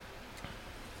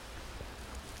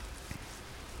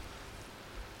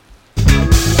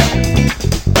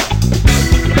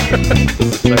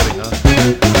exciting, huh?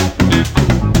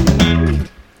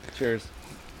 Cheers.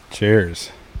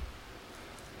 Cheers.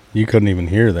 You couldn't even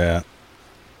hear that.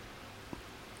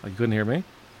 Oh, you couldn't hear me?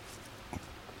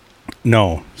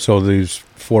 No. So these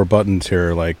 4 buttons here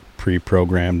are like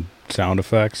pre-programmed sound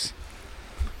effects.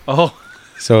 Oh.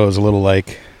 So it was a little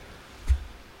like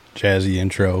jazzy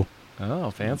intro.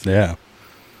 Oh, fancy. Yeah.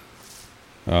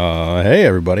 Hey,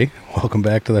 everybody. Welcome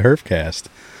back to the Herfcast.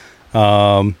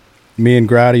 Me and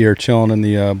Grotte are chilling in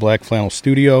the Black Flannel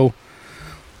studio.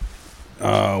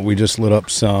 We just lit up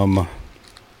some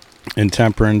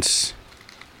Intemperance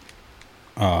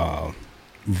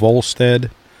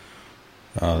Volstead,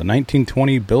 the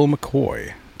 1920 Bill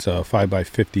McCoy. It's a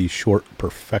 5x50 short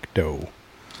perfecto.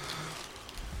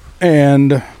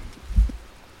 And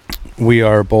we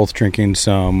are both drinking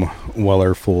some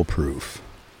Weller Foolproof.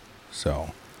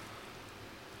 So,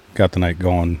 got the night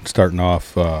going, starting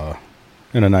off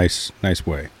in a nice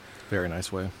way. Very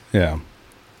nice way. Yeah.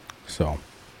 So,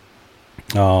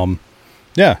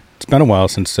 yeah, it's been a while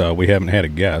since we haven't had a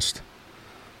guest.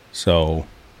 So,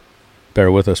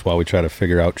 bear with us while we try to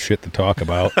figure out shit to talk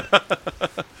about.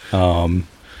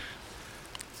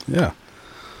 Yeah.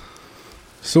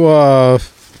 So,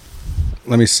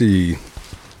 let me see.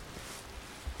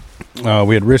 We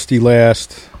had Risty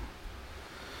last.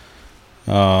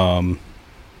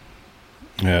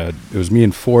 It was me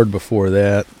and Ford before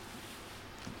that.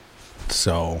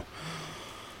 So,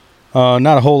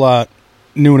 not a whole lot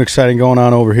new and exciting going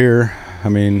on over here. I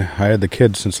mean, I had the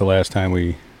kid since the last time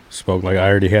we spoke. Like, I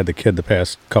already had the kid the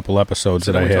past couple episodes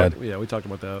that I had. We talked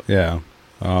about that. Yeah.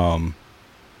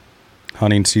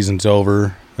 Hunting season's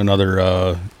over.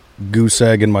 Another goose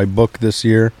egg in my book this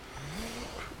year.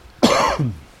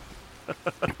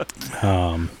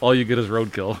 All you get is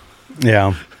roadkill.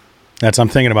 Yeah. I'm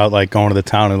thinking about, like, going to the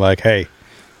town and, like, hey,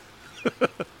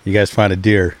 you guys find a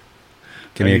deer.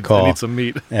 Give me a call. I need some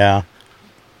meat. Yeah.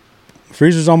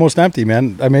 Freezer's almost empty,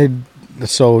 man.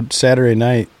 So Saturday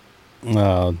night,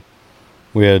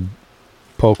 we had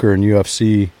poker and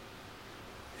UFC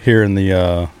here in the,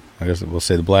 I guess we'll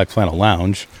say the Black Flannel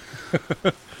Lounge.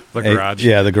 The garage.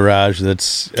 Yeah, the garage.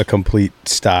 That's a complete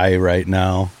sty right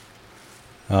now.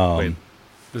 Wait,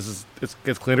 it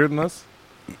gets cleaner than this?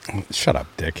 Shut up,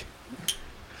 Dick.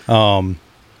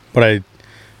 But I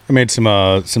made some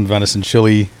venison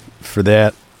chili for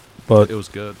that. But it was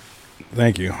good.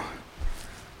 Thank you.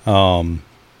 But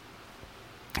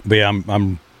yeah,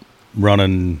 I'm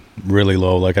running really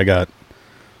low. Like, I got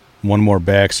one more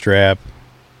back strap,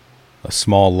 a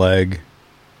small leg,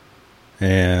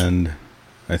 and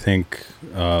I think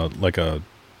like a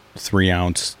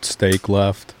 3-ounce steak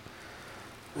left.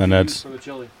 And that's for the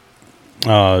chili.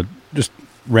 Just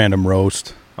random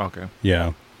roast. Okay.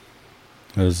 Yeah.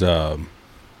 It was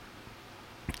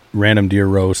random deer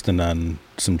roast and then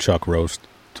some chuck roast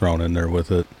thrown in there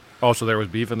with it. Oh, so there was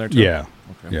beef in there too? Yeah.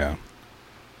 Okay. Yeah.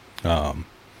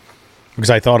 Because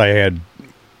I thought I had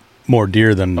more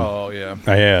deer than I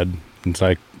had. It's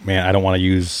like, man, I don't want to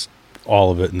use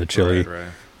all of it in the chili.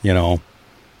 Right. You know.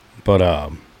 But I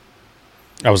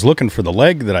was looking for the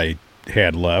leg that I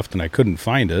had left and I couldn't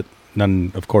find it. And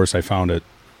then, of course, I found it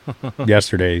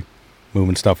yesterday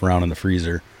moving stuff around in the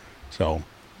freezer. So,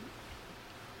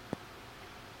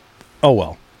 oh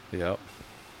well. Yep.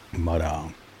 But,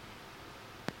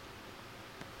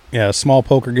 yeah, a small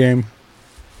poker game.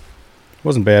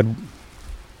 Wasn't bad.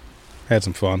 Had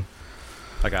some fun.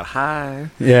 I got high.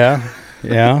 Yeah.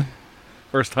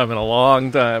 First time in a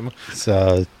long time.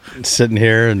 So, sitting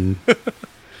here and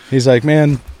he's like,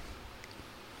 man,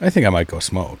 I think I might go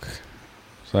smoke.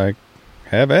 It's like,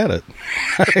 have at it.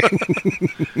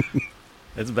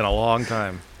 It's been a long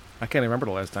time. I can't remember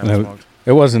the last time I smoked.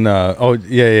 It wasn't,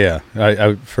 yeah.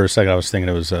 I for a second I was thinking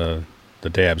it was the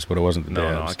dabs, but it wasn't the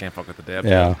dabs. No, I can't fuck with the dabs.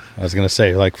 Yeah, I was going to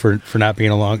say, like, for not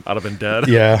being along. I'd have been dead.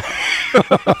 Yeah.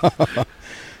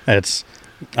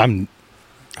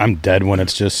 I'm dead when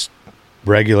it's just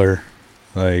regular.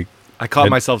 Like, I caught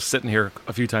myself sitting here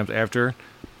a few times after,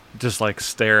 just like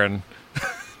staring,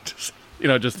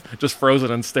 just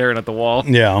frozen and staring at the wall.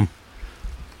 Yeah.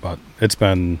 But it's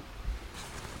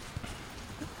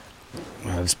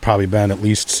probably been at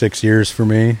least 6 years for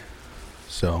me.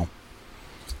 So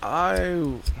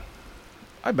I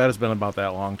bet it's been about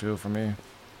that long too for me.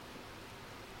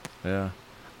 Yeah.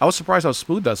 I was surprised how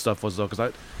smooth that stuff was though,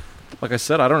 because like I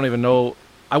said, I don't even know.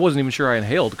 I wasn't even sure I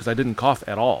inhaled because I didn't cough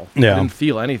at all. Yeah. I didn't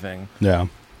feel anything. Yeah.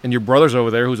 And your brother's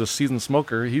over there, who's a seasoned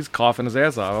smoker. He's coughing his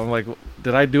ass off. I'm like,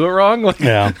 did I do it wrong? Like,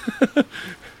 yeah.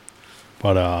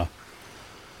 But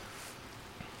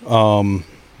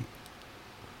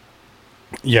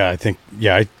yeah, I think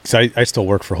I still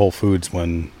work for Whole Foods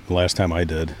when the last time I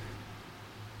did.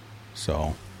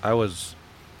 So I was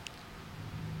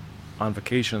on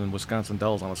vacation in Wisconsin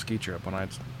Dells on a ski trip when I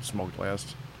smoked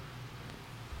last.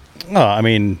 I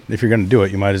mean, if you're going to do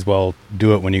it, you might as well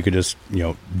do it when you could just,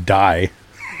 die.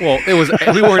 Well, it was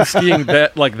we weren't skiing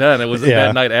that like then. It was Yeah.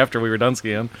 that night after we were done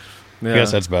skiing. Yeah. I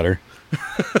guess that's better.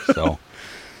 So,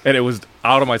 And it was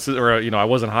out of my or I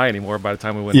wasn't high anymore by the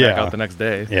time we went back Yeah. out the next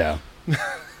day. yeah.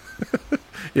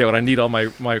 Yeah, when I need all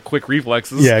my quick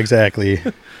reflexes. Yeah, exactly.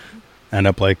 End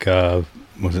up like,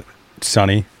 was it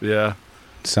Sonny? Yeah.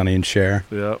 Sonny and Cher.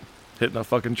 Yeah. Hitting a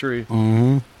fucking tree.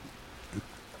 Mm-hmm.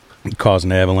 Cause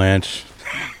an avalanche.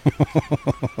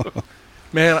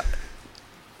 Man,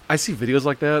 I see videos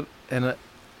like that, and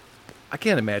I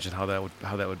can't imagine how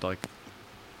that would like.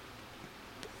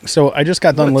 So I just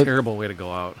got What done. a terrible way to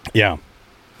go out. Yeah,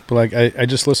 but like I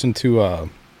just listened to a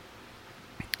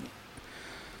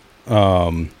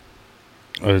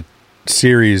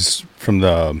series from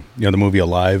the the movie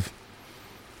Alive,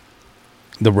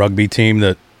 the rugby team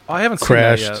that Oh, I haven't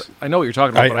crashed. seen that yet. I know what you're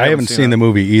talking about. But I haven't seen the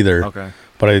movie either. Okay.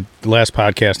 But the last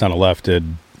podcast on the left did,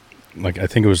 like, I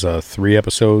think it was a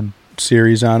 3-episode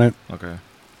series on it. Okay.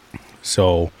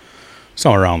 So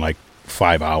somewhere around like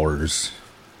 5 hours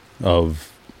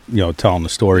of telling the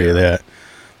story of that.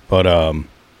 But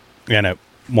and at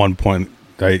one point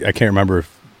I can't remember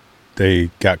if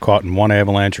they got caught in one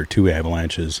avalanche or 2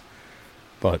 avalanches,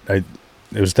 but it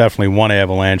was definitely one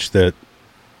avalanche that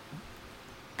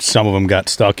some of them got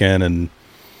stuck in,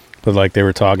 but like they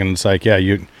were talking, it's like, yeah,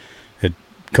 it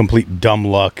complete dumb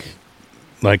luck,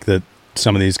 like that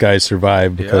some of these guys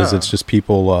survived because it's just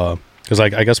people. Because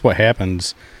like I guess what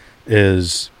happens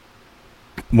is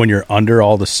when you're under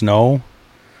all the snow,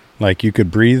 like you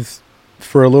could breathe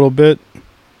for a little bit,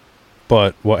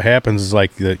 but what happens is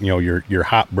like your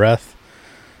hot breath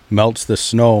melts the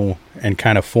snow and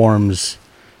kind of forms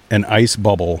an ice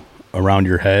bubble around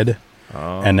your head,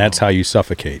 and that's how you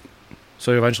suffocate.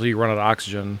 So eventually you run out of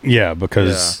oxygen. Yeah,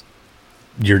 because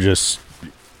you're just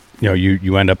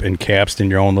you end up encapsed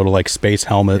in your own little like space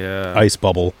helmet ice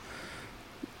bubble,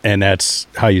 and that's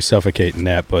how you suffocate in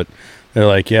that. But they're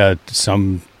like, yeah,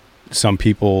 some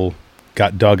people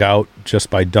got dug out just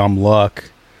by dumb luck,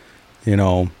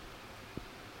 and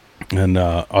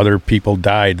other people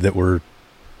died that were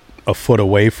a foot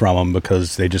away from them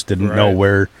because they just didn't know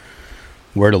where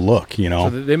to look. So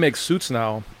they make suits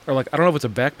now, or like I don't know if it's a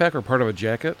backpack or part of a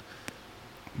jacket,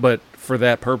 but for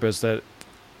that purpose, that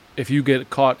if you get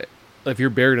caught, if you're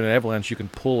buried in an avalanche, you can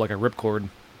pull like a ripcord,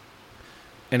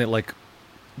 and it like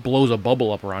blows a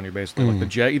bubble up around you basically.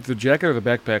 Like either the jacket or the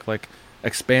backpack like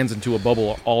expands into a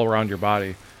bubble all around your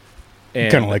body.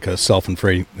 Kind of like a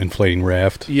self-inflating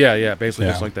raft. Yeah, basically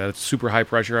just like that. It's super high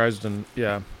pressurized, and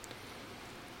yeah,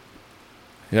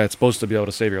 it's supposed to be able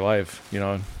to save your life.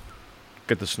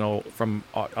 Get the snow from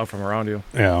out from around you.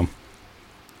 Yeah.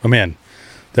 Oh man,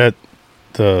 that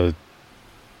the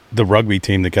rugby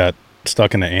team that got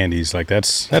stuck in the Andes, like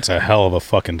that's a hell of a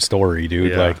fucking story,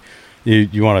 dude. Yeah. Like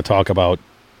you want to talk about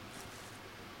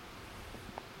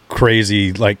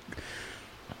crazy, like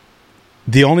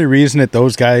the only reason that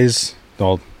those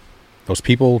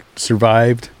people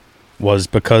survived was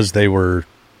because they were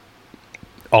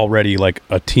already like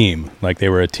a team. Like they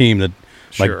were a team that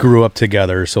like grew up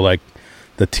together. So like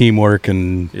the teamwork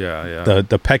and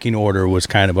the pecking order was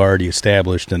kind of already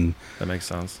established, and that makes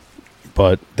sense.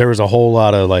 But there was a whole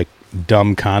lot of like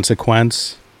dumb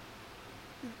consequence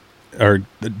or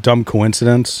dumb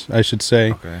coincidence, I should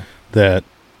say, that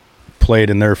played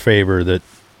in their favor. That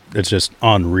it's just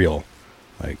unreal.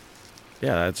 Like,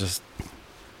 yeah, it's just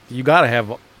you got to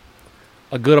have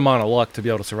a good amount of luck to be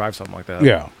able to survive something like that.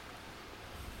 Yeah.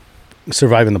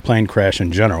 Surviving the plane crash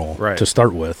in general to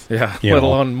start with. Yeah, let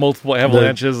alone multiple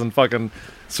avalanches and fucking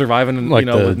surviving, like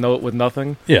with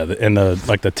nothing. Yeah, and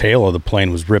the tail of the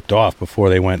plane was ripped off before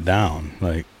they went down.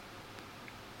 Like,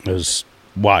 it was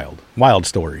wild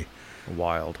story.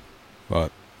 Wild.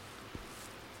 But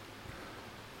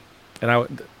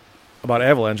and about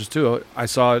avalanches too. I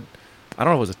saw it. I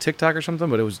don't know if it was a TikTok or something,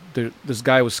 but it was this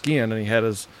guy was skiing and he had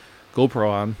his GoPro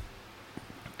on.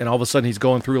 And all of a sudden, he's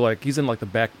going through he's in the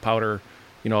back powder,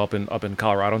 up in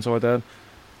Colorado and stuff like that.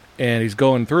 And he's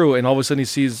going through, and all of a sudden he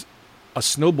sees a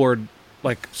snowboard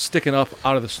sticking up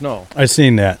out of the snow. I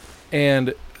seen that.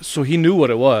 And so he knew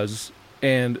what it was,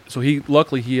 and so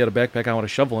luckily he had a backpack on with a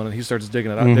shovel in it. And he starts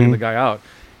digging it out, digging the guy out,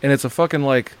 and it's a fucking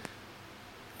I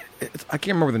can't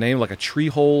remember the name, like a tree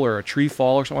hole or a tree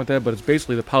fall or something like that. But it's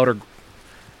basically the powder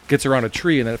gets around a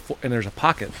tree, and there's a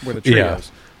pocket where the tree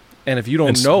is. And if you don't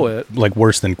It's know it, like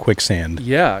worse than quicksand.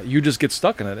 yeah, you just get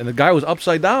stuck in it. And the guy was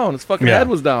upside down. His fucking head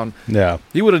was down. Yeah.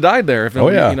 He would have died there if it,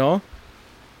 you know.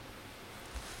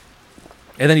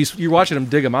 And then you're watching him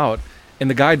dig him out, and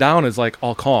the guy down is like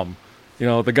all calm. You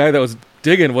know, the guy that was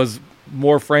digging was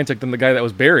more frantic than the guy that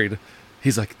was buried.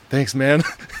 He's like, "Thanks, man.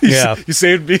 You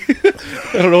saved me.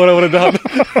 I don't know what I would have done.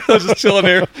 I was just chilling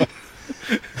here.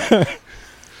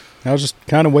 I was just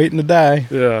kind of waiting to die."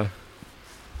 Yeah.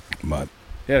 But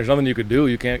yeah, there's nothing you could do.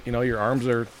 You can't. You know, your arms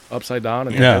are upside down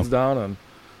and your head's down, and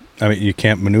I mean, you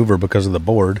can't maneuver because of the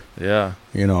board. Yeah.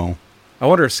 You know. I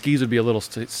wonder if skis would be a little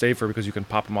safer because you can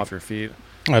pop them off your feet.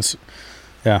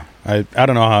 Yeah. I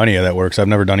don't know how any of that works. I've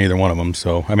never done either one of them.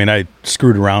 So, I mean, I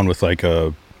screwed around with like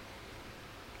a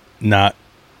not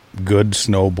good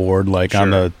snowboard, like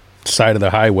on the side of the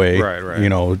highway. Right. You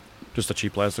know. Just a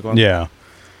cheap plastic one? Yeah.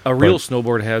 A real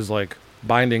snowboard has like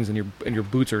bindings and your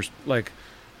boots are like,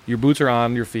 your boots are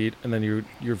on your feet and then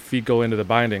your feet go into the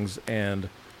bindings and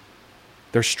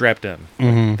they're strapped in.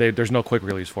 Mm-hmm. There's no quick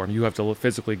release for them. You have to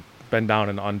physically bend down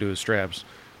and undo the straps.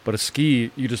 But a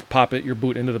ski, you just pop your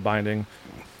boot into the binding,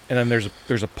 and then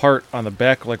there's a part on the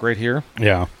back, like right here,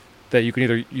 that you can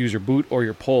either use your boot or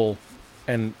your pole,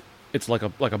 and it's like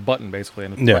a button basically,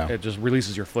 and it just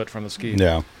releases your foot from the ski.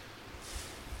 Yeah.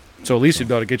 So at least you'd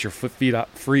be able to get your feet out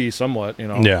free somewhat, you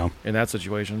know. Yeah. In that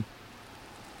situation.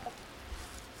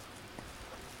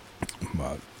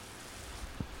 But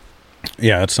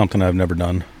yeah, it's something I've never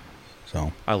done.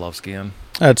 So I love skiing.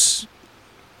 I'm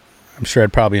sure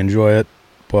I'd probably enjoy it,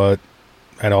 but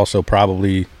I'd also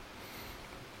probably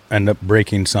end up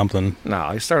breaking something. No,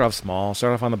 I start off small.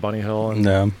 Start off on the bunny hill,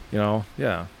 and you know,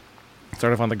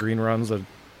 start off on the green runs.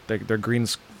 They're green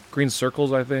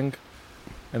circles, I think,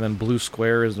 and then blue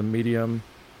square is the medium,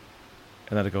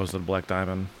 and then it goes to the black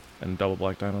diamond and double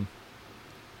black diamond.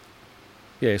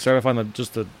 Yeah, you start off on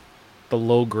the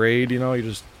low grade. You know, you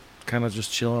just kind of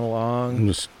just chilling along, I'm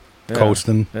just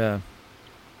coasting. Yeah,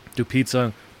 do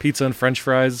pizza and French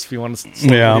fries if you want to. You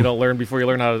don't learn before you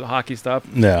learn how to hockey stop.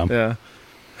 Yeah.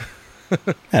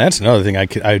 And that's another thing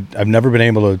I've never been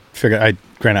able to figure.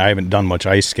 Granted, I haven't done much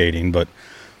ice skating, but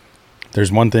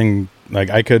there's one thing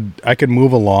like I could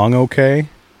move along okay,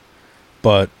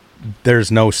 but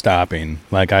there's no stopping.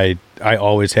 Like I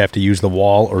always have to use the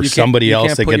wall or somebody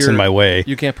else that gets in my way.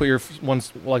 You can't put your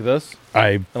ones like this.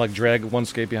 And like drag one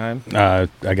skate behind. I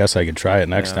guess I could try it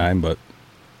next time, but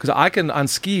because I can on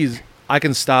skis, I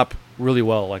can stop really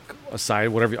well, like a side,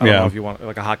 whatever. I don't know if you want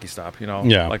like a hockey stop, you know,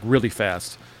 like really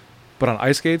fast. But on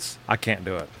ice skates, I can't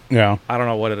do it. Yeah, I don't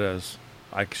know what it is.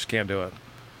 I just can't do it.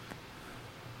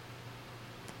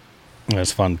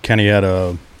 That's fun. Kenny had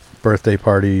a birthday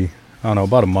party, I don't know,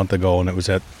 about a month ago, and it was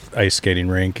at ice skating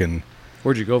rink. And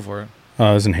where'd you go for it? It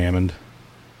was in Hammond.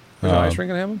 There's an ice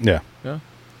rink in Hammond? Yeah. The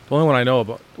only one I know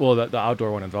about, well, the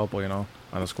outdoor one in Valpo, you know,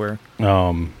 on the square.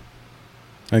 I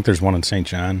think there's one in St.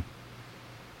 John.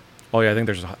 Oh yeah, I think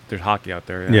there's hockey out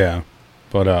there. Yeah,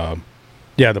 but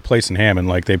the place in Hammond,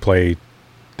 like they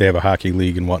have a hockey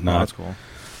league and whatnot. Oh, that's cool.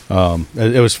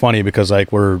 It was funny because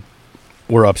like we're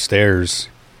upstairs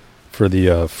for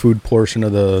the food portion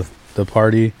of the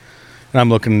party, and I'm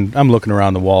looking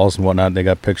around the walls and whatnot. They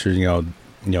got pictures, you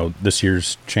know, this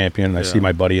year's champion. And I see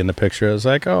my buddy in the picture. I was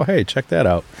like, oh hey, check that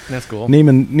out. That's cool.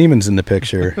 Neiman's in the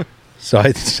picture, so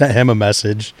I sent him a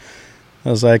message. I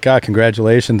was like,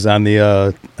 congratulations on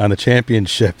the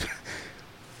championship.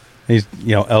 He's,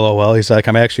 LOL. He's like,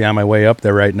 I'm actually on my way up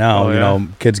there right now. You know,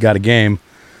 kid's got a game.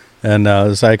 And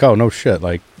it's like, oh, no shit.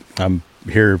 Like, I'm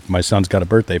here. My son's got a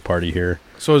birthday party here.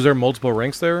 So is there multiple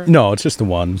rinks there? No, it's just the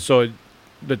one. So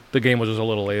the game was just a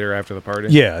little later after the party?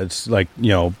 Yeah, it's like,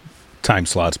 time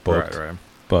slots booked. Right.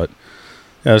 But,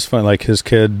 yeah, it's fun. Like, his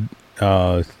kid,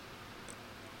 a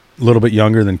little bit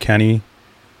younger than Kenny.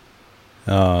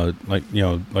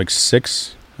 Like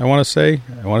 6, I want to say.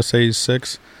 He's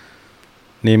 6.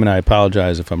 Neiman, I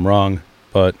apologize if I'm wrong,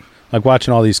 but like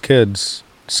watching all these kids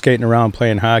skating around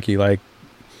playing hockey, like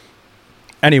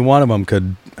any one of them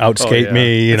could outskate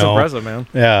me. It's impressive, man.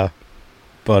 Yeah,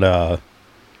 but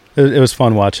it was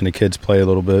fun watching the kids play a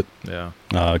little bit. Yeah,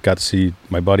 got to see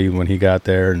my buddy when he got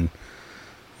there, and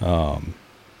BS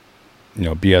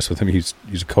with him. He's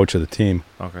a coach of the team.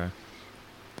 Okay.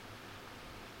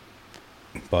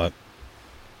 But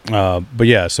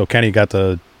yeah, so Kenny got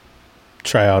to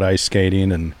try out ice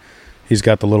skating, and he's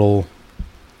got the little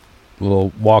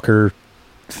walker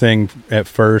thing at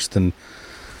first, and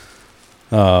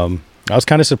I was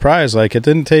kind of surprised. Like, it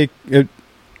didn't take it.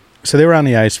 So they were on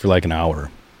the ice for like an hour,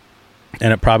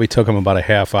 and it probably took them about a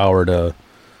half hour to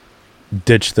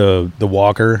ditch the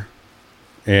walker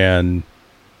and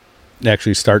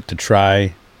actually start to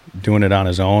try doing it on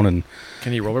his own, and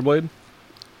Can you rollerblade?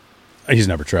 he's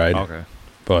never tried. Okay.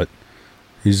 But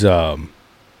he's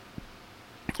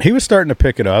he was starting to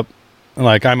pick it up.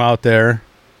 Like, I'm out there.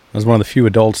 I was one of the few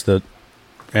adults that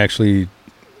actually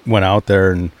went out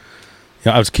there, and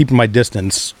I was keeping my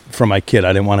distance from my kid.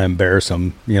 I didn't want to embarrass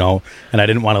him, and I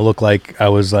didn't want to look like I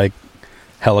was like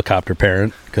helicopter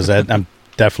parent, because I'm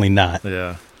definitely not.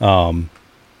 Yeah.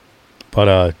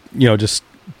 But just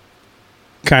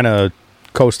kind of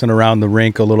coasting around the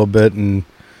rink a little bit and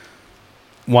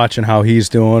watching how he's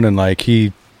doing, and like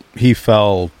he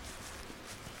fell,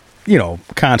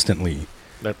 constantly.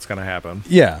 That's gonna happen.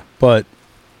 Yeah, but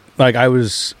like I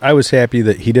was happy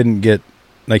that he didn't get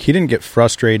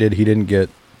frustrated, he didn't get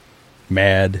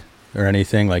mad or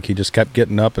anything. Like, he just kept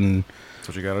getting up, and That's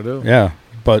what you gotta do. yeah.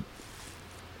 But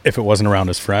if it wasn't around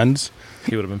his friends,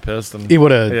 He would have been pissed. And he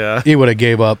would have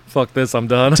gave up Fuck this, I'm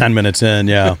done. 10 minutes in.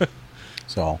 Yeah.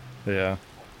 So Yeah.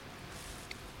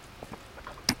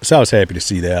 I was happy to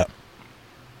see that.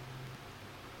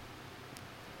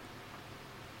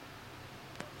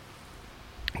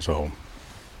 So,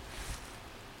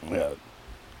 yeah.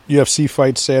 UFC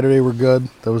fights Saturday were good.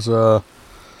 That was a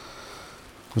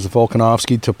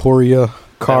Volkanovski Topuria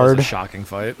card. That was a shocking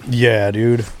fight. Yeah,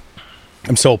 dude.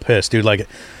 I'm so pissed, dude. Like,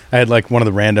 I had like one of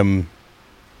the random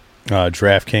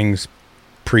DraftKings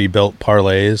pre-built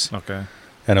parlays, Okay.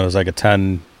 and it was like a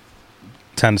 10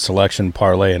 selection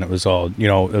parlay, and it was all, it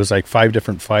was like 5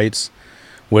 different fights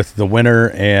with the winner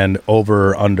and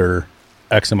over or under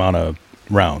X amount of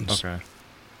rounds. Okay.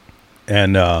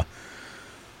 And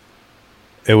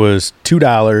it was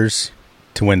 $2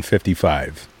 to win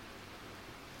 55.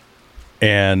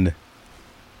 And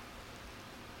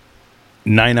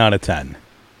 9 out of 10.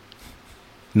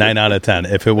 9 out of 10.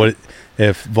 If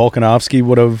Volkanovski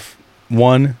would have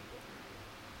won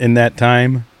in that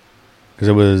time, because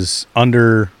it was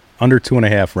under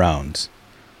 2.5 rounds.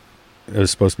 It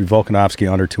was supposed to be Volkanovski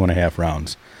under 2.5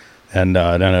 rounds, and it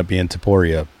ended up being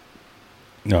Topuria.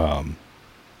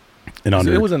 And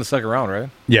under, It was in the second round, right?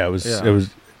 yeah, it was Yeah.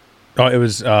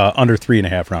 under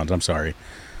 3.5 rounds. I'm sorry.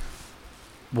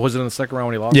 Was it in the second round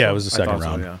when he lost? Yeah, him? it was the I second thought so,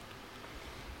 round. yeah.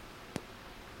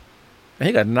 And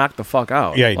he got knocked the fuck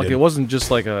out. Yeah, he like did. It wasn't just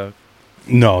like a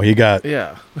No, he got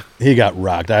yeah.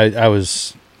 rocked. I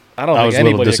was I don't I think was a little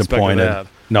anybody expected disappointed. that.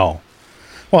 No.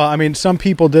 Well, I mean, some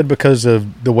people did because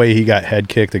of the way he got head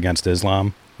kicked against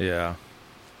Islam. Yeah.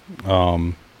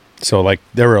 So, like,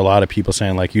 there were a lot of people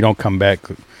saying, like, you don't come back,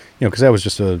 because that was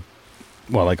just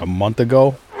like a month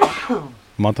ago,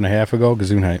 month and a half ago,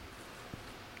 Gesundheit.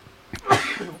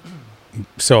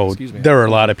 So Excuse me. there were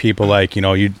a lot of people like, you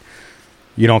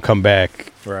don't come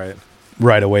back Right.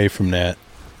 away from that,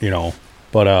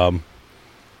 But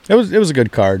it was a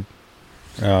good card.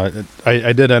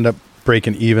 I did end up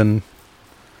breaking even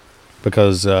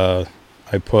because I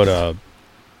put a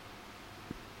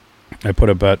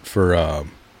bet for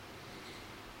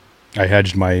I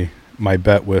hedged my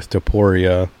bet with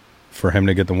Topuria for him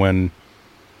to get the win,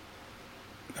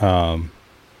 and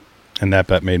that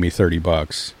bet made me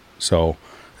 $30. So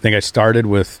I think I started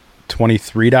with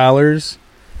 $23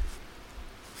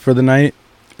 for the night,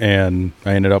 and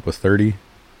I ended up with 30.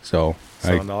 So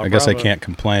I guess I can't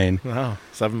complain. No,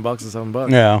 $7 is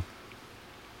 $7. Yeah.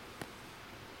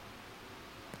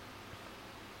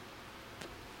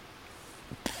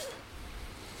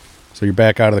 So you're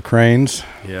back out of the cranes,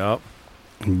 Yep.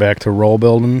 and back to roll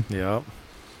building, Yep.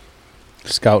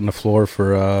 scouting the floor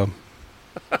for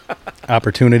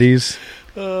opportunities.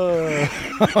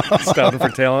 Scouting for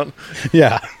talent.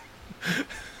 Yeah.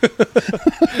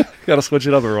 Got to switch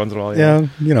it up every once in a while. Yeah,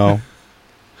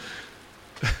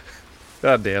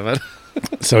 God damn it.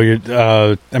 So you're,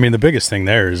 I mean, the biggest thing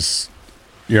there is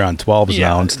you're on 12s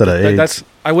now instead of 8s.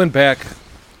 I went back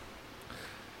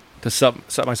to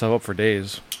set myself up for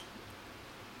days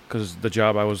because the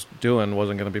job I was doing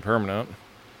wasn't going to be permanent.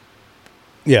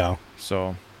 Yeah.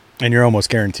 So, And you're almost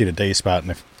guaranteed a day spot in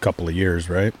a couple of years,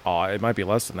 right? it might be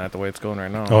less than that the way it's going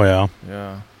right now. Oh, yeah.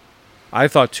 Yeah. I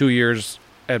thought 2 years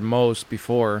at most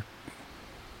before,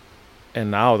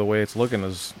 and now the way it's looking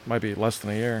might be less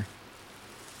than a year.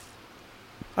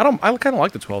 I kind of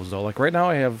like the 12s though. Like right now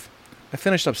I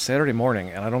finished up Saturday morning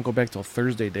and I don't go back till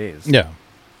Thursday days. Yeah.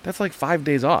 That's like 5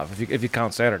 days off if you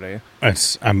count Saturday.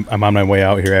 I'm on my way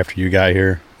out here after you got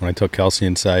here when I took Kelsey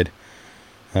inside.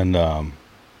 And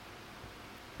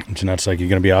Jeanette's like, you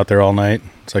going to be out there all night?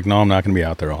 It's like, no, I'm not going to be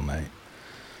out there all night.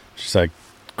 She's like,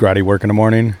 Grotty work in the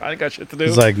morning? I got shit to do.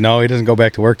 He's like, no, he doesn't go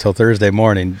back to work till Thursday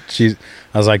morning. I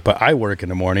was like, but I work in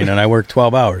the morning and I work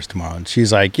 12 hours tomorrow. And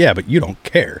she's like, yeah, but you don't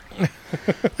care.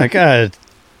 Like,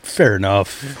 fair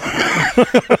enough.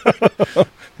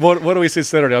 What do we say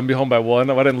Saturday? I'm be home by 1.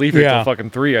 I didn't leave here Yeah. till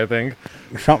fucking 3, I think.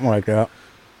 Something like that.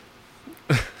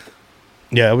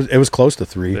 Yeah, it was close to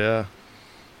 3. Yeah.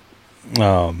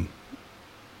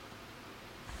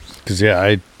 Because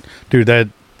dude,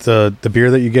 the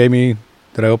beer that you gave me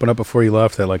that I opened up before you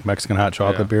left, that like Mexican hot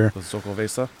chocolate beer. The Soco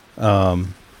Vesa.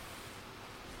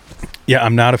 Yeah,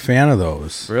 I'm not a fan of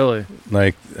those. Really?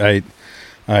 Like I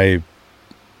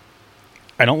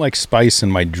don't like spice in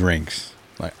my drinks.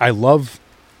 Like I love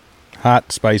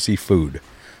hot, spicy food,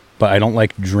 but I don't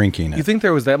like drinking it. You think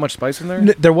there was that much spice in there?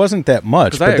 There wasn't that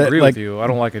much. Because I but agree with you. I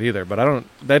don't like it either, but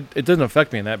it didn't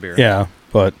affect me in that beer. Yeah,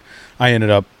 but I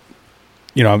ended up,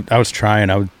 I was trying.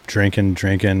 I was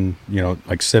drinking,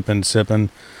 like sipping,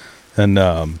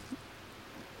 and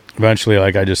eventually,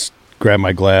 like I just grabbed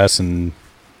my glass and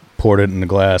poured it in the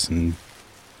glass and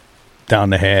down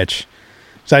the hatch.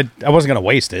 So I wasn't gonna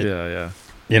waste it. Yeah.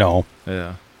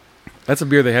 Yeah. That's a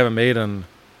beer they haven't made in.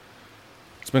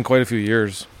 It's been quite a few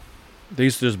years. They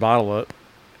used to just bottle it,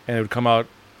 and it would come out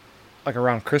like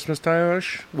around Christmas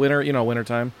time-ish, winter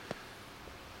time.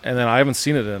 And then I haven't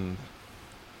seen it in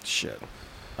shit.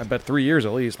 I bet 3 years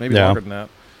at least, maybe longer than that.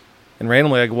 And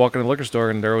randomly, I could walk in the liquor store,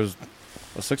 and there was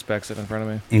a 6-pack sitting in front of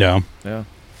me. Yeah. Yeah.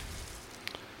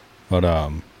 But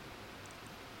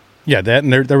yeah, that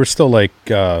and there was still like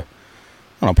I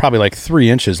don't know, probably like 3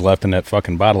 inches left in that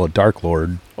fucking bottle of Dark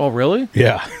Lord. Oh, really?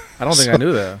 Yeah. I don't think I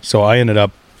knew that. So I ended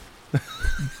up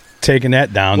taking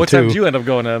that down What too. time did you end up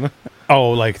going in?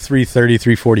 Oh, like 3:30,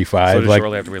 3:45. So just like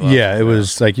shortly after we left. Yeah, it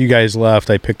was like you guys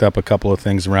left. I picked up a couple of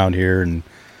things around here and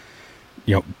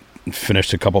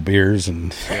finished a couple beers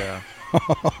and Yeah.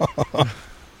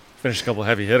 Finished a couple of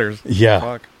heavy hitters. yeah.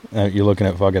 Fuck. You're looking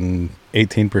at fucking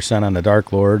 18% on the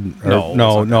Dark Lord. No,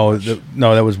 no, it's not that much.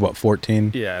 no. That was what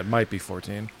 14. Yeah, it might be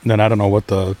 14. Then I don't know what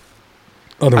the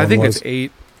other I one think was. it's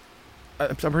 8.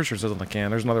 I'm pretty sure it says on the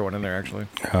can. There's another one in there, actually.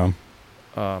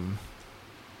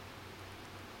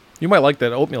 You might like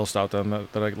that oatmeal stout then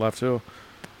that I left, too.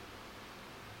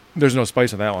 There's no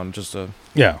spice in that one, just a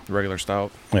regular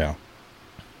stout. Yeah.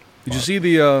 Did you see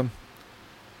the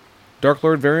Dark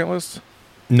Lord variant list?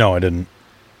 No, I didn't.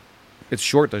 It's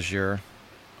short this year.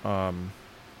 Oh,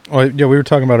 yeah, we were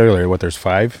talking about earlier. What, there's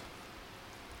 5?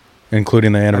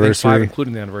 Including the I think anniversary? 5,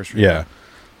 including the anniversary. Yeah.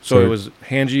 So it was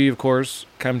Hanji, of course,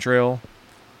 Chemtrail,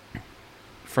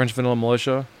 French Vanilla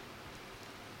Militia,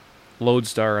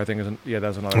 Lodestar, I think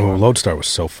that's another Oh, one. Lodestar was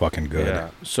so fucking good. Yeah.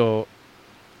 So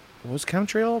was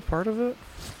Chemtrail part of it?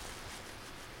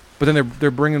 But then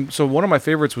they're bringing. So one of my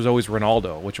favorites was always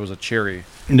Ronaldo, which was a cherry.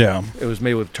 Yeah. It was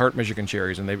made with tart Michigan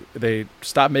cherries, and they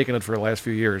stopped making it for the last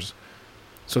few years.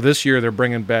 So this year they're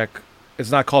bringing back.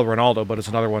 It's not called Ronaldo, but it's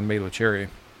another one made with cherry.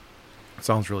 It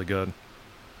sounds really good.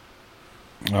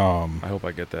 I hope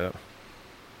I get that.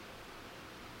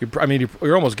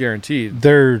 You're almost guaranteed.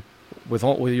 They're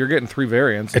You're getting 3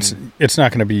 variants. it's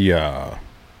not going to be. You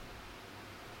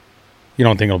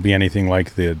don't think it'll be anything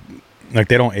like they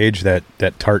don't age that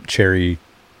tart cherry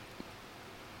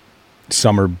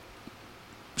summer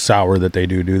sour that they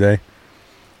do they?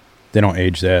 They don't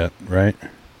age that, right?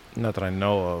 Not that I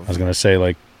know of. I was going to say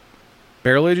like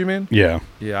Barrel age, you mean? yeah.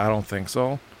 Yeah, I don't think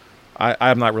so.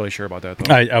 I'm not really sure about that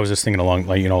though. I was just thinking along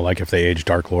like if they age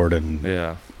Dark Lord and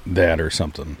Yeah, that or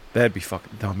something. that'd be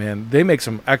fucking. No man, they make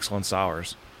some excellent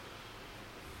sours.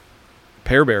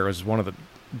 Pear Bear is one of the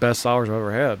best sours I've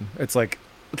ever had. It's like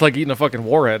eating a fucking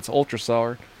Warhead. It's ultra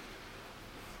sour.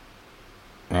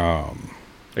 Are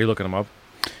you looking them up?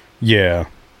 Yeah.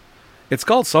 It's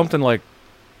called something like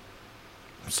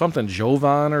something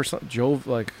Jovan or something.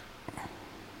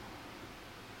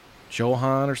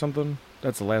 Johan or something.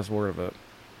 That's the last word of it.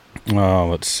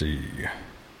 Let's see.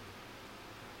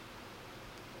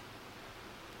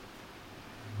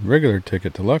 Regular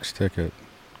ticket, deluxe ticket,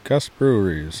 guest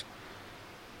breweries.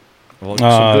 Well,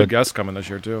 some good guests coming this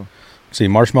year too. Let's see,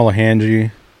 Marshmallow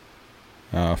Hanji,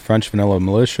 French Vanilla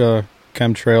Militia,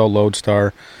 Chemtrail,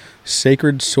 Lodestar,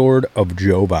 Sacred Sword of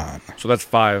Jovan. So that's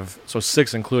 5. So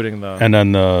 6 including the And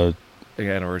then the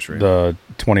anniversary. The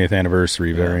 20th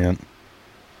anniversary variant.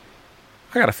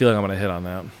 I got a feeling I'm going to hit on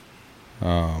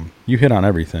that. You hit on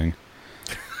everything.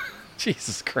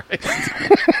 Jesus Christ.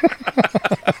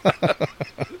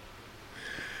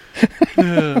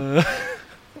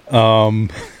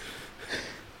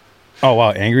 Oh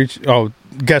wow,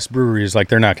 guest breweries, like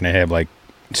they're not going to have like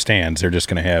stands. They're just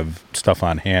going to have stuff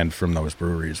on hand from those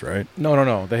breweries, right?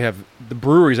 No. They have the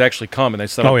breweries actually come and they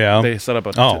set up. Oh, yeah? They set up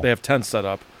they have tents set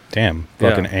up. Damn,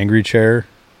 fucking Yeah. Angry Chair.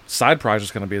 Side Prize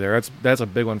is going to be there. That's a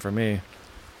big one for me.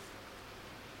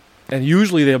 And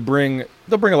usually they'll bring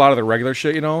a lot of the regular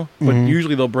shit, but Mhm.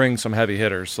 usually they'll bring some heavy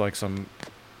hitters, like some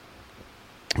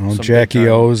Oh, Some Jackie big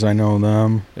time- O's, I know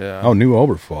them. Yeah. Oh, New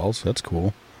Oberfalls. That's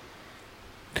cool.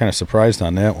 Kind of surprised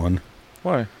on that one.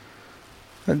 Why?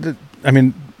 I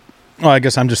mean, well, I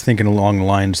guess I'm just thinking along the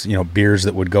lines, beers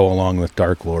that would go along with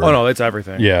Dark Lord. Oh no, it's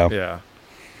everything. Yeah. Yeah.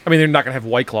 I mean, they're not gonna have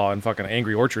White Claw and fucking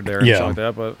Angry Orchard there and Yeah. shit like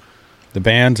that, but The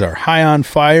bands are High on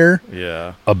Fire,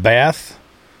 yeah. A Bath,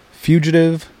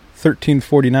 Fugitive,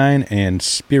 1349, and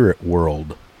Spirit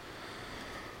World.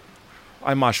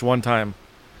 I moshed one time,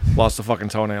 lost a fucking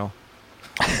toenail.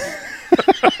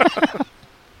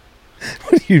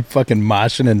 What are you fucking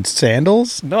moshing in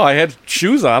sandals? No, I had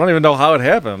shoes on. I don't even know how it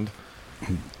happened.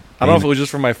 I don't know if it was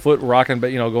just from my foot rocking, but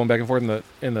going back and forth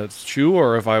in the shoe,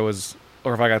 or if I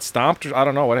got stomped. I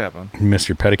don't know what happened. You missed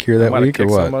your pedicure that I might have week or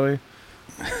kicked what? somebody.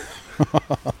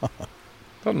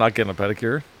 I'm not getting a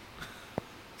pedicure.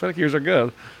 Pedicures are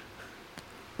good.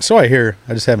 So I hear.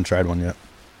 I just haven't tried one yet.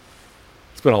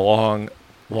 It's been a long,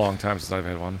 long time since I've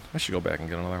had one. I should go back and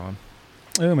get another one.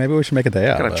 Oh, maybe we should make a day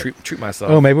out. Gotta of it. treat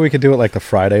myself. Oh, maybe we could do it like the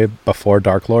Friday before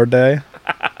Dark Lord Day.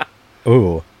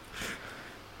 Ooh.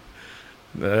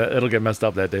 It'll get messed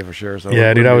up that day for sure. So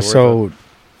Yeah, it dude, wouldn't I be was worth so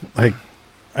like,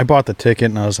 I bought the ticket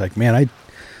and I was like, man,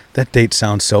 that date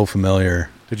sounds so familiar.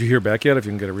 it. Did you hear back yet? If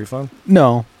you can get a refund?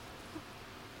 No.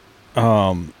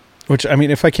 Which I mean,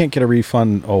 if I can't get a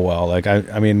refund, oh well. Like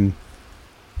I mean,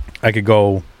 I could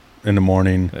go in the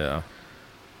morning, Yeah.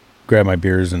 grab my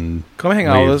beers and Come hang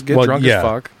out with us. Get drunk as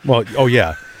fuck. Well, oh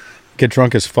yeah, get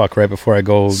drunk as fuck right before I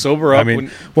go. Sober up. I mean,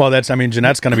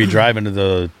 Jeanette's going to be driving to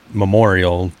the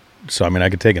memorial, so I mean, I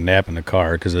could take a nap in the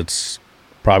car because it's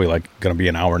probably like going to be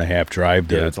an hour and a half drive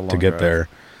Yeah, it's a to long get drive. there.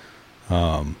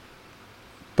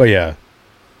 But yeah,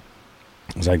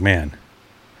 I was like, man,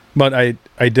 but I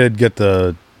did get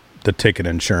the ticket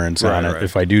insurance on it Right.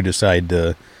 if I do decide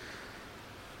to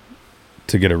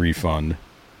get a refund.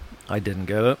 I didn't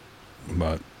get it.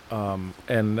 But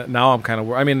And now I'm kind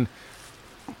of. I mean,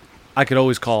 I could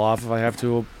always call off if I have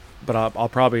to, but I'll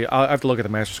have to look at the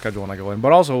master schedule when I go in.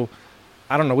 But also,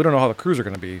 I don't know. We don't know how the crews are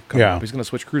going to be coming Yeah. up. He's going to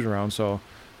switch crews around, so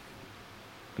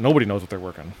nobody knows what they're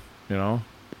working. I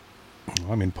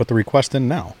mean, put the request in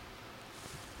now.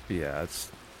 Yeah,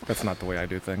 that's not the way I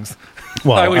do things.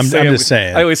 Well, I I'm always say just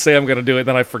saying. I always say I'm going to do it,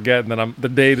 then I forget, and then the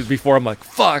day before I'm like,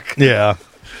 fuck. Yeah.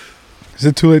 Is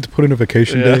it too late to put in a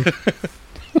vacation Yeah. day?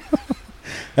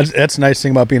 That's the nice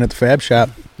thing about being at the fab shop.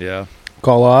 Yeah.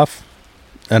 Call off,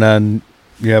 and then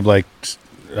you have like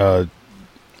a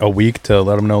week to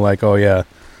let them know, like, oh yeah,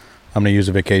 I'm gonna use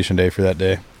a vacation day for that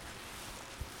day.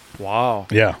 Wow.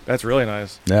 Yeah, That's really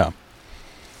nice. yeah.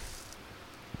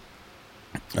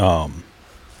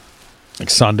 Like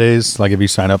Sundays, like if you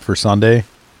sign up for Sunday,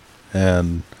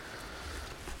 and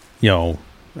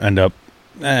end up,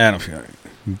 I don't feel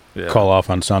Yeah. call off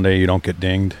on Sunday, you don't get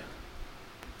dinged.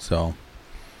 So.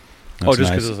 Just that's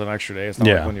because nice. it's an extra day. It's not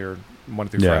Yeah. like when you're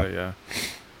Monday through Yeah. Friday. Yeah.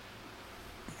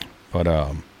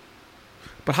 But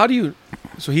But how do you?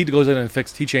 So he goes in and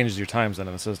he changes your times then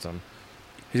in the system.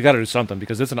 He's got to do something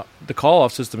because the call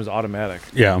off system is automatic.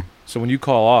 yeah. So when you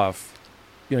call off,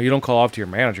 you don't call off to your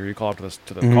manager. You call off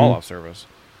to the Mhm. call off service.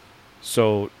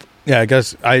 So Yeah, I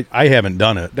guess I haven't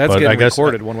done it. that's but getting I guess,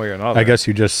 recorded one way or another. I guess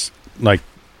you just like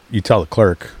you tell the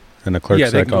clerk, and the clerk's Yeah,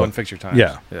 they like, can go "Oh, and fix your times.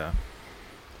 yeah." Yeah.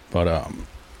 But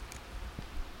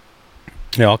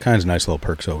yeah, all kinds of nice little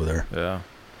perks over there. Yeah.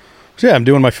 So yeah, I'm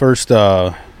doing my first,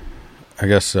 I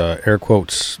guess, air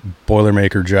quotes,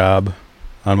 Boilermaker job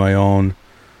on my own.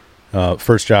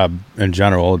 First job in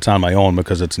general. It's on my own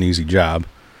because it's an easy job.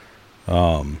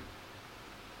 But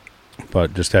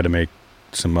just had to make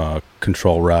some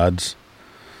control rods,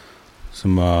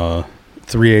 some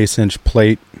 3/8 inch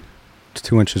plate, it's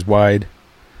 2 inches wide,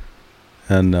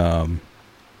 and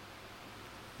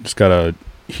just gotta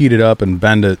heat it up and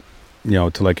bend it,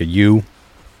 to like a U,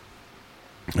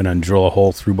 and then drill a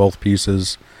hole through both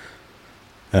pieces,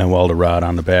 and weld a rod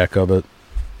on the back of it.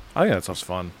 I think that stuff's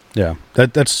fun. Yeah,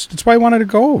 that's why I wanted to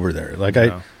go over there. Like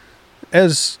Yeah.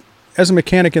 as a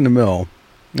mechanic in the mill,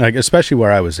 like especially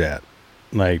where I was at,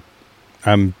 like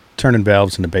I'm turning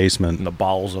valves in the basement. In the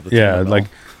bowels of the Yeah, timber like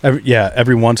mill.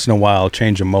 every once in a while,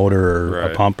 change a motor or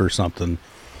Right. a pump or something.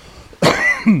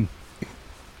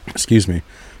 Excuse me,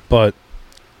 but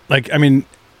like I mean,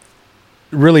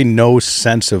 really no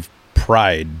sense of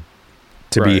pride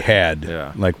to be Right. had.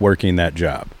 Yeah. Like working that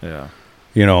job. Yeah.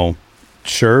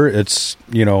 Sure, it's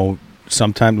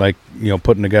sometime like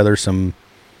putting together some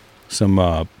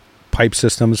pipe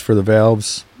systems for the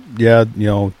valves. Yeah,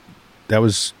 that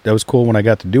was cool when I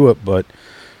got to do it, but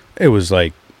it was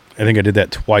like I think I did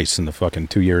that twice in the fucking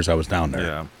 2 years I was down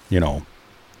there. Yeah.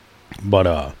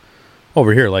 But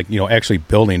over here, like, actually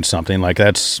building something, like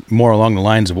that's more along the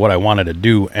lines of what I wanted to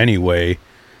do anyway.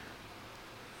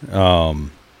 But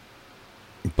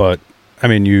I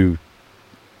mean, you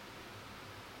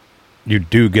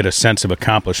do get a sense of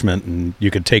accomplishment, and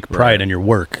you could take pride in your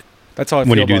work. That's how I when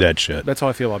feel you do about, that shit. That's how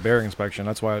I feel about bearing inspection.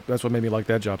 That's what made me like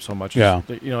that job so much. Yeah.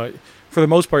 For the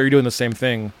most part, you're doing the same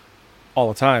thing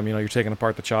all the time. You're taking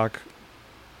apart the chock,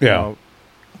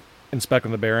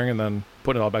 inspecting the bearing, and then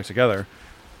putting it all back together.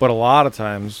 But a lot of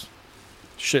times,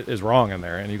 shit is wrong in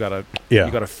there, and you gotta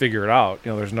figure it out.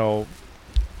 There's no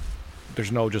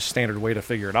just standard way to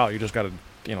figure it out. You just gotta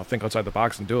think outside the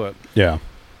box and do it. Yeah.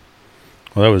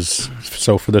 Well, that was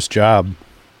so for this job,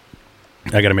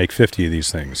 I got to make 50 of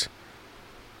these things.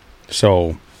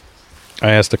 So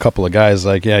I asked a couple of guys,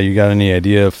 like, yeah, you got any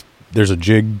idea if there's a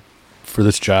jig for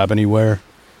this job anywhere?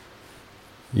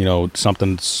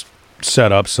 Something's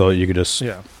set up so that you could just,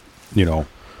 bang, bang,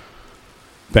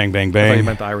 I thought bang. you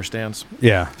meant the Irish dance.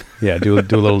 Yeah. Do a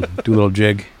little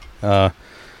jig. No.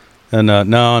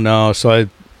 So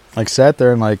I sat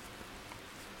there and like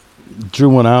drew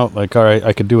one out. Like, all right,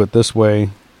 I could do it this way.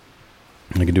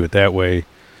 I could do it that way.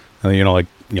 And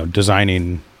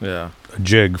designing a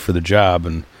jig for the job.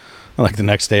 And like the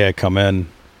next day I come in,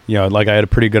 like I had a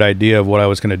pretty good idea of what I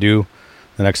was going to do.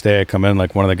 The next day I come in,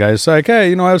 like one of the guys is like,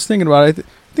 hey, I was thinking about it.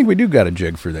 I think we do got a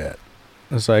jig for that.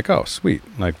 I was like, oh, sweet.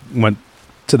 Like went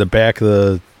to the back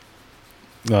of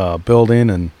the building,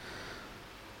 and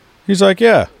he's like,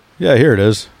 yeah, here it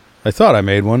is. I thought I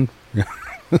made one.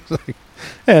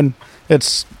 And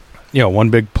it's, one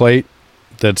big plate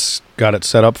that's got it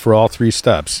set up for all three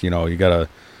steps. You got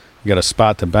a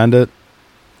spot to bend it,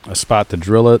 a spot to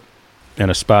drill it,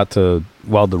 and a spot to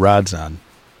weld the rods on,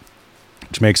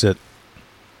 which makes it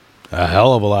a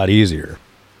hell of a lot easier.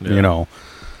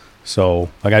 So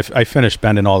like I finished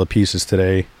bending all the pieces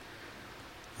today.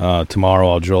 Tomorrow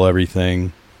I'll drill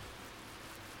everything,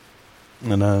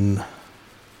 and then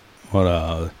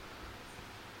what?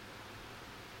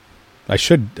 I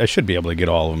should be able to get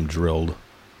all of them drilled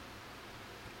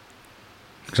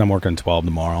because I'm working 12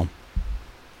 tomorrow.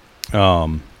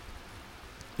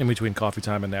 In between coffee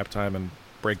time and nap time and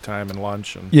break time and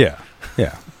lunch and Yeah.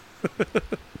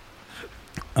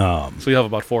 So you have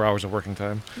about 4 hours of working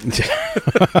time. It's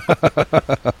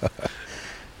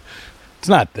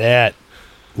not that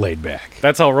laid back.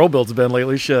 That's how row build's been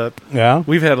lately. Shit. Yeah.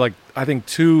 We've had like I think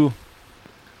 2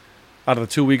 out of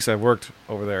the 2 weeks I've worked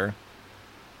over there.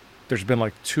 There's been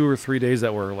like 2 or 3 days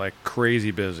that were like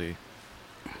crazy busy,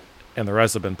 and the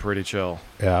rest have been pretty chill.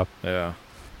 Yeah.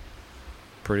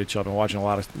 Pretty chill. I've been watching a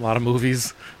lot of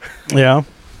movies. Yeah.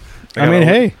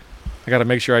 Hey, I got to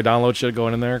make sure I download shit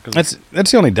going in there. Cause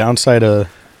that's the only downside.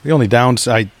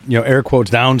 Air quotes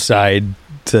downside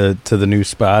to the new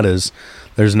spot is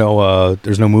there's no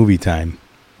movie time,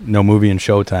 no movie and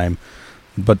show time.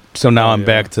 But so now I'm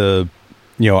back to,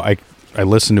 I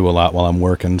listen to a lot while I'm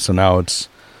working. So now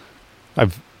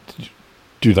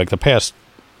like the past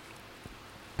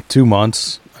 2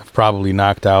 months, I've probably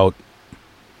knocked out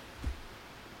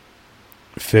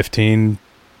 15,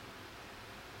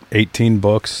 18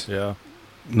 books. Yeah.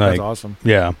 Like, that's awesome.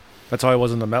 Yeah. That's how I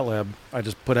was in the Met Lab. I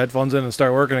just put headphones in and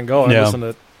start working and go. I listen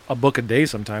to a book a day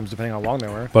sometimes, depending on how long they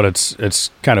were. But it's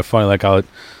kind of funny. Like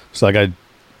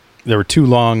there were 2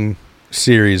 long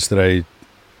series that I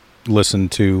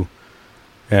listened to,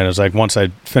 and it was like once I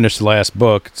finished the last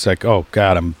book, it's like, oh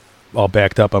God, I'm all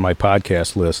backed up on my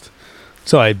podcast list.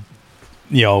 So I,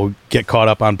 get caught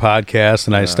up on podcasts,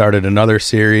 and I started another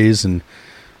series and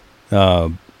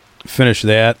finished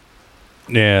that.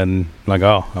 And like,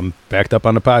 oh, I'm backed up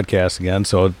on the podcast again.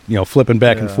 So, flipping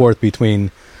back and forth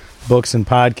between books and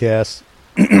podcasts.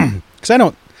 Because I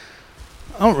don't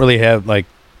really have like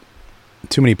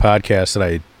too many podcasts that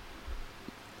I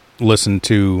listen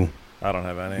to. I don't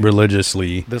have any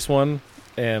religiously. This one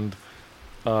and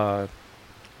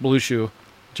Blue Shoe,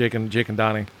 Jake and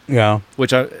Donnie. Yeah.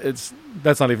 Which that's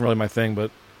not even really my thing,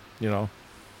 but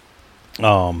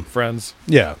friends.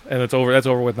 Yeah. And it's over. That's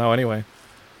over with now anyway.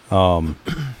 Until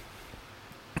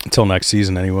next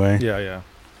season anyway. Yeah.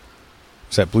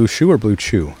 Is that Blue Shoe or Blue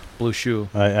Chew? Blue Shoe.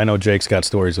 I know Jake's got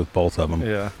stories with both of them.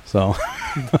 Yeah. So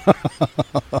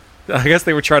I guess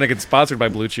they were trying to get sponsored by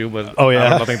Blue Chew, but oh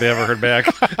yeah, I don't think they ever heard back.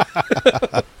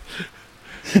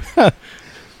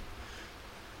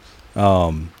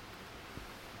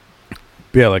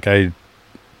 Yeah, like I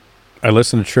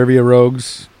listen to Trivia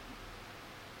Rogues.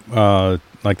 I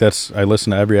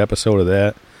listen to every episode of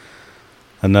that.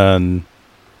 And then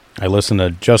I listen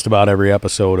to just about every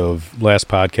episode of Last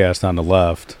Podcast on the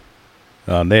Left.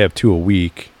 They have 2 a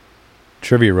week.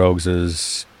 Trivia Rogues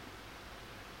is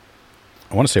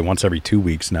I want to say once every 2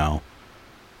 weeks now.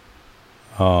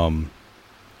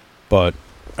 But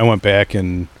I went back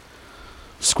and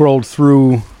scrolled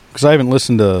through, because I haven't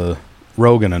listened to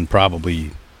Rogan in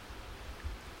probably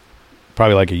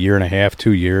like a year and a half,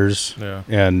 2 years. Yeah.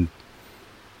 And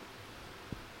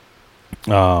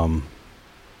not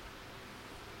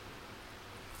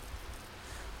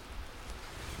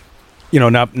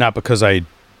because I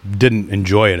didn't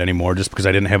enjoy it anymore, just because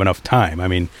I didn't have enough time. I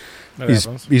mean,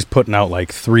 he's putting out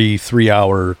like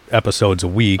 3-hour episodes a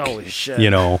week. Holy shit.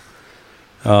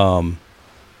 But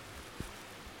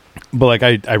like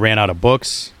I ran out of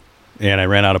books and I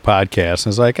ran out of podcasts. And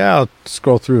I was like, I'll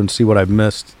scroll through and see what I've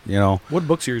missed. What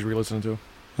book series were you listening to?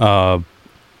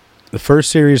 The first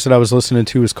series that I was listening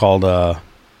to is called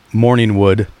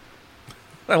Morningwood.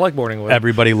 I like Morningwood.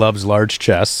 Everybody Loves Large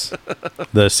Chests.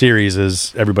 The series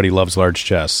is Everybody Loves Large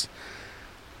Chests.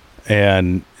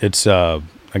 And it's I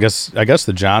guess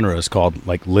the genre is called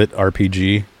like lit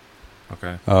RPG.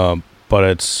 Okay. But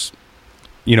it's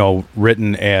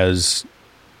written as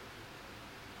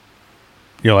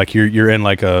like you're in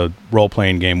like a role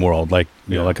playing game world, like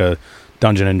like a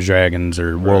Dungeons and Dragons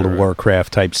or World of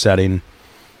Warcraft type setting.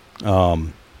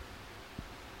 And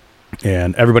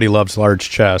Everybody Loves Large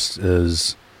Chests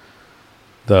is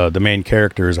the main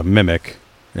character is a mimic,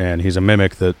 and he's a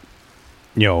mimic that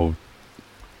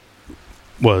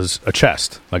was a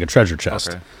chest, like a treasure chest.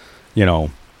 Okay.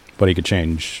 But he could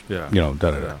change. Yeah.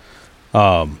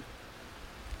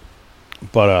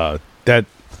 But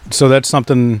that's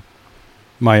something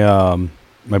my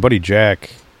buddy Jack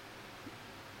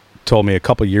told me a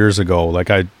couple years ago. Like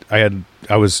I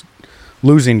was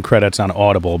losing credits on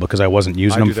Audible because I wasn't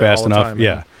using them fast enough.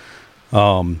 Yeah.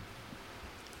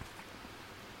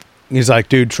 He's like,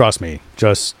 dude, trust me,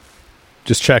 just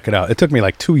check it out. It took me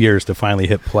like 2 years to finally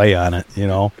hit play on it,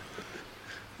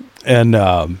 And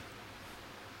I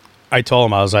told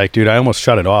him, I was like, dude, I almost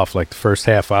shut it off like the first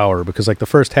half hour, because like the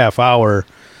first half hour,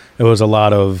 it was a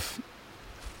lot of,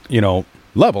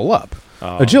 level up,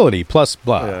 agility plus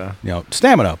blah,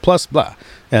 stamina plus blah.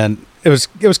 And it was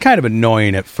kind of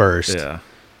annoying at first. Yeah.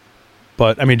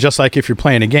 But I mean, just like if you're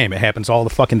playing a game, it happens all the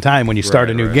fucking time when you start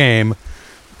a new game.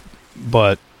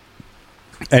 But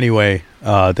anyway,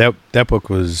 that book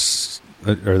was,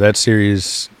 or that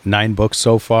series, 9 books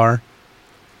so far.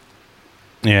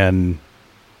 And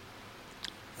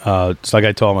it's like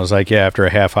I told him, I was like, yeah, after a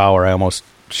half hour, I almost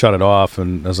shut it off.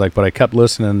 And I was like, but I kept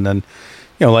listening. And then,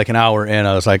 like an hour in,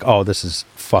 I was like, oh, this is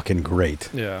fucking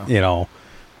great. Yeah.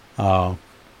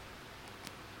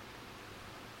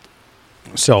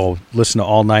 So listen to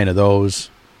all 9 of those.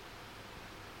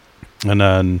 And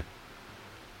then,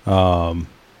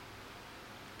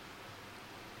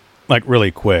 like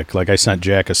really quick, like I sent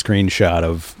Jack a screenshot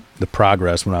of the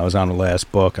progress when I was on the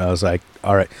last book. I was like,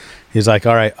 all right. He's like,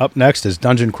 all right, up next is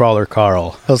Dungeon Crawler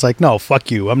Carl. I was like, no,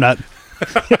 fuck you. I'm not.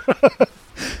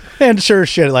 And sure as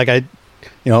shit, like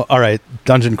all right,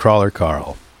 Dungeon Crawler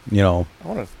Carl, I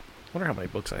wonder how many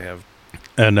books I have.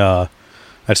 And I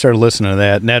started listening to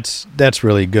that, and that's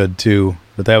really good too.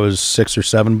 But that was 6 or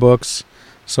 7 books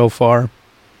so far.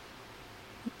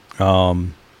 I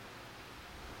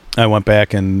went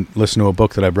back and listened to a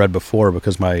book that I've read before,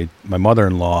 because my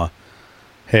mother-in-law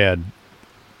had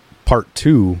part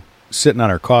 2 sitting on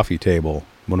her coffee table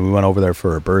when we went over there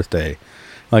for her birthday.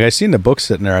 Like I seen the book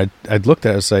sitting there, I'd looked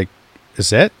at it, I was like, is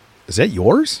that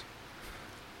yours?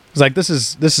 It's like, this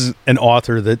is an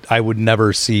author that I would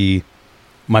never see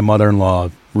my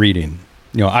mother-in-law reading.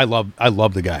 I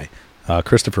love the guy,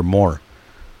 Christopher Moore.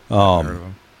 But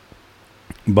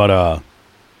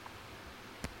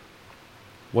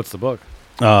what's the book?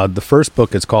 The first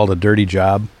book is called A Dirty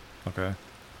Job. Okay.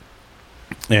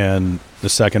 And the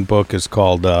second book is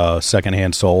called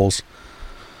Secondhand Souls.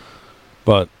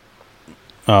 But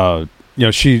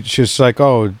she's like,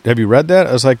 oh, have you read that?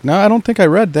 I was like, no, I don't think I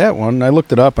read that one. I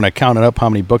looked it up and I counted up how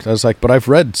many books. I was like, but I've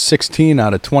read 16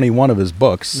 out of 21 of his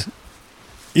books.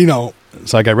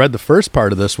 It's like, I read the first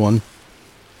part of this one.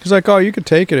 She's like, oh, you could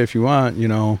take it if you want,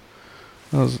 I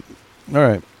was, all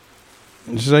right.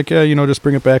 And she's like, yeah, just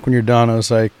bring it back when you're done. I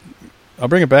was like, I'll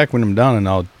bring it back when I'm done,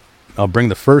 and I'll bring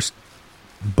the first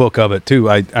book of it too.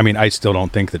 I mean, I still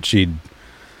don't think that she'd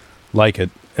like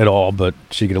it at all, but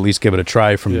she could at least give it a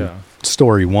try from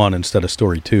story 1 instead of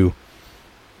story 2.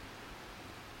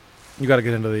 You got to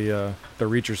get into the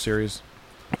Reacher series.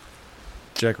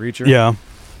 Jack Reacher. Yeah.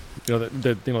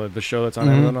 The show that's on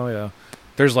Amazon now. Yeah.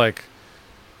 There's like,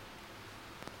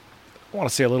 I want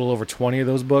to say a little over 20 of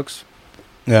those books.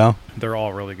 Yeah. They're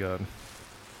all really good.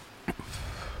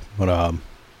 But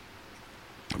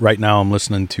right now I'm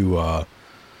listening to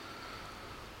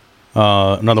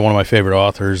Another one of my favorite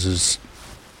authors is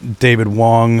David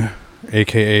Wong,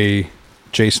 a.k.a.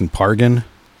 Jason Pargin.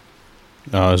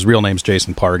 His real name's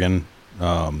Jason Pargin,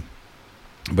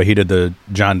 but he did the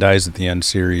John Dies at the End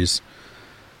series,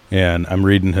 and I'm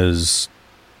reading his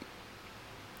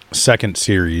second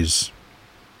series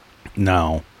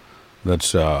now.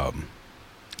 That's like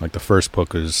the first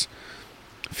book is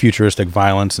futuristic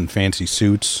violence and fancy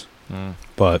suits,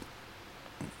 but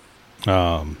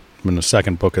I'm in the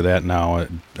second book of that now. I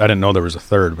didn't know there was a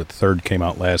third, but the third came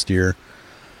out last year,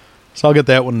 so I'll get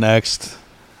that one next.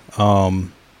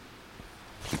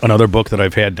 Another book that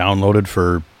I've had downloaded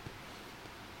for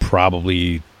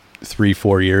probably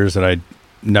 3-4 years that I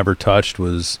never touched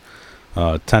was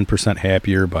 10%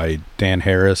 Happier by Dan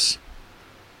Harris.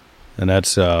 And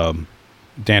that's Dan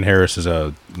Harris is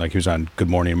he was on Good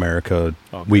Morning America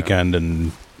Weekend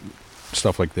and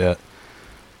stuff like that.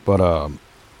 But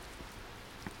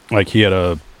like he had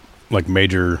a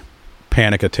major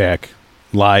panic attack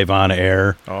live on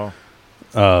air.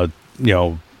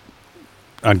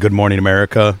 On Good Morning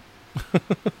America.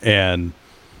 And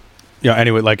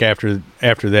anyway, like after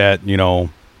that, a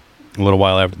little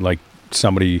while after,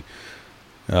 somebody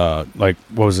what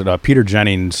was it, Peter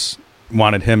Jennings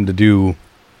wanted him to do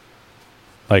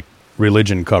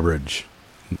religion coverage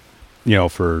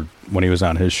for when he was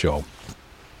on his show,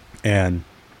 and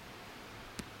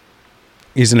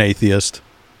he's an atheist,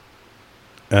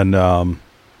 and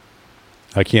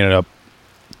he ended up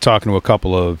talking to a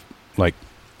couple of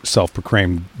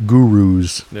self-proclaimed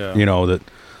gurus, that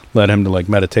led him to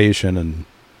meditation, and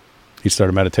he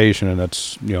started meditation, and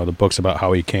that's the books about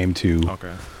how he came to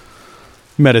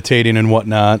meditating and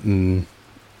whatnot, and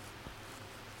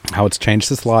how it's changed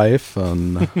his life,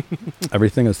 and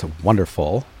everything is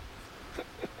wonderful.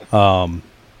 Because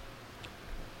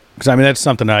that's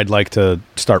something I'd like to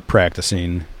start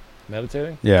practicing.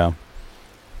 Meditating? Yeah,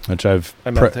 which I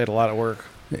meditate a lot at work.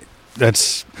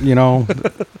 That's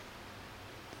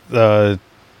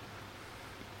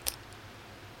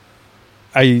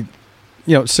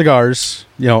cigars,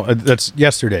 that's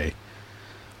yesterday.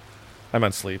 I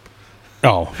meant sleep.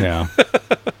 Oh, yeah.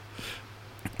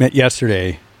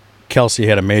 Yesterday, Kelsey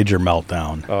had a major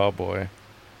meltdown. Oh, boy.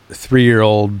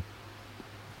 3-year-old,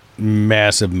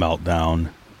 massive meltdown.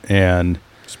 And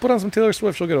just put on some Taylor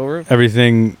Swift, she'll get over it.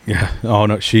 Everything, yeah. Oh,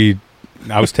 no,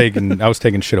 I was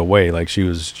taking shit away. She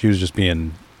was just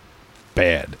being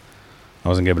bad. I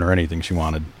wasn't giving her anything she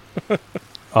wanted.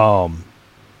 But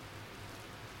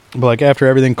after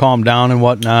everything calmed down and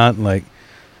whatnot,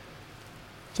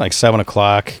 it's 7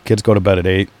 o'clock. Kids go to bed at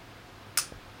 8,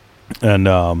 and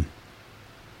I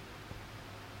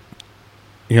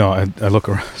look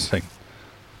around. It's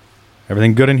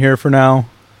everything good in here for now.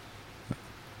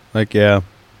 Yeah,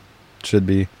 should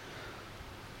be.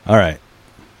 All right,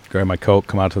 grab my coat,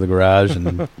 come out to the garage,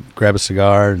 and grab a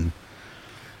cigar, and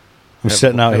I'm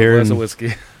sitting out here, and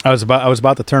whiskey. I was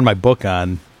about to turn my book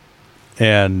on,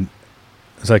 and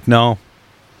I was no,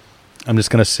 I'm just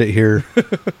gonna sit here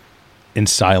in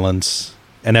silence,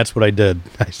 and that's what I did.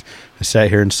 I sat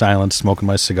here in silence, smoking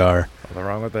my cigar. Nothing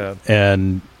wrong with that.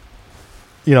 And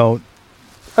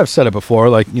I've said it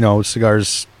before,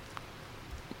 cigars,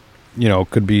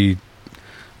 could be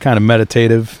kind of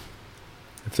meditative,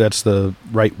 if that's the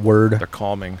right word. They're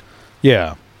calming.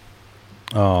 Yeah.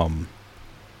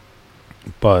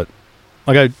 But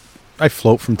I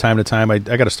float from time to time. I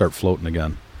got to start floating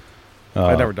again.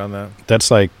 I've never done that.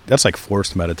 That's like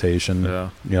forced meditation. Yeah.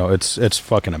 It's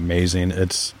fucking amazing.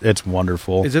 It's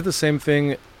wonderful. Is it the same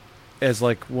thing as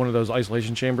one of those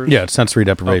isolation chambers? Yeah, it's sensory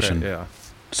deprivation. Okay, yeah.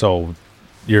 So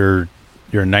you're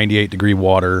 98 degree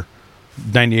water,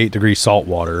 98 degree salt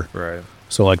water. Right.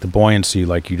 So the buoyancy,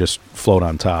 you just float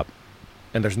on top.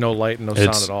 And there's no light and no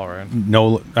sound at all, right?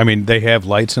 No, I mean, they have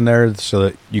lights in there so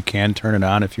that you can turn it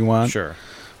on if you want. Sure.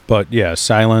 But yeah,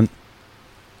 silent,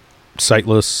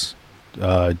 sightless.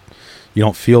 You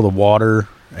don't feel the water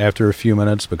after a few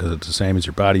minutes because it's the same as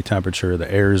your body temperature. The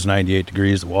air is 98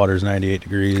 degrees. The water is 98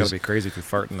 degrees. It's got to be crazy if you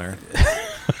fart in there.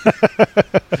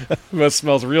 That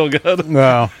smells real good.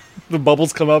 Wow. The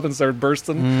bubbles come up and start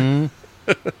bursting.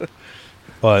 Mm-hmm.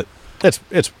 But it's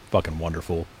fucking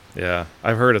wonderful. Yeah,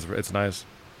 I've heard it's nice.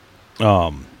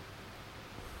 But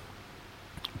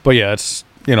yeah, it's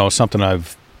something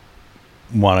I've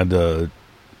wanted to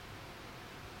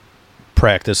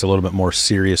practice a little bit more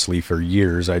seriously for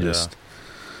years. I just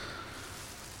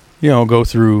go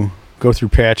through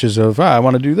patches of I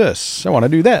want to do this, I want to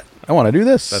do that, I want to do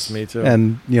this. That's me too.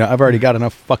 And I've already got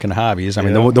enough fucking hobbies. I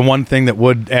mean, the one thing that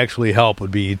would actually help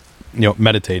would be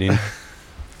meditating.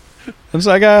 It's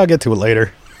I'll get to it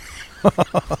later.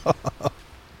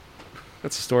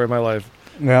 That's the story of my life.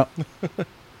 Yeah.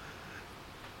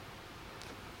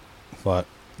 But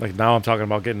Like now I'm talking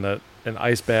about getting an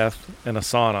ice bath and a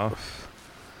sauna.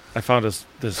 I found this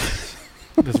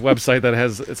website that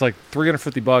has, it's like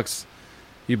 $350.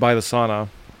 You buy the sauna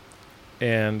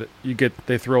and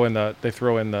they throw in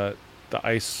the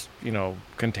ice,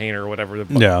 container or whatever,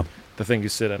 the thing you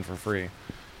sit in for free.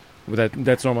 But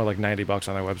that's normally like $90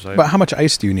 on their website. But how much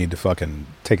ice do you need to fucking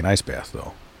take an ice bath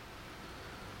though?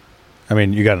 I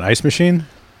mean, you got an ice machine?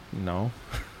 No.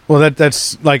 Well,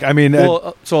 that's like, I mean,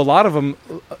 so a lot of them,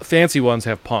 fancy ones,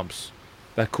 have pumps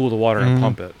that cool the water and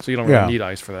pump it, so you don't really need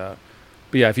ice for that.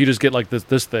 But yeah, if you just get like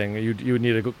this thing, you would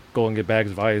need to go and get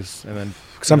bags of ice, and then.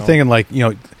 Because I'm thinking like,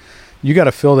 you got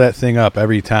to fill that thing up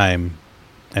every time,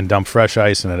 and dump fresh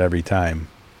ice in it every time.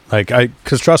 Like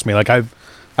because trust me, like I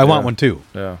want one too.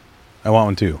 Yeah, I want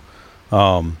one too.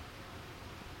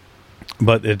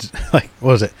 But it's like,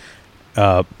 what was it?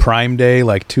 Prime Day,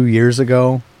 like 2 years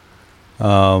ago.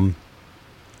 I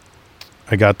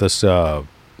got this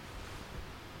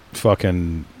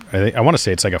fucking, I want to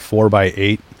say it's like a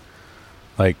 4x8,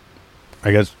 like,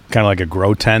 I guess kind of like a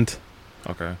grow tent.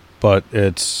 Okay. But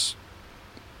it's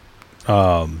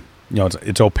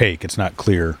it's opaque, it's not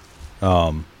clear.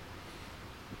 But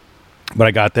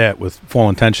I got that with full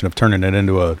intention of turning it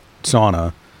into a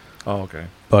sauna. Oh, okay.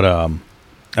 But I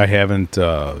haven't,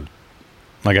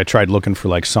 like, I tried looking for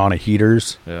like sauna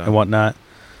heaters and whatnot,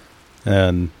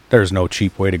 and there's no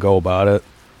cheap way to go about it.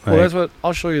 Well, that's what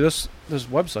I'll show you. This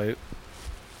website.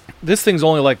 This thing's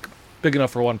only like big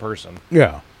enough for one person.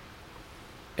 Yeah.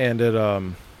 And it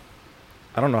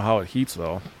I don't know how it heats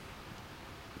though.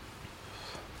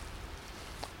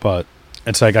 But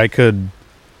it's like I could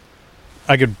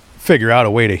figure out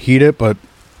a way to heat it, but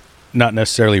not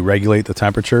necessarily regulate the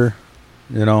temperature,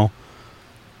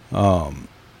 So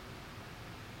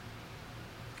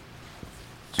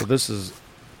this is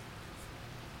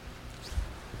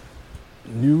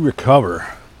New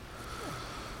Recover.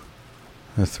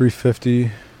 A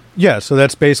 350. Yeah, so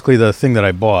that's basically the thing that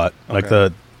I bought, like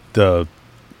the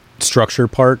structure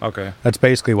part. Okay. That's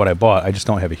basically what I bought. I just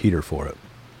don't have a heater for it.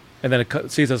 And then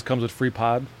it says comes with free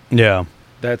pod. Yeah.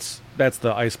 That's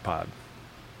the ice pod.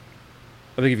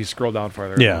 I think if you scroll down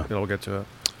farther, it'll get to it.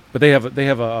 But they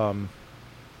have a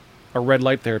red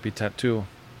light therapy tent too.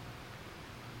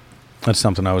 That's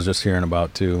something I was just hearing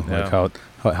about too, Yeah. like how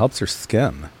it helps your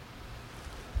skin.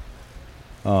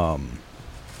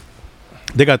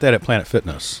 They got that at Planet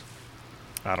Fitness.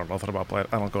 I don't know nothing about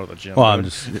Planet. I don't go to the gym. Well,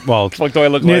 dude. what do I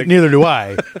look like? Neither do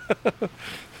I.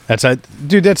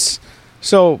 Dude. That's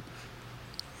so.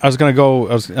 I'm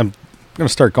gonna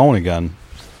start going again.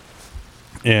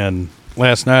 And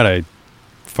last night I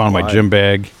found my gym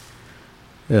bag,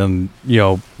 and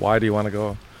why do you want to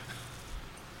go?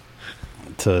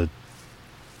 To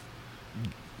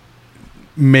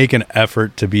make an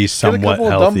effort to be somewhat Get a couple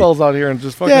healthy. of dumbbells out here and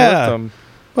just fucking lift them.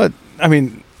 But I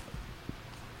mean,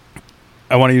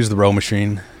 I want to use the row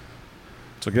machine.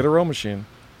 So get a row machine.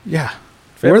 Yeah.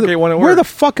 Fabricate one at work. Where the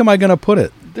fuck am I going to put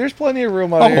it? There's plenty of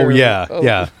room out here. Oh, yeah.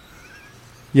 Yeah.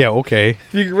 Yeah, okay.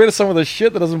 You get rid of some of the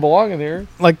shit that doesn't belong in here.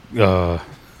 Like,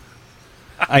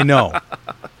 I know.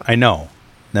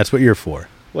 That's what you're for.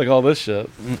 Like all this shit.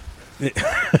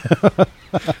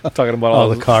 Talking about all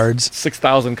the cards.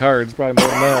 6,000 cards, probably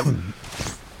more than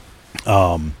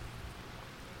that.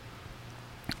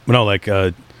 No, like,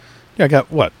 I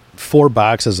got, 4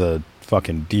 boxes of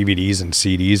fucking DVDs and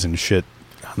CDs and shit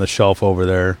on the shelf over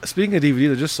there. Speaking of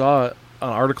DVDs, I just saw an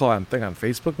article on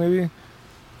Facebook maybe.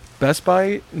 Best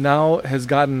Buy now has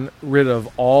gotten rid of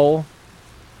all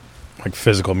like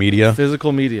physical media.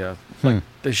 Like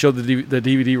they showed the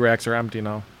DVD racks are empty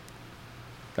now.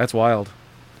 That's wild.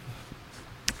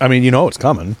 I mean, it's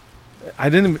coming.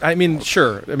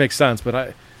 Sure, it makes sense,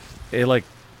 but I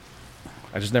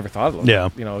just never thought of it. Yeah.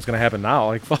 It's going to happen now.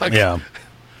 Like, fuck. Yeah.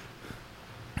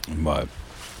 But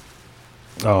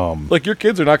like your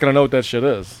kids are not going to know what that shit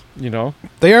is,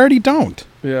 They already don't.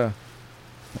 Yeah.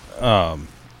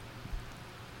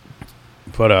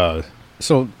 But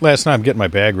so last night I'm getting my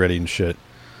bag ready and shit.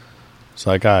 So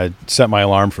like I set my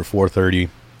alarm for 4:30.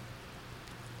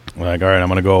 Like, all right, I'm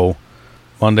gonna go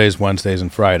Mondays, Wednesdays,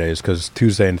 and Fridays because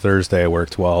Tuesday and Thursday I work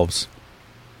 12s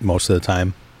most of the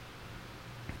time.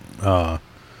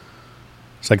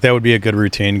 It's like that would be a good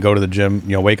routine. Go to the gym,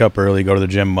 wake up early, go to the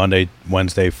gym Monday,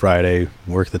 Wednesday, Friday,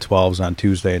 work the 12s on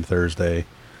Tuesday and Thursday.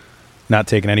 Not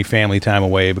taking any family time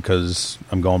away because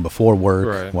I'm going before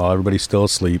work while everybody's still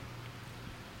asleep.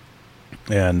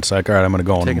 And it's like, all right, I'm going to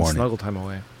go in the morning. Taking snuggle time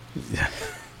away. Yeah.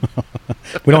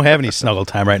 We don't have any snuggle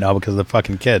time right now because of the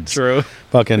fucking kids. True.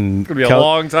 Fucking Could be a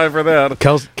long time for that.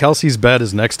 Kelsey's bed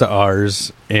is next to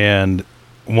ours, and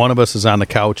one of us is on the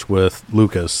couch with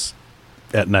Lucas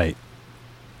at night.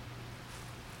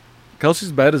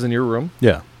 Kelsey's bed is in your room?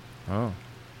 Yeah. Oh.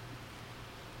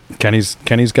 Kenny's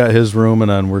got his room,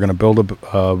 and then we're gonna build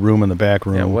a room in the back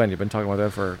room. Yeah, when? You've been talking about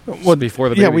that for before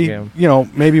the baby came.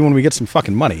 Maybe when we get some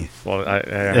fucking money. Well, I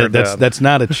heard that's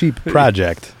not a cheap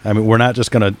project. I mean, we're not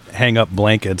just gonna hang up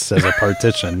blankets as a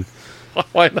partition.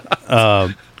 Why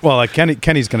not?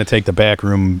 Kenny's gonna take the back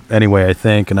room anyway, I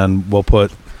think, and then we'll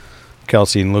put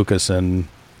Kelsey and Lucas in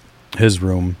his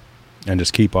room and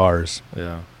just keep ours.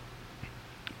 Yeah.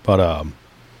 But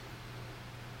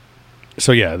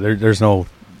so yeah, there's no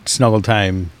snuggle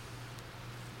time.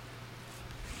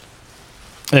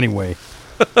 Anyway,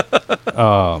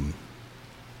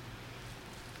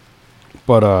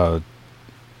 but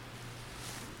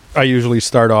I usually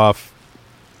start off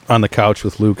on the couch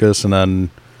with Lucas, and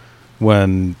then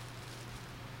when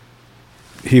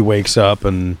he wakes up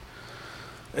and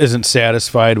isn't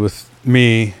satisfied with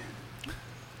me,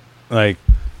 like,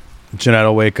 Jeanette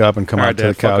will wake up and come out to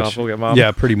the couch. Off, we'll get Mom.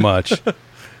 Yeah, pretty much.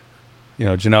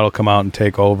 Jeanette will come out and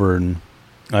take over, and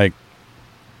like,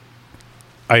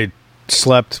 I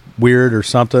slept weird or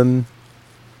something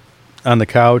on the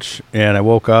couch, and I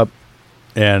woke up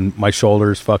and my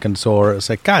shoulder's fucking sore. It's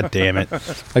like, God damn it.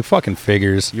 Like, fucking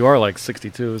figures. You are like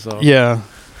 62, so. Yeah.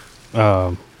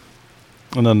 And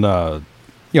then, I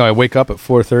wake up at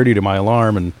 4:30 to my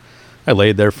alarm, and I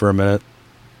laid there for a minute.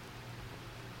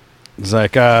 It's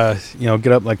like, get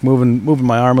up, like moving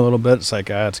my arm a little bit. It's like,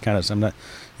 it's kind of, I'm not,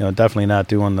 definitely not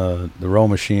doing the row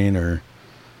machine or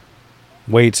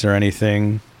weights or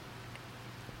anything.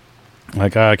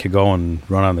 Like, I could go and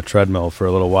run on the treadmill for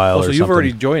a little while. Oh, so you've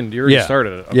already joined. You already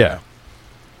started it. Okay.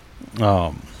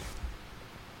 Yeah.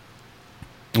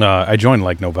 I joined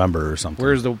like November or something.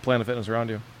 Where's the Planet Fitness around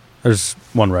you? There's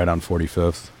one right on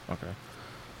 45th. Okay.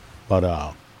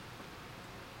 But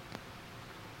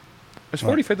is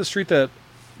 45th the street that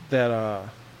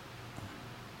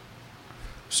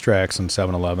Strax and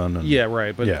 7-Eleven. Yeah,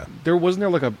 right. But there wasn't there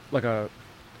like a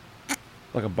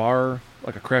bar,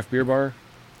 like a craft beer bar.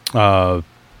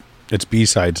 It's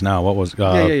B-Sides now. What was?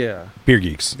 Yeah. Beer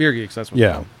Geeks. Beer Geeks. That's what.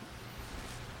 Yeah.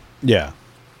 Yeah.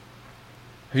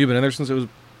 Have you been in there since it's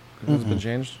been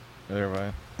changed? Neither have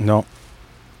I. No.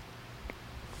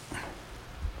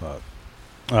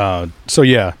 So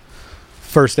yeah,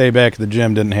 first day back at the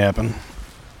gym didn't happen.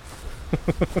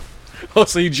 Oh,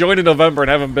 so you joined in November and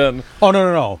haven't been? Oh,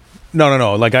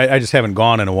 no. Like, I just haven't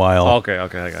gone in a while. Oh, okay, I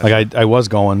got you. Like, I was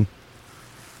going,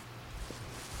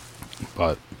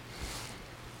 but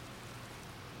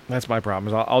that's my problem.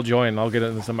 Is I'll join. I'll get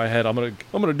this in my head. I'm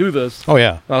gonna do this. Oh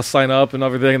yeah. I'll sign up and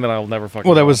everything, and then I'll never fucking.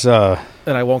 Well, that go. was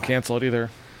and I won't cancel it either.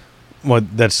 Well,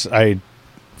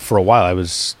 for a while I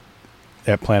was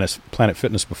at Planet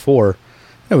Fitness before.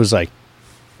 It was like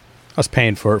I was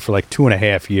paying for it for like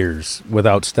 2.5 years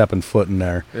without stepping foot in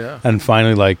there. Yeah. And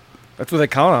finally, like, that's what they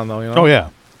count on, though. Oh yeah,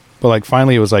 but like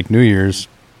finally it was like New Year's,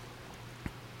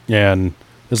 and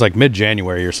it was like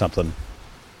mid-January or something,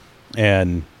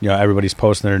 and everybody's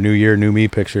posting their New Year, New Me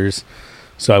pictures.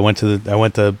 So I went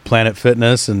to Planet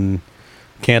Fitness and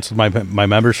canceled my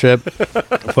membership.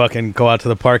 Fucking go out to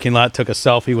the parking lot, took a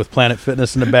selfie with Planet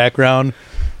Fitness in the background.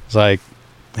 It's like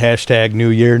hashtag New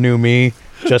Year, New Me.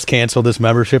 Just canceled this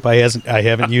membership I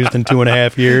haven't used in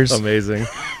 2.5 years. Amazing.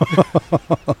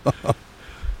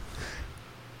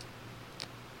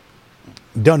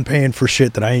 Done paying for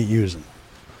shit that I ain't using.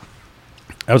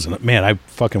 I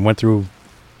fucking went through,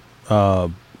 because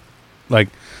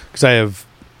I have,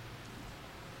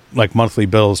 like, monthly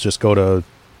bills just go to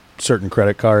certain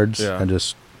credit cards and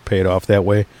just pay it off that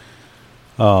way.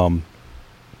 I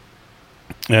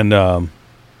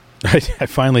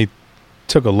finally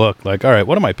took a look, like, all right,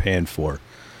 what am I paying for?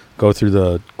 Go through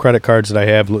the credit cards that I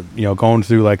have, going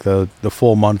through like the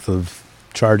full month of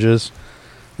charges,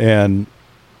 and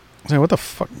I was like, what the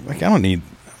fuck? Like, I don't need.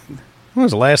 When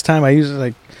was the last time I used it?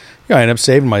 Like, I ended up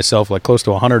saving myself like close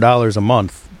to $100 a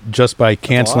month just by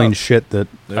canceling shit that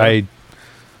I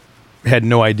had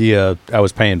no idea I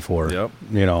was paying for. Yep.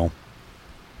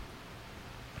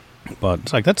 But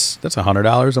it's like that's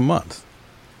 $100 a month.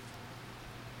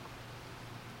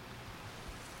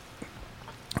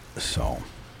 So,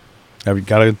 I've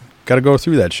gotta go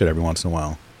through that shit every once in a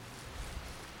while.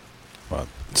 But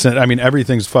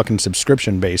everything's fucking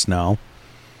subscription based now.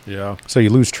 Yeah. So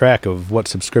you lose track of what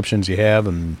subscriptions you have,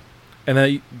 and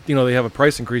then they have a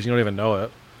price increase. You don't even know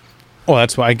it. Oh,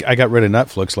 that's why I got rid of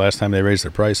Netflix last time they raised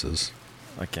their prices.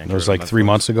 I can't. It was like 3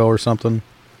 months ago or something.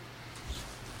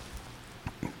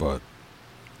 But,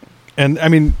 and I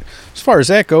mean, as far as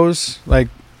that goes, like,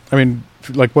 I mean,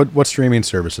 like what streaming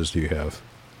services do you have?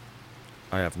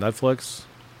 I have Netflix,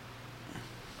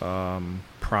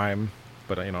 Prime,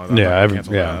 but I'm not Yeah, gonna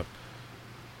cancel yeah.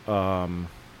 that.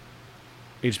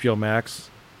 HBO Max,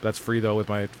 that's free though with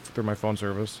through my phone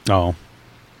service. Oh,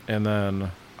 And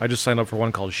then I just signed up for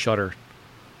one called Shudder.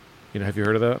 Have you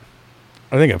heard of that?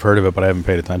 I think I've heard of it, but I haven't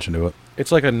paid attention to it.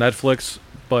 It's like a Netflix,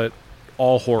 but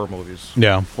all horror movies.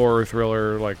 Yeah. Horror,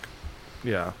 thriller,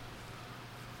 yeah.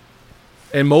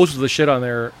 And most of the shit on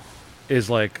there is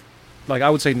like I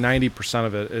would say 90%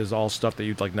 of it is all stuff that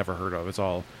you'd never heard of. It's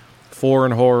all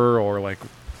foreign horror or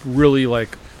really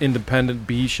independent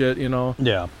B shit,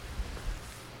 Yeah.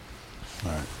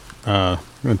 All right. I'm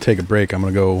going to take a break. I'm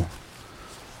going to go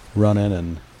run in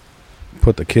and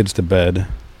put the kids to bed.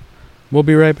 We'll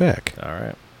be right back. All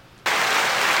right.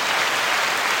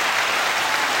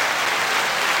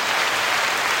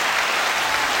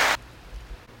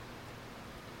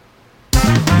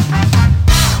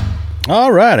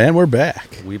 All right, and we're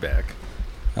back. We back.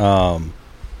 So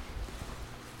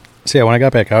yeah, when I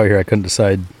got back out here, I couldn't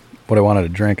decide what I wanted to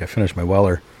drink. I finished my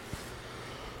Weller.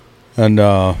 And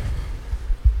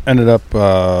ended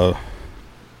up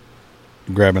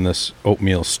grabbing this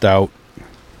oatmeal stout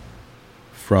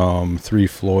from Three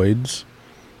Floyds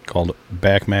called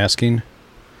Backmasking.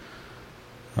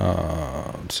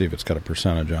 Let's see if it's got a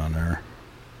percentage on there.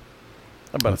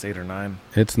 I bet it's 8 or 9.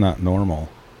 It's not normal.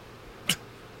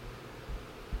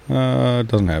 It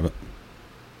doesn't have it.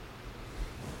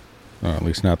 At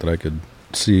least not that I could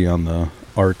see on the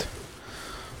art.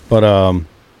 But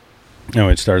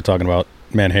anyway, started talking about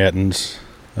Manhattans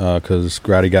because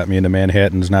Grotte got me into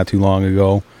Manhattans not too long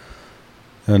ago,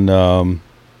 and I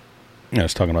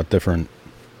was talking about different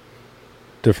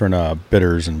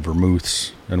bitters and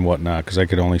vermouths and whatnot because I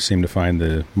could only seem to find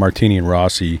the Martini and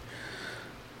Rossi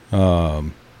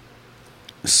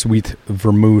sweet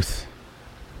vermouth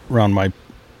around my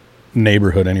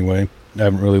neighborhood anyway. I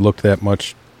haven't really looked that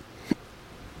much,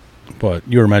 but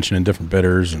you were mentioning different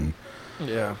bitters and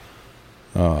yeah.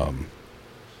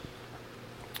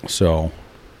 So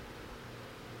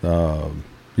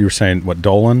you were saying what,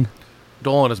 Dolan?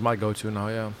 Dolan is my go-to now,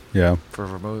 yeah. Yeah. For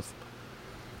vermouth.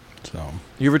 So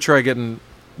You ever try getting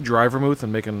dry vermouth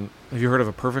and making? Have you heard of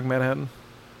a perfect Manhattan?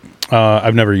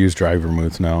 I've never used dry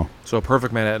vermouth. No. So a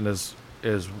perfect Manhattan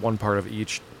is one part of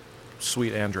each,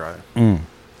 sweet and dry.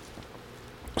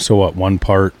 So what? One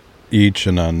part each,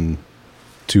 and then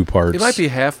 2 parts. It might be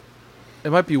half.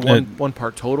 It might be one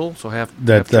part total. So half.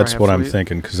 That half dry, that's half what I'm sweet.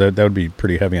 thinking because that would be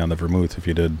pretty heavy on the vermouth if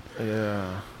you did.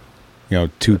 Yeah.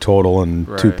 2 total and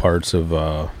 2 Right. parts of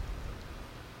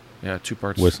Yeah, 2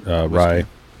 parts with whiskey. rye.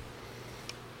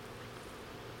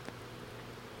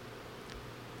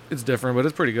 It's different, but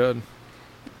it's pretty good.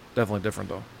 Definitely different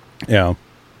though. Yeah.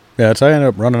 So I ended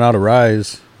up running out of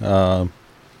ryes.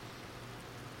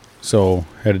 So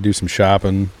had to do some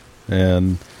shopping,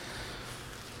 and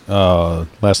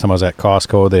last time I was at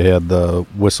Costco, they had the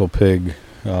Whistle Pig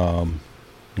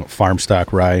farm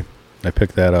stock rye. I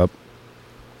picked that up.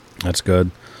 That's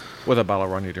good. What that bottle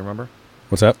run you? Do you remember?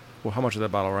 What's that? Well, how much did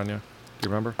that bottle run you? Do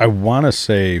you remember? I want to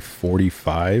say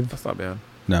 45. That's not bad.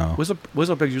 No.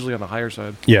 Whistle Pig's usually on the higher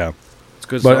side. Yeah, It's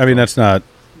good. but stuff, I mean though.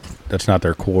 that's not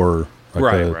their core. Like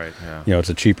right. Yeah. It's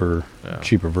a cheaper Yeah.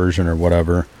 version or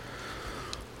whatever.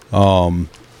 But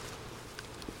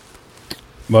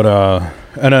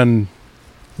and then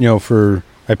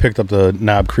I picked up the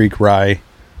Knob Creek rye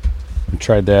and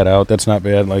tried that out. That's not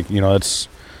bad. It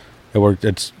worked.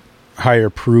 It's higher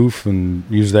proof, and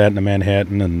use that in a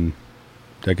Manhattan, and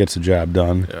that gets the job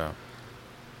done. Yeah.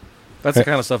 That's the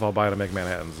kind of stuff I'll buy to make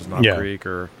Manhattans. Is Knob Creek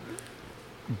or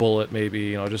Bullet,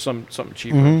 maybe. Just something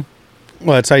cheaper. Mm-hmm.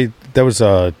 Well,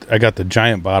 I got the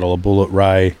giant bottle of Bullet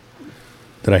rye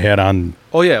that I had on.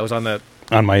 Oh yeah, it was on that.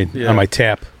 On my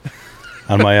tap,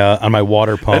 on my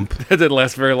water pump. That didn't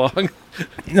last very long.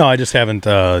 No, I just haven't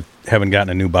gotten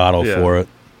a new bottle for it.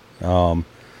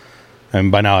 And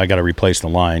by now I got to replace the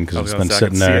line because it's been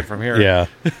sitting there. See it from here. Yeah,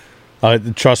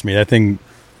 trust me, that thing.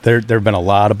 There've been a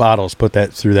lot of bottles put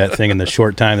through that thing in the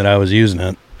short time that I was using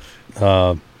it.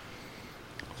 And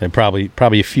probably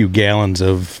a few gallons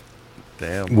of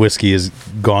whiskey has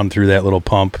gone through that little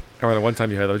pump. I remember the one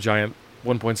time you had a giant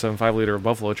 1.75 liter of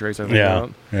Buffalo Trace. I think Yeah.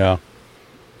 about.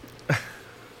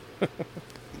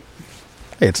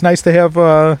 Hey, it's nice to have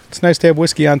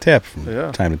whiskey on tap from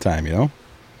time to time.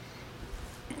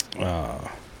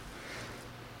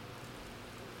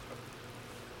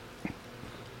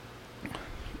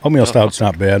 Oatmeal stout's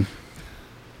not bad.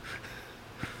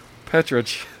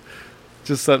 Petrich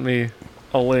just sent me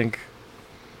a link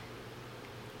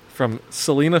From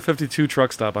Selena52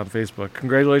 Truck Stop on Facebook.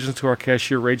 Congratulations to our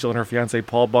cashier Rachel and her fiance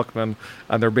Paul Buckman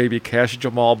on their baby Cash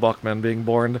Jamal Buckman being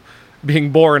born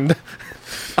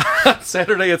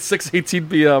Saturday at 6:18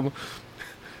 p.m.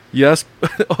 Yes,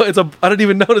 I didn't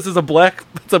even notice it's a black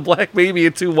baby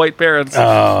and 2 white parents.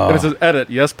 And it says edit.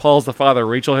 Yes, Paul's the father.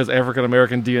 Rachel has African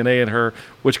American DNA in her,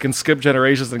 which can skip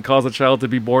generations and cause a child to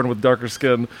be born with darker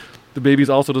skin. The baby's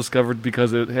also discovered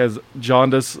because it has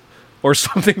jaundice or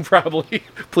something probably.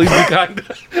 Please be kind.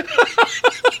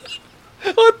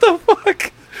 What the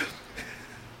fuck?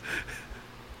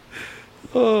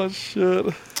 Oh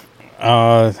shit.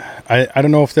 I don't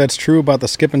know if that's true about the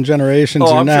skipping generations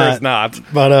or I'm not. sure it's not.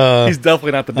 But he's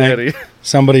definitely not the daddy.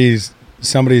 Somebody's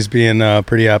being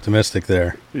pretty optimistic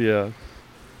there. Yeah.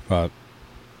 But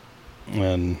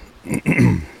and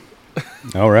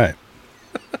all right.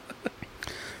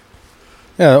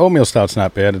 Yeah, oatmeal stout's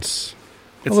not bad. It's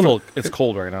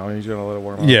cold right now. He's gonna let it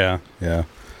warm up. Yeah.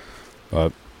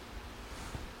 But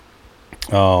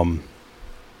I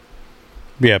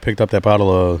picked up that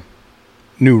bottle of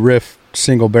New Riff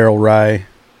single barrel rye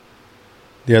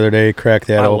the other day. Cracked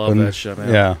that open. I love that shit,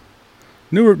 man. Yeah,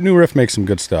 New Riff makes some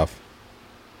good stuff.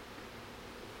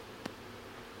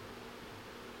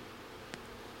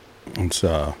 It's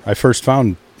I first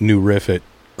found New Riff at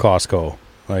Costco.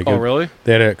 Really?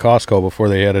 They had it at Costco before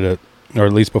they had it at, or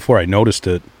at least before I noticed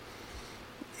it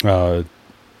in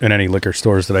any liquor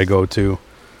stores that I go to.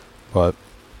 But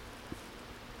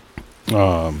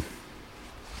yeah,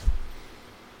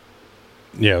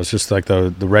 it was just like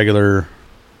the regular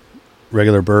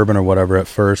bourbon or whatever at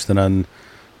first, and then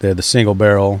they had the single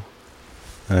barrel,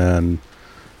 and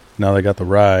now they got the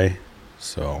rye.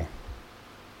 So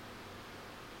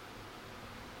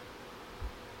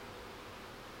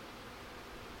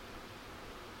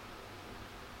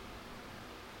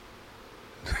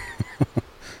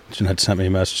Jeanette sent me a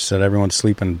message, said everyone's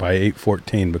sleeping by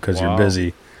 8:14 because you're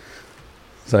busy.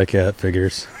 It's like, yeah, it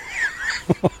figures.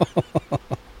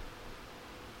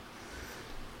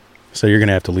 So you're going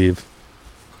to have to leave.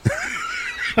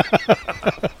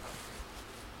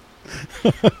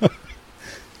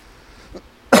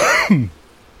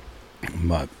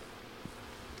 But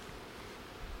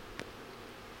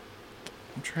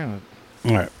I'm trying to...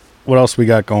 All right. What else we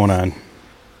got going on?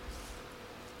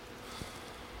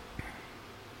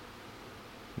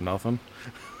 Nothing.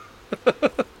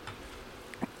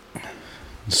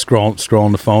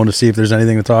 Scrolling the phone to see if there's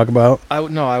anything to talk about. I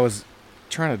was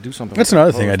trying to do something. That's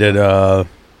another thing I did. About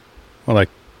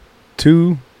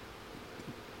 2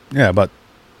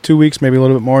 weeks, maybe a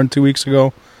little bit more than 2 weeks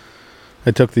ago.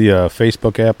 I took the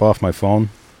Facebook app off my phone.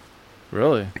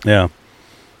 Really? Yeah.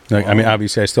 I mean,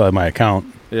 obviously, I still have my account.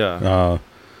 Yeah.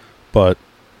 But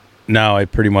now I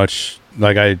pretty much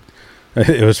it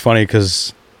was funny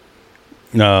because,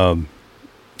 I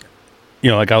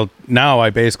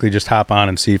basically just hop on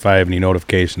and see if I have any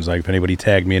notifications, like if anybody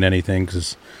tagged me in anything,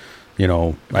 because, I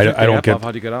don't get.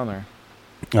 How do you get on there?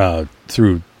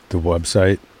 Through the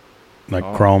website,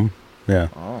 Chrome. Yeah.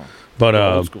 Oh. But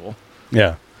old school.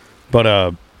 Yeah.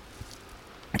 But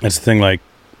that's the thing. Like,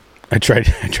 I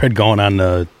tried going on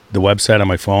the website on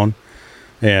my phone,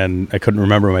 and I couldn't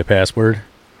remember my password.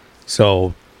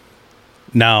 So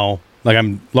now,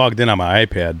 I'm logged in on my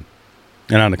iPad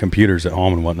and on the computers at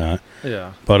home and whatnot.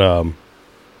 Yeah. But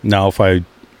now if I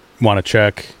want to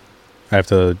check, I have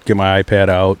to get my iPad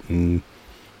out and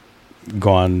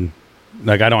go on.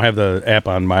 I don't have the app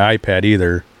on my iPad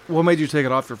either. What made you take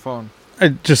it off your phone? I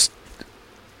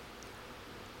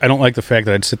don't like the fact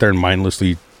that I'd sit there and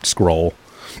mindlessly scroll.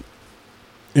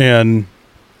 And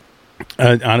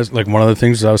honestly, one of the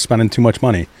things is I was spending too much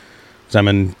money. Because I'm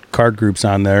in card groups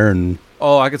on there, and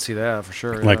I could see that for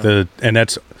sure. Yeah. And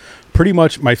that's pretty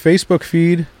much my Facebook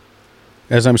feed.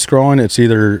 As I'm scrolling, it's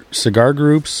either cigar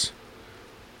groups,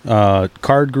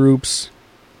 card groups,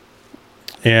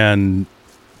 and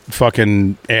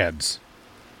fucking ads.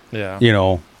 Yeah.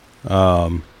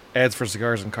 Ads for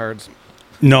cigars and cards.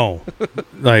 No.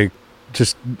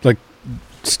 Just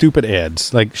stupid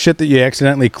ads. Shit that you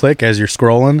accidentally click as you're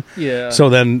scrolling. Yeah. So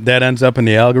then that ends up in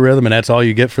the algorithm, and that's all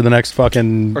you get for the next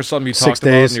fucking or something you 6 talked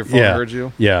days. About and your phone heard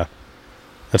you. Yeah.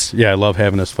 I love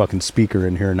having this fucking speaker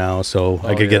in here now, so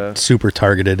I could get super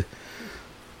targeted.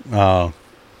 But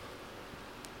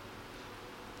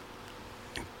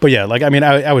yeah,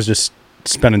 I was just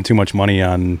spending too much money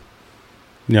on,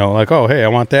 oh, hey, I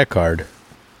want that card.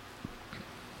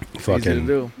 Fucking easy to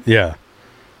do. Yeah.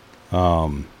 But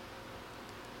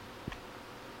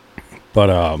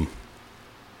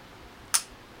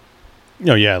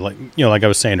like I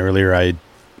was saying earlier, I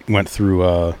went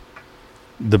through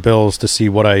the bills to see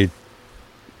what I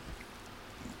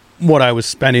what I was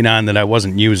spending on that I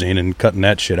wasn't using and cutting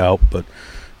that shit out. But,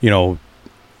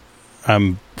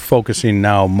 I'm focusing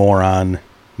now more on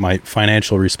my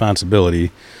financial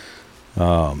responsibility.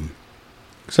 'Cause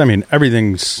I mean,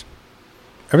 everything's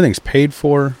paid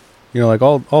for, like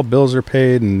all bills are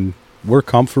paid and we're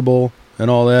comfortable and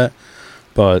all that.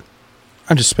 But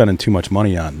I'm just spending too much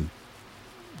money on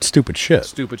stupid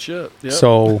shit. Yep.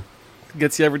 So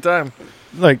gets you every time.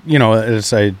 Like,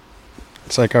 it's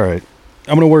like, all right,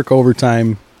 I'm going to work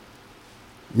overtime.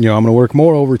 I'm going to work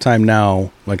more overtime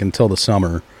now, like until the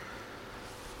summer,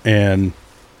 and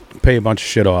pay a bunch of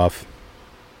shit off.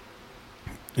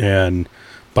 And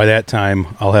by that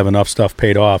time, I'll have enough stuff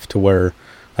paid off to where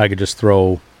I could just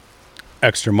throw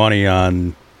extra money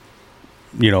on,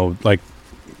 like,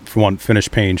 for one, finish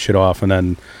paying shit off. And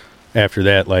then after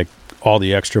that, like, all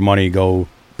the extra money go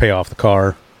pay off the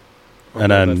car. Or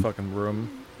and then that fucking room.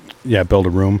 Yeah, build a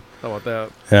room. How about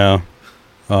that? Yeah.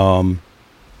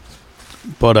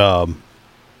 But and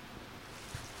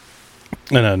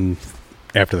then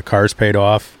after the car's paid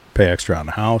off, pay extra on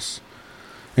the house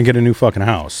and get a new fucking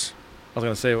house. I was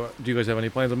gonna say, do you guys have any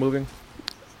plans on moving?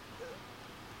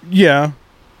 Yeah.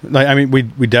 Like, I mean,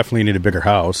 we definitely need a bigger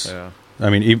house. Yeah. I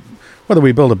mean, whether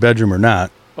we build a bedroom or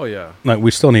not, Oh yeah. like,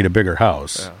 we still need a bigger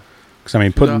house. Yeah. Because, I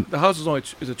mean, putting... The house is only...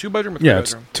 Is it 2-bedroom or 3-bedroom? Yeah,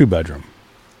 it's 2-bedroom.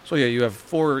 So yeah, you have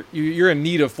 4... You're in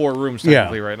need of 4 rooms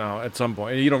technically right now at some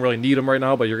point. And you don't really need them right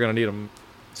now, but you're going to need them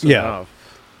soon enough.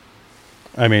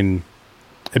 I mean,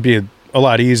 it'd be a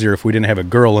lot easier if we didn't have a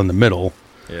girl in the middle.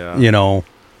 Yeah. You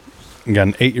got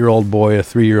an 8-year-old boy, a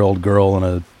 3-year-old girl,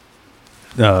 and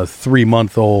a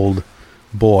 3-month-old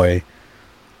boy.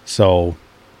 So,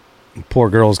 poor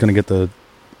girl's going to get the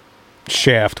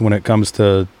shaft when it comes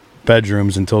to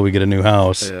bedrooms until we get a new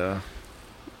house. Yeah.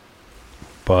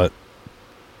 But,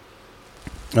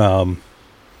 so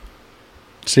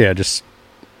yeah, just,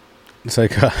 it's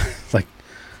like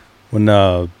when,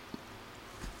 were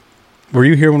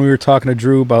you here when we were talking to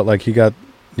Drew about, like, he got,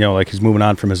 like, he's moving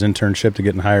on from his internship to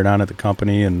getting hired on at the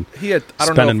company and he had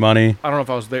spending money? I don't know if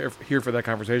I was here for that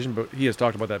conversation, but he has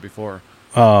talked about that before.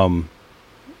 But,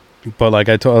 like,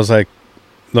 I was like,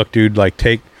 look, dude, like,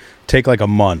 take like a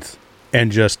month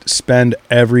and just spend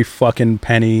every fucking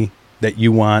penny that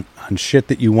you want on shit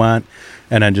that you want,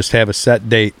 and then just have a set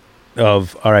date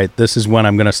of, all right, this is when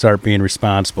I'm going to start being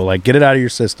responsible. Like, get it out of your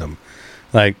system.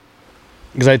 Like,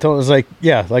 because I was like,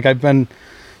 yeah, like, I've been,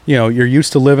 you're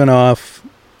used to living off,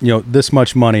 this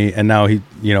much money, and now you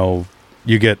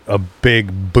get a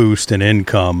big boost in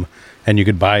income, and you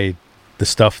could buy the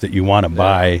stuff that you want to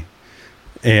buy.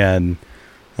 And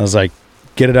I was like,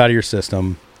 get it out of your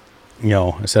system.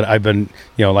 I said, I've been,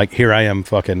 like, here I am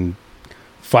fucking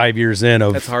 5 years in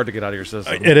of... That's hard to get out of your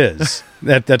system. It is.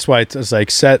 That's why it's like,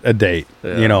 set a date,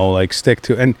 like, stick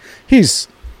to... And he's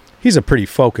a pretty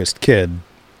focused kid.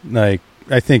 Like,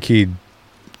 I think he'll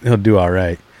do all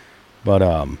right. But,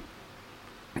 I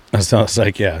was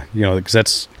like, yeah, because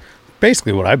that's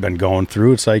basically what I've been going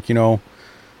through. It's like, yeah,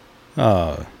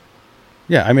 I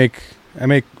make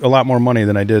a lot more money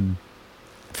than I did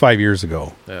 5 years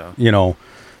ago. Yeah.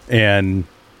 And,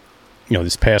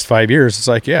 this past 5 years, it's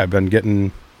like, yeah, I've been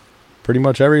getting pretty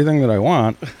much everything that I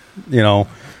want,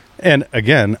 And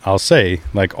again, I'll say,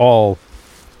 like, all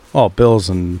bills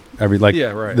and like,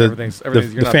 yeah, right. Everything's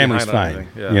the family's fine,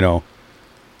 yeah.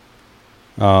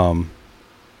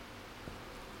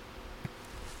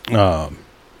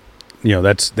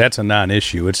 That's a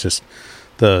non-issue. It's just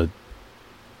the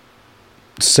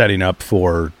setting up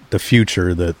for the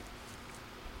future that,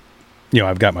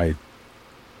 I've got my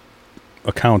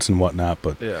accounts and whatnot,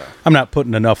 but yeah. I'm not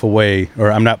putting enough away,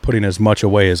 or I'm not putting as much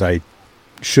away as I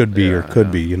should be or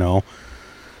could be, How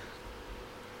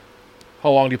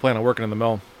long do you plan on working in the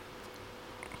mill?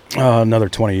 Another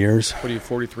 20 years. What are you,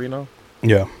 43 now?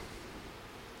 Yeah.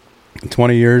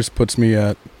 20 years puts me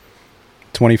at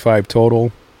 25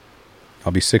 total.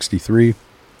 I'll be 63.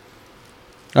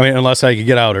 I mean, unless I could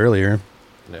get out earlier.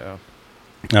 Yeah.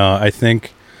 I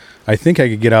think I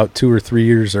could get out 2 or 3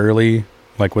 years early,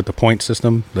 like with the point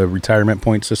system, the retirement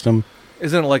point system.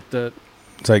 Isn't it like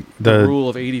it's like the rule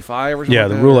of 85 or something? Yeah,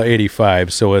 the rule of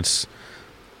 85. So it's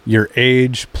your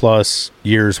age plus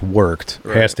years worked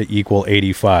has to equal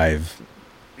 85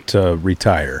 to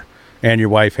retire. And your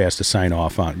wife has to sign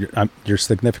off on your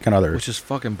significant other. Which just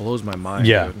fucking blows my mind,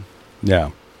 yeah. dude.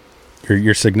 Yeah.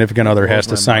 Your significant other has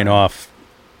to sign off.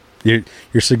 Your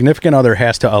significant other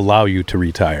has to allow you to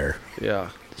retire. Yeah.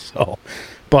 So,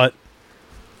 but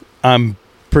I'm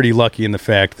pretty lucky in the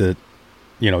fact that,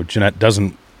 Jeanette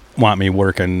doesn't want me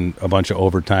working a bunch of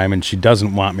overtime, and she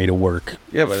doesn't want me to work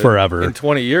but forever. In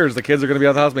 20 years, the kids are going to be out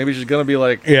of the house. Maybe she's going to be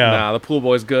like, Yeah. nah, the pool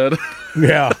boy's good.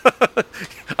 Yeah.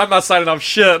 I'm not signing off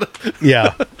shit.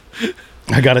 Yeah.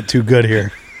 I got it too good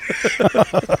here.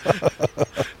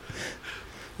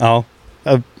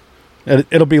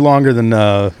 It'll be longer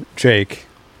than Jake.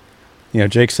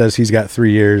 Jake says he's got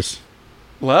 3 years.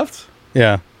 Left?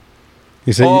 Yeah.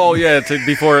 He said,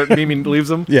 before Mimi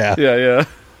leaves him? Yeah. Yeah.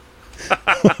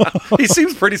 He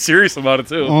seems pretty serious about it,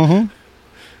 too. Mm-hmm.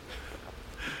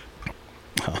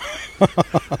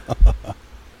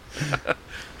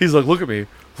 He's like, look at me.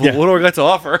 Yeah. What do I got to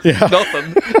offer? Yeah.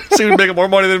 Nothing. She's making more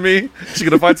money than me. She's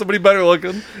going to find somebody better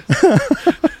looking.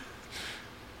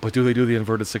 But do they do the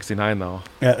inverted 69, though?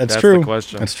 Yeah, that's true. The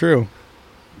question. That's true.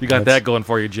 You got that going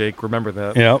for you, Jake. Remember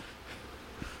that. Yep.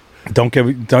 Don't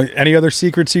any other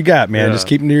secrets you got, man. Yeah. Just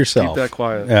keep them to yourself. Keep that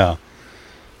quiet. Yeah.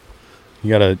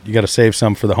 You gotta save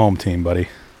some for the home team, buddy.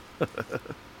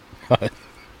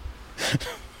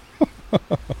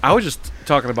 I was just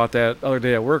talking about that other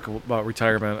day at work about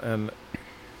retirement, and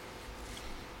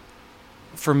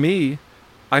for me,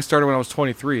 I started when I was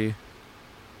 23.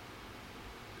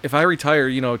 If I retire,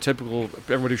 typical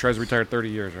everybody tries to retire 30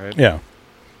 years, right? Yeah.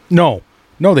 No,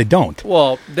 they don't.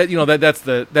 Well, that's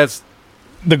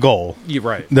The goal. You're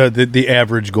right. The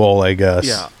average goal, I guess.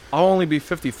 Yeah, I'll only be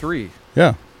 53.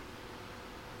 Yeah.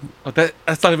 But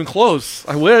that's not even close.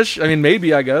 I wish. I mean,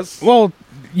 maybe. I guess. Well,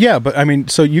 yeah, but I mean,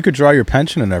 so you could draw your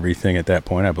pension and everything at that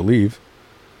point, I believe.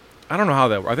 I don't know how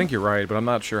that. I think you're right, but I'm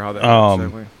not sure how that works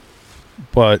exactly.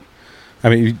 But I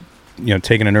mean,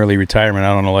 taking an early retirement,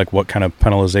 I don't know like what kind of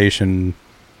penalization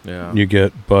you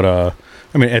get, but I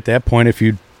mean, at that point, if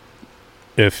you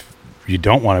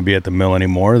don't want to be at the mill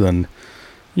anymore, then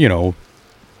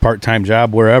part-time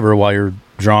job wherever while you're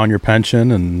drawing your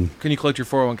pension. And can you collect your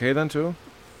 401k then too?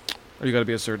 Or you got to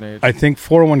be a certain age? I think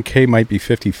 401k might be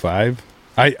 55.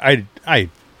 I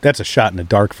that's a shot in the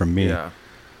dark from me. Yeah.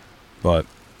 But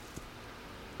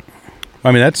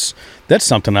I mean, that's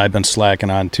something I've been slacking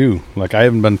on too. Like I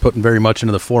haven't been putting very much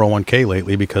into the 401k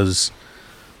lately because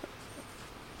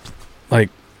like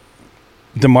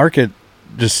the market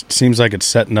just seems like it's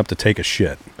setting up to take a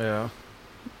shit. Yeah.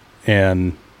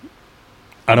 And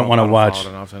I don't want to watch. Follow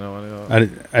it enough to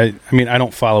know. I mean, I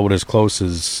don't follow it as close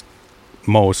as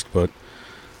most, but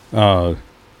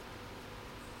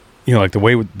like the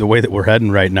way that we're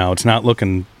heading right now, it's not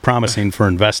looking promising for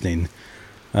investing.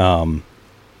 But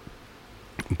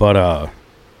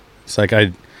it's like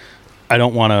I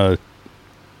don't want to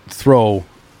throw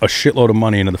a shitload of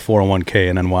money into the 401k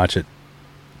and then watch it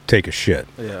take a shit.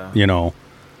 Yeah.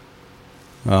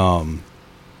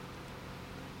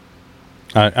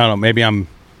 I don't know. Maybe I'm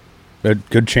a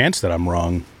good chance that I'm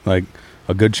wrong. Like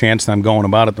a good chance that I'm going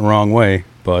about it the wrong way.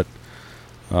 But,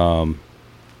 I'm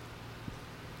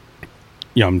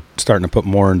starting to put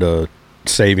more into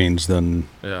savings than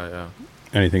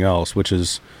anything else, which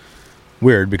is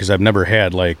weird because I've never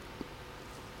had like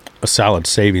a solid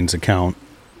savings account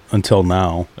until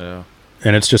now. Yeah.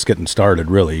 And it's just getting started,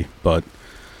 really. But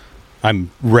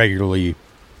I'm regularly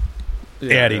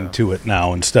adding to it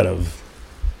now instead of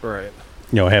right.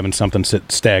 Having something sit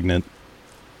stagnant.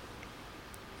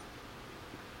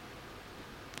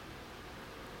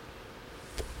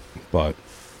 But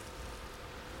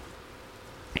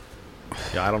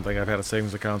yeah, I don't think I've had a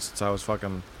savings account since I was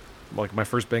fucking like my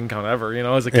first bank account ever,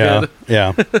 as a kid.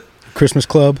 Yeah. Christmas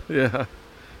club. Yeah.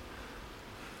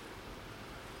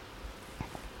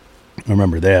 I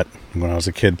remember that when I was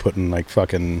a kid putting like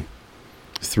fucking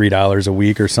 $3 a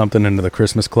week or something into the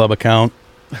Christmas club account.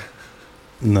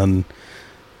 And then,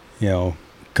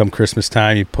 come Christmas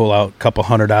time, you pull out a couple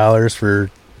 $100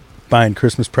 for buying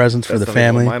Christmas presents for the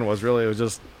family. What mine was really. It was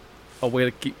just a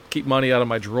way to keep money out of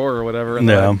my drawer or whatever. And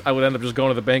then I would end up just going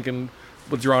to the bank and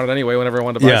withdrawing it anyway whenever I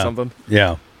wanted to buy something.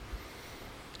 Yeah.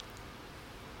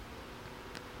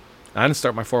 I didn't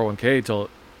start my 401k till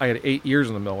I had 8 years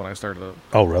in the mill when I started it.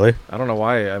 Oh, really? I don't know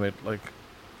why. I mean,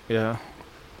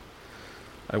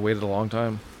 I waited a long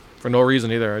time for no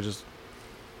reason either. I just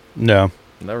never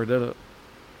did it.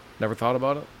 Never thought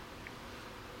about it.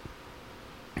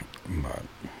 But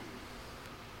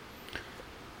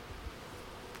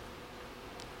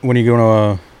when are you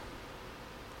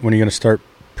gonna start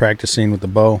practicing with the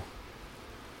bow?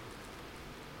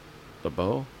 The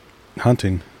bow?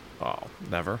 Hunting. Oh,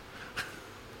 never.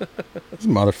 This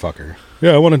motherfucker.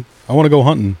 Yeah, I want to go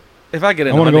hunting. If I get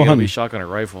into hunting, it'll be shotgun or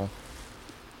rifle.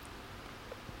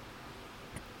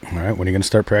 All right, when are you going to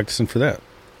start practicing for that?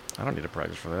 I don't need to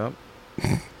practice for that.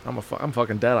 I'm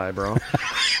fucking Deadeye, bro.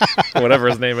 Whatever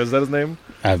his name is. Is that his name?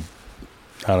 I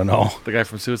don't know. The guy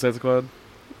from Suicide Squad?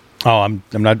 Oh, I'm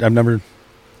not. I've never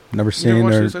seen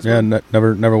watched or Suicide Squad?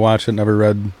 never watched it. Never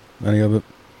read any of it.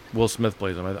 Will Smith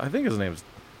plays him. I think his name's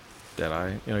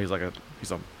Deadeye. You know,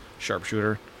 he's a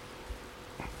sharpshooter.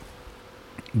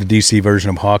 The DC version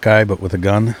of Hawkeye, but with a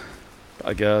gun.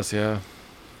 I guess, yeah.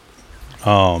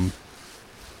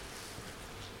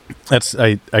 That's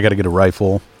I got to get a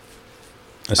rifle.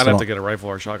 I'd have to get a rifle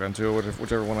or a shotgun too,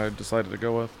 whichever one I decided to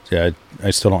go with. Yeah,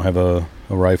 I still don't have a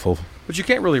rifle. But you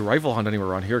can't really rifle hunt anywhere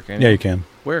around here, can you? Yeah, you can.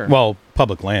 Where? Well,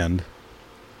 public land.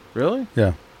 Really?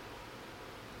 Yeah.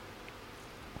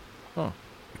 Oh.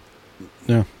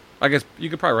 Yeah. I guess you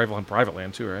could probably rifle hunt private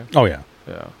land too, right? Oh yeah.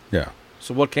 Yeah. Yeah.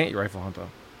 So what can't you rifle hunt though?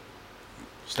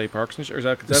 State parks and shit? Or is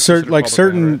that's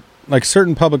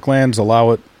certain public lands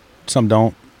allow it, some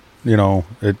don't. You know,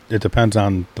 it depends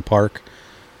on the park.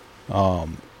 Yeah,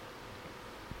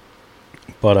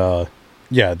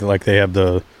 like they have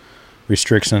the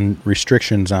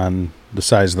restrictions on the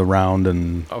size of the round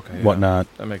and whatnot.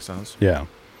 That makes sense. Yeah.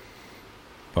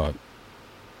 But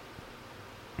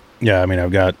yeah, I mean,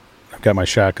 I've got my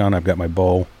shotgun, I've got my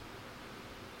bow.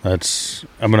 I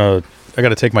got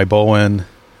to take my bow in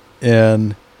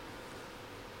and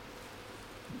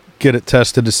get it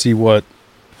tested to see what,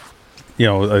 you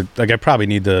know, like I probably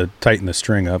need to tighten the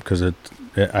string up because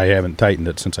I haven't tightened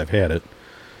it since I've had it.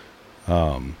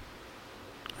 I'm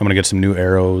going to get some new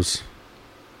arrows.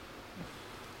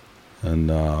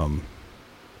 And I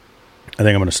think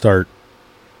I'm going to start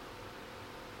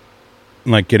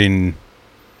like getting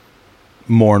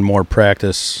more and more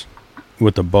practice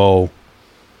with the bow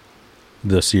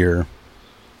this year.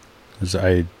 Because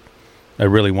I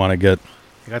really want to get...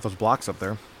 You got those blocks up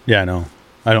there. Yeah, I know.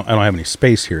 I don't have any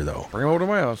space here though. Bring them over to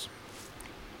my house.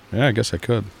 Yeah, I guess I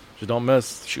could. Just don't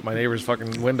miss. Shoot my neighbor's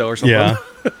fucking window or something. Yeah.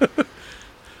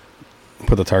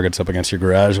 Put the targets up against your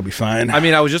garage. It'll be fine. I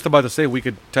mean, I was just about to say we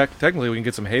could technically we can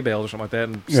get some hay bales or something like that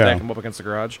and stack them up against the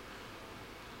garage.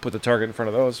 Put the target in front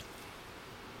of those.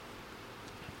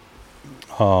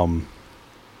 No,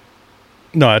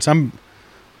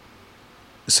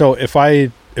 so if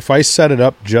I set it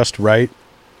up just right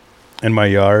in my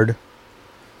yard,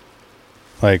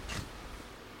 like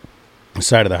the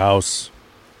side of the house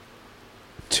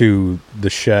to the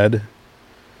shed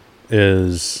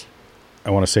is,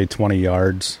 I want to say 20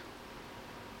 yards.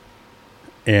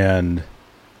 And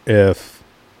if,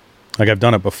 like I've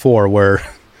done it before where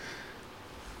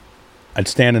I'd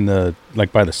stand in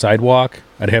by the sidewalk,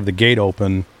 I'd have the gate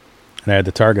open and I had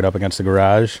the target up against the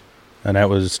garage, and that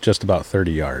was just about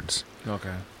 30 yards.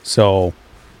 Okay. So,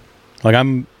 like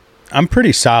I'm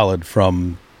pretty solid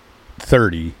from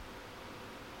 30.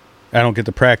 I don't get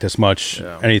to practice much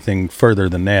anything further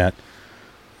than that.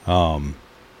 Like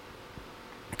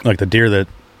the deer that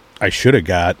I should have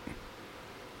got,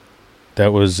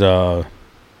 that was I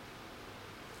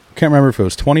can't remember if it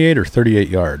was 28 or 38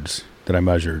 yards that I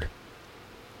measured.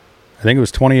 I think it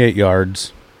was 28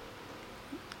 yards,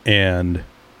 and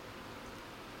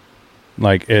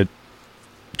like it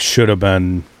should have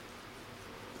been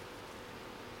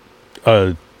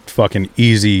a fucking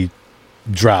easy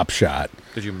drop shot.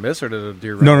 Did you miss or did a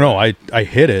deer run? No, I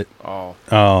hit it. Oh.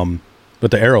 But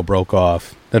the arrow broke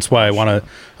off. That's why I want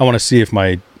to see if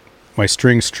my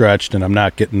string's stretched and I'm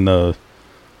not getting the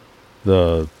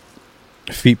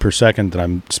feet per second that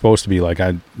I'm supposed to be. Like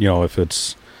if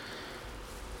it's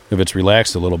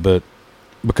relaxed a little bit,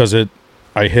 because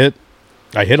I hit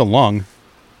a lung,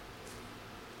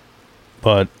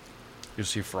 but you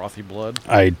see frothy blood.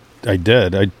 I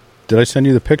did. Did I send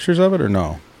you the pictures of it or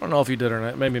no? I don't know if you did or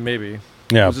not. Maybe.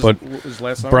 Yeah, What was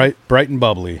last summer? bright and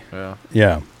bubbly. Yeah.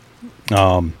 Yeah.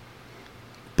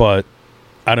 But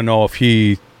I don't know if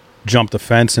he jumped the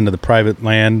fence into the private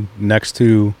land next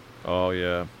to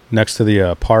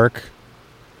the park,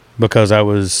 because I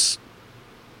was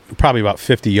probably about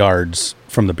 50 yards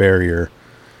from the barrier.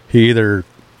 He either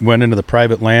went into the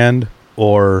private land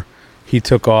or he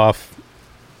took off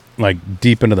like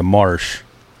deep into the marsh.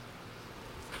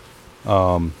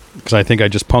 Because I think I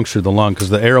just punctured the lung because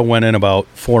the arrow went in about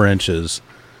 4 inches.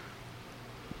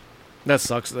 That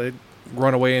sucks. They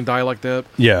run away and die like that.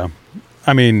 Yeah.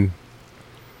 I mean,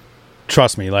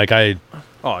 trust me, like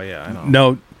Oh yeah, I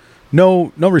know.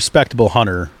 No respectable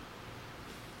hunter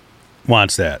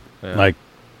wants that. Yeah. Like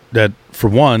that, for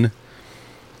one,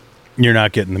 you're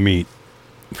not getting the meat.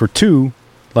 For two,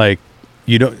 like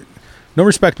no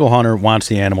respectable hunter wants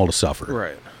the animal to suffer.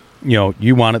 Right.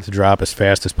 You want it to drop as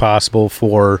fast as possible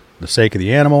for the sake of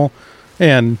the animal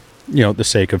and, the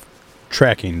sake of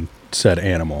tracking said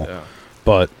animal. Yeah.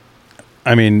 But,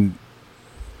 I mean,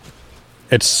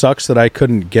 it sucks that I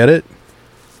couldn't get it.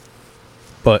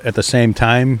 but at the same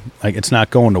time, like it's not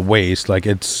going to waste. Like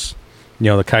it's,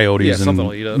 the coyotes Yeah, and something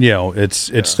will eat it.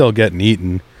 it's still getting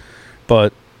eaten,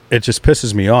 but it just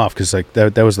pisses me off because like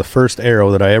that was the first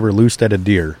arrow that I ever loosed at a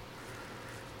deer,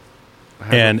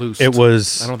 and loosed. it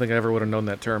was. I don't think I ever would have known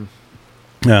that term.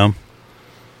 Yeah,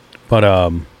 but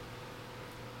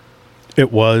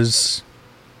it was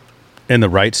in the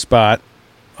right spot.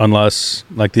 Unless,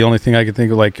 like, the only thing I could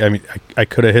think of, like, I mean, I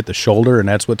could have hit the shoulder, and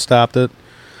that's what stopped it.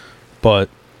 But,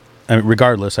 I mean,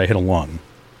 regardless, I hit a lung,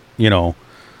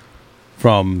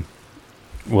 from,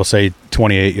 we'll say,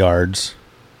 28 yards.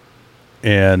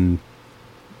 And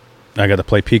I got to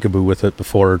play peekaboo with it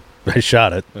before I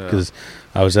shot it, because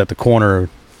I was at the corner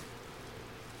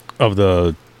of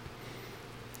the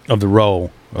row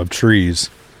of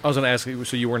trees. I was going to ask you,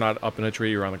 so you were not up in a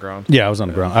tree, you were on the ground? Yeah, I was on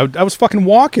the ground. I was fucking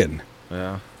walking.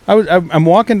 Yeah. I'm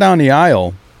walking down the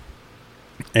aisle,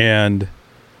 and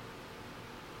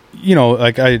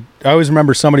like I always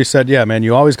remember somebody said, "Yeah, man,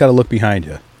 you always got to look behind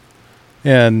you."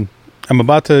 And I'm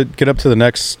about to get up to the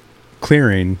next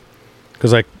clearing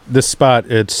because like this spot,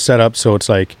 it's set up so it's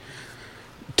like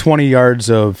 20 yards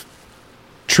of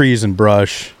trees and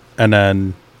brush, and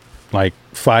then like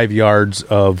 5 yards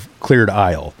of cleared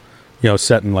aisle,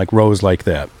 set in like rows like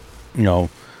that,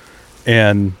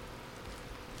 and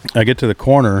I get to the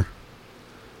corner,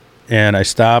 and I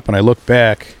stop, and I look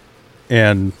back,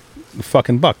 and the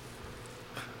fucking buck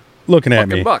looking at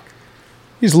me. Buck.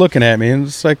 He's looking at me, and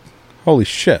it's like, holy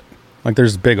shit. Like,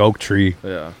 there's a big oak tree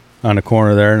on the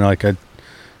corner there, and like I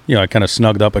kind of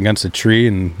snugged up against the tree,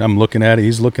 and I'm looking at it.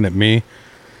 He's looking at me.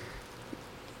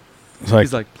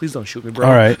 He's like, please don't shoot me, bro.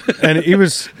 All right. And it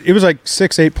was like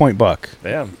 6-8 point buck.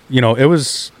 Damn.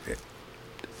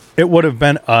 It would have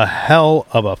been a hell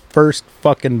of a first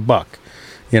fucking buck.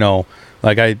 Like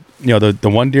the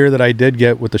one deer that I did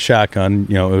get with the shotgun,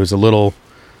 it was a little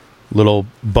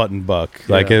button buck.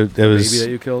 Like it was baby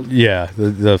that you killed? Yeah,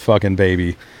 the fucking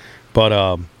baby.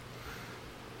 But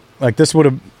like this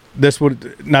would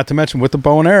not to mention with the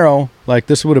bow and arrow, like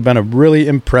this would have been a really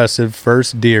impressive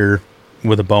first deer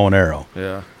with a bow and arrow.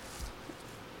 Yeah.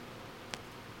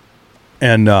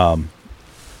 And I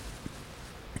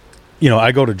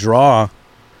go to draw,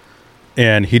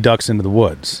 and he ducks into the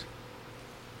woods.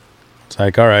 It's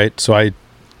like, all right. So I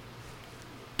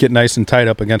get nice and tight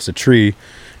up against a tree,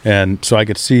 and so I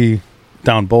could see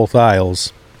down both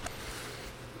aisles.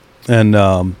 And,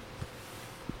 I'm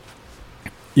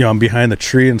behind the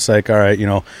tree, and it's like, all right,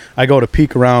 I go to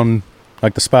peek around,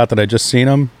 like, the spot that I just seen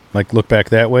him, like, look back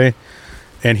that way,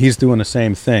 and he's doing the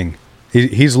same thing.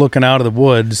 He's looking out of the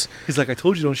woods. He's like, I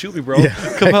told you, don't shoot me, bro. Yeah.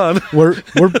 Come on.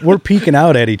 We're peeking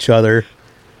out at each other,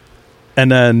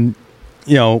 and then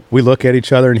we look at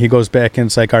each other, and he goes back in.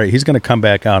 It's like, all right, he's going to come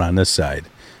back out on this side,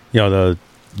 the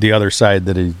other side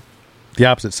the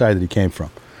opposite side that he came from.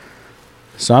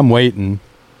 So I'm waiting,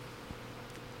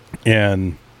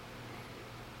 and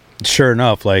sure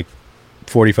enough, like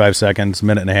 45 seconds,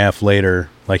 minute and a half later,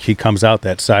 like he comes out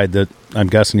that side that I'm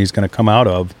guessing he's going to come out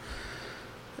of.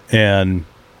 And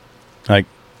like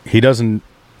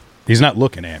he's not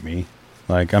looking at me.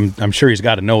 Like I'm sure he's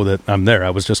got to know that I'm there. I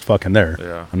was just fucking there.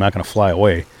 Yeah. I'm not going to fly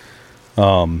away.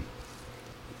 And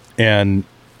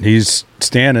he's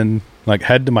standing like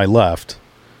head to my left,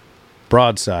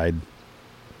 broadside.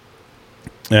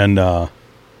 And I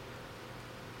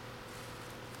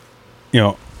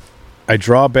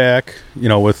draw back,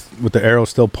 with the arrow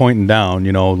still pointing down,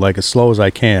 like as slow as I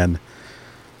can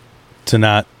to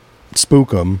not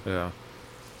spook him. Yeah.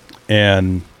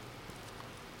 And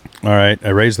all right, I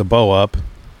raised the bow up,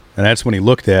 and that's when he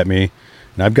looked at me,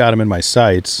 and I've got him in my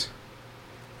sights.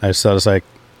 I was like,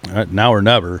 all right, now or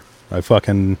never. I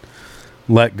fucking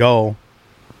let go,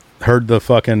 heard the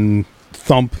fucking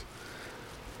thump,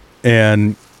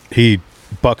 and he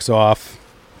bucks off,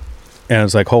 and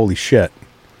it's like, holy shit.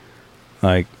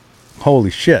 Like,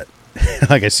 holy shit.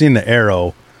 Like, I seen the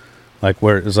arrow, like,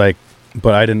 where it was like,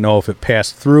 but I didn't know if it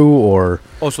passed through or...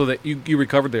 Oh, so that you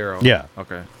recovered the arrow? Yeah.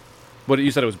 Okay. But you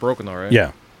said it was broken, though, right?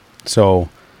 Yeah. So,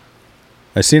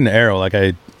 I seen the arrow. Like,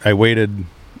 I waited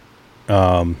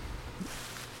a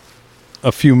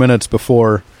few minutes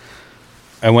before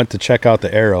I went to check out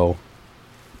the arrow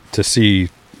to see,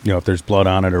 if there's blood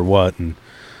on it or what. And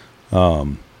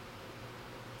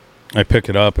I pick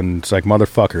it up, and it's like,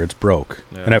 motherfucker, it's broke.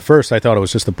 Yeah. And at first, I thought it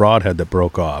was just the broadhead that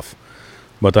broke off.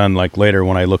 But then, like, later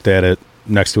when I looked at it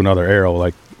next to another arrow,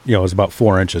 like, it was about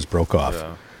 4 inches broke off.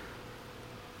 Yeah.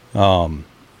 I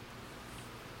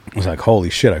was like, holy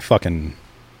shit, I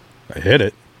hit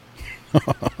it.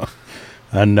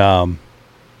 And I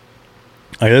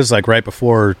guess like right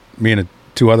before me and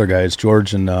two other guys,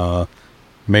 George and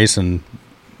Mason,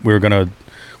 we were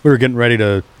getting ready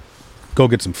to go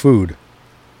get some food.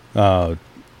 It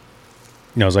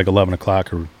was like 11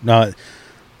 o'clock or no, it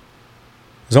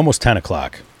was almost 10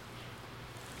 o'clock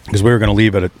because we were going to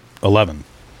leave at 11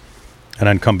 and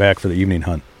then come back for the evening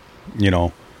hunt,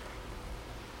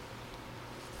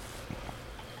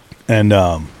 and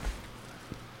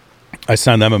I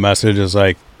sent them a message as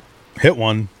like, hit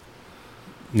one,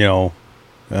 and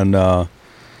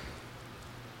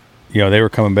they were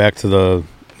coming back to the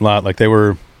lot, like they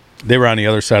were on the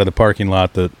other side of the parking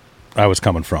lot that I was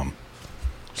coming from.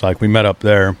 So like we met up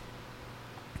there,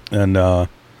 and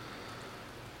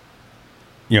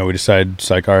we decided, it's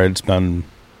like, all right, it's been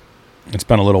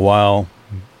a little while,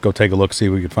 go take a look, see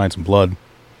if we could find some blood,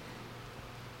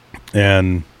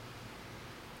 and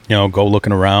go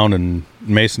looking around. And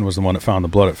Mason was the one that found the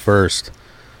blood at first,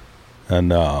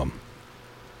 and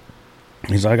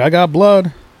he's like, I got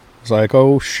blood. It's like,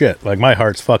 oh shit, like my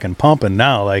heart's fucking pumping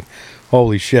now, like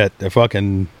holy shit, did I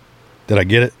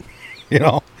get it?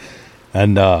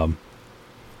 And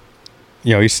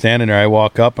he's standing there. I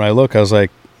walk up and I look, I was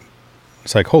like,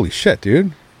 it's like, holy shit,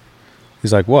 dude.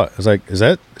 He's like, what? I was like, is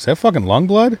that fucking lung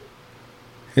blood?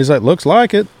 He's like, looks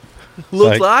like it.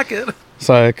 Looks like it. It's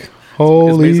like,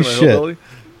 holy shit.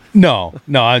 No,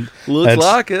 looks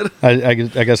like it. I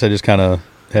guess I just kind of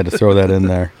had to throw that in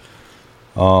there.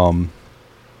 But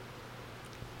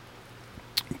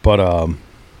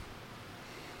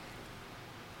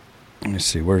let me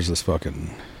see, where's this fucking...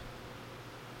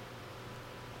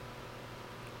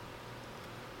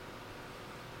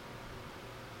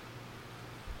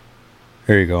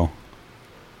 There you go.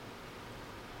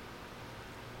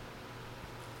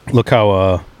 Look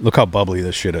how bubbly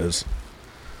this shit is.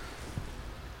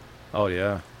 Oh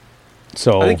yeah.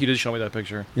 So I think you did show me that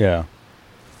picture. Yeah.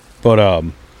 But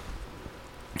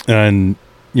and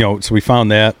so we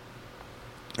found that,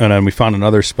 and then we found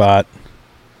another spot,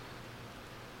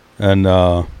 and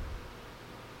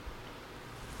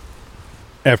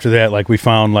after that, like we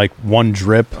found like one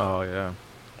drip. Oh yeah.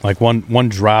 Like one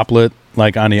droplet,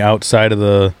 like on the outside of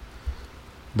the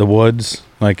woods,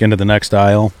 like into the next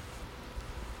aisle.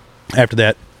 After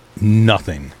that,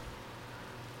 nothing.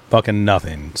 Fucking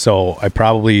nothing. So I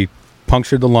probably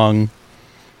punctured the lung,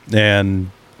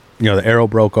 and the arrow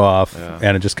broke off,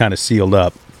 and it just kind of sealed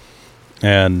up.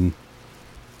 And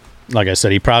like I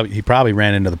said, he probably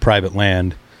ran into the private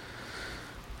land.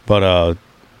 But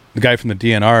the guy from the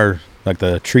DNR, like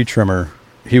the tree trimmer,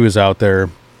 he was out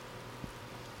there.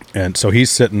 And so he's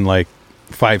sitting like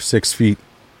 5-6 feet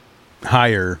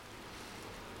higher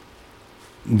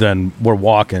than we're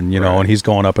walking, right. And he's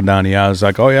going up and down the aisle. It's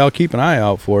like, oh yeah, I'll keep an eye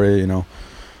out for you,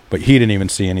 But he didn't even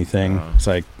see anything. It's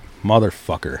like,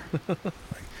 motherfucker.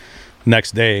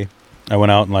 Next day, I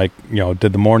went out and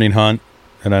did the morning hunt,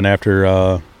 and then after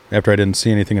I didn't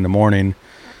see anything in the morning,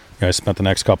 I spent the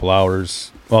next couple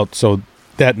hours. Well, so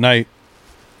that night,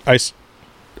 I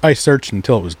searched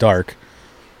until it was dark.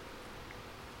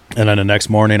 And then the next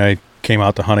morning, I came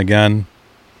out to hunt again.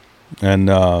 And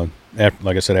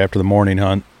like I said, after the morning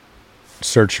hunt,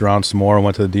 searched around some more.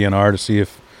 Went to the DNR to see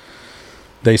if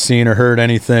they seen or heard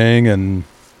anything, and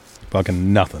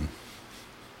fucking nothing.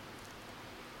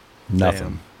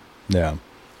 Nothing. Damn. Yeah.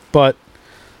 But,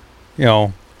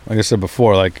 like I said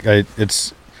before,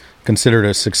 it's considered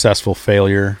a successful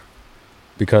failure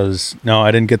because, no,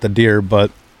 I didn't get the deer,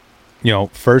 but,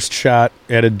 first shot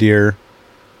at a deer,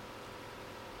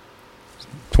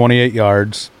 28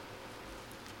 yards,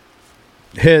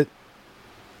 hit,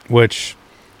 which,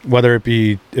 whether it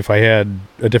be if I had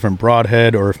a different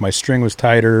broadhead or if my string was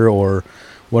tighter or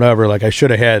whatever, like I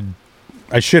should have had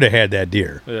that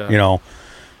deer,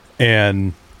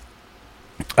 and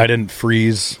I didn't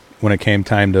freeze when it came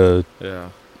time to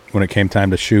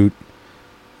shoot,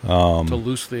 to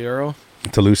loose the arrow.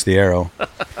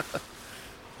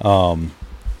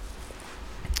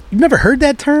 You've never heard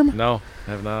that term? No,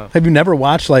 I have not. Have you never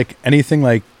watched like anything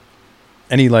like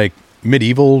any like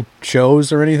medieval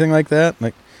shows or anything like that?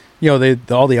 Like,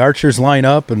 all the archers line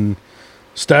up and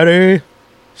steady,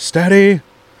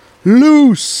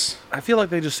 loose. I feel like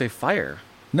they just say fire.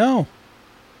 No.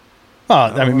 Oh,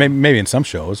 I mean, maybe in some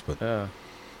shows, but yeah,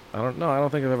 I don't know. I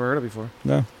don't think I've ever heard it before.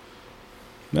 No.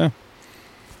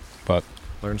 But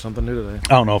learned something new today.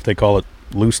 I don't know if they call it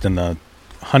loosed in the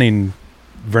hunting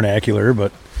vernacular,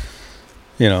 but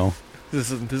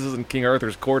this isn't King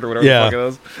Arthur's court or whatever the fuck it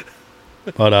is.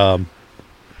 But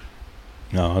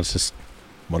no, it's just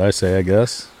what I say, I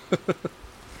guess.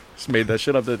 Just made that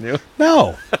shit up, didn't you?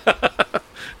 No.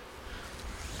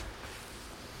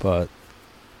 But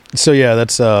so yeah,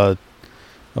 that's I'm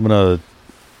gonna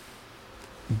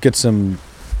get some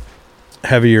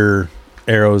heavier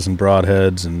arrows and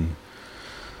broadheads and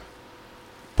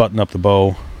button up the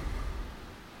bow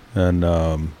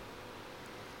and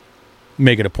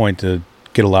make it a point to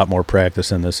get a lot more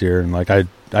practice in this year. And like I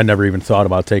never even thought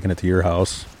about taking it to your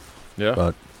house. Yeah.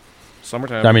 But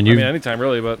Summertime. I mean, anytime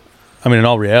really, but I mean, in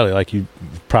all reality, like you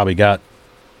probably got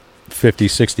 50,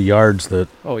 60 yards that.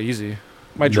 oh, easy.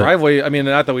 My driveway, I mean,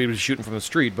 not that we were shooting from the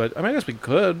street, but I mean, I guess we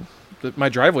could. My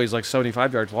driveway is like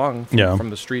 75 yards long from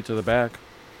the street to the back.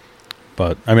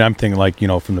 But I mean, I'm thinking like,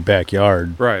 from the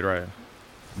backyard. Right.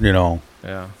 Yeah.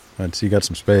 And so you got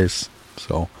some space.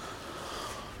 So,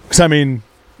 because I mean,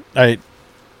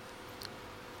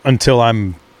 until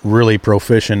I'm really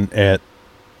proficient at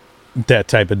that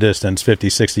type of distance, 50,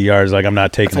 60 yards, like I'm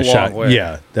not taking that's a shot. Way.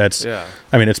 Yeah,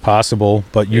 I mean, it's possible,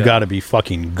 but you got to be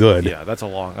fucking good. Yeah, that's a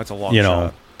long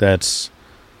shot. That's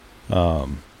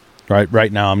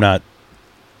right now I'm not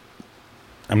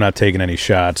taking any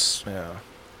shots. Yeah.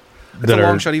 It's a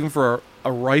long shot even for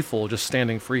a rifle just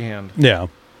standing freehand. Yeah.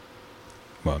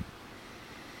 But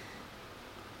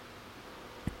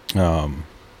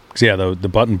cause yeah, the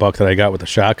button buck that I got with the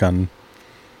shotgun,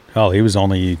 hell, he was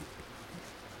only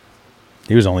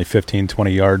 15,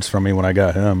 20 yards from me when I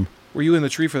got him. Were you in the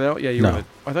tree for that? Yeah, you were.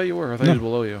 I thought you were. I thought he was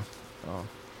below you. Oh.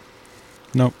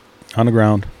 Nope. On the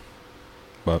ground.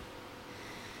 But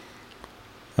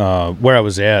where I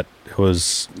was at, it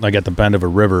was like at the bend of a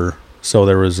river, so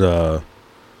there was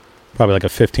probably like a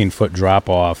 15-foot drop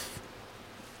off,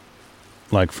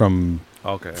 like from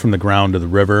the ground to the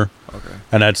river. Okay.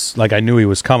 And that's like I knew he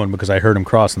was coming because I heard him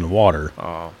crossing the water.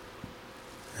 Oh.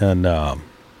 And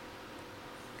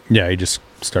yeah, he just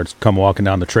starts come walking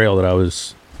down the trail that I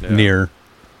was near.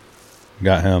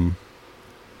 Got him.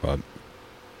 But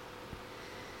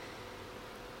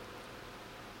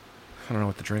I don't know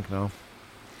what to drink now.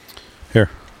 Here.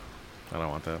 I don't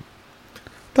want that.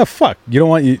 The fuck? You don't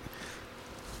want you?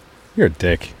 You're a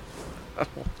dick.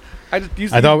 I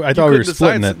thought we were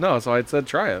splitting it. No, so I said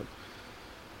try it.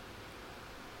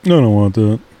 No, I don't want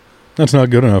that. That's not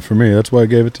good enough for me. That's why I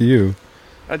gave it to you.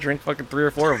 I drank fucking 3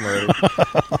 or 4 of them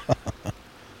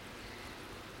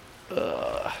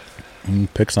already.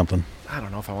 Pick something. I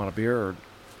don't know if I want a beer or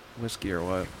whiskey or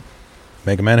what.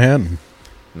 Make a Manhattan.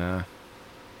 Nah.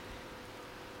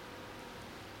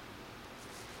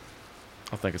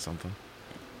 I'll think of something.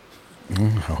 I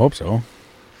hope so.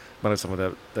 Might have some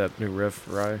of that new riff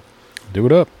rye. Do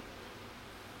it up.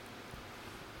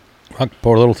 I'll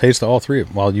pour a little taste of all three of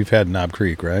them. Well, you've had Knob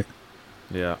Creek, right?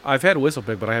 Yeah. I've had Whistle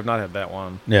Pig, but I have not had that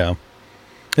one. Yeah.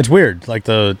 It's weird. Like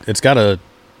it's got a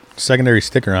secondary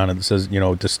sticker on it that says,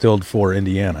 distilled for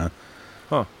Indiana.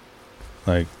 Huh.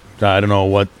 Like, I don't know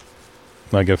what,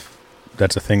 like if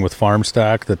that's a thing with farm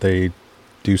stock that they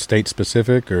do state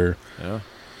specific or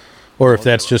if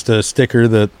that's just a sticker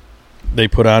that they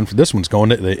put on for this one's going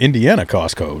to the Indiana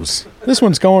Costco's. This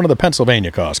one's going to the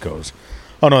Pennsylvania Costco's.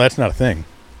 Oh, no, that's not a thing.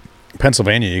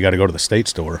 Pennsylvania, you got to go to the state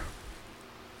store.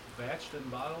 Batched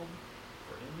and bottled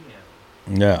for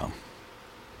Indiana. Yeah.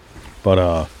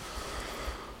 But,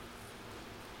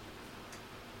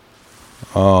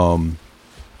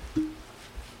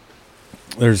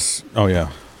 I was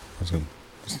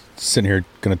sitting here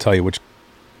going to tell you which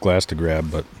glass to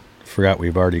grab, but forgot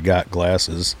we've already got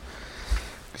glasses.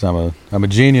 Because I'm a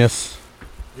genius.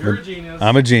 You're a genius.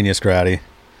 I'm a genius, Grady.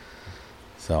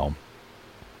 So,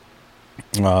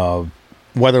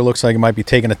 weather looks like it might be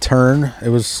taking a turn. It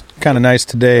was kind of nice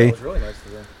today. It was really nice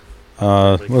today.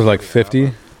 It was like 50.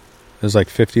 It was like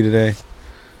 50 today.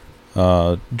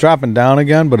 Dropping down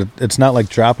again, but it's not like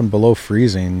dropping below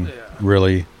freezing,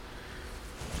 really,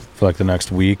 for like the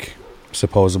next week,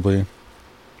 supposedly.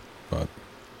 But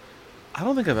I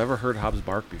don't think I've ever heard Hobbs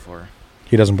bark before.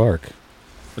 He doesn't bark.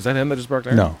 Was that him that just barked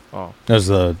there? No. Oh. That was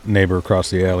the neighbor across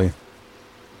the alley.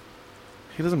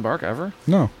 He doesn't bark ever?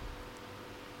 No.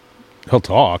 He'll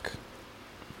talk.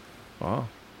 Wow.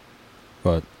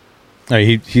 But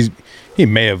he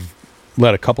may have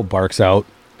let a couple barks out.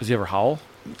 Does he ever howl?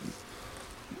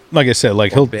 Like I said,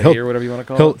 like or whatever you want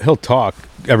to call it. He'll talk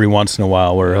every once in a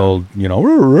while where he'll, I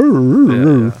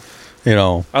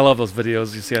love those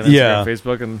videos you see on Instagram,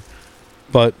 Facebook, and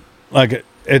but like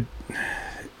it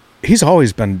he's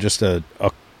always been just a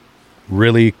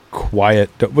really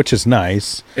quiet, which is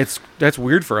nice. That's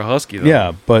weird for a husky, though.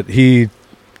 Yeah, but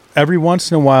every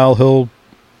once in a while he'll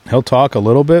talk a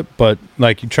little bit, but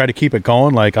like you try to keep it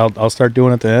going. Like I'll start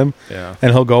doing it to him,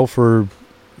 and he'll go for,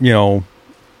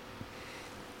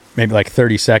 maybe like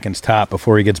 30 seconds top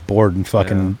before he gets bored and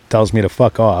fucking tells me to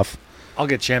fuck off. I'll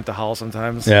get Champ to howl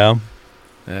sometimes. Yeah,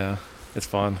 it's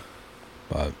fun.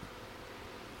 But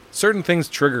certain things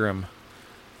trigger him.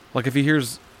 Like if he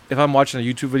hears if I'm watching a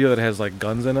YouTube video that has like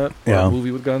guns in it, or a movie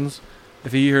with guns,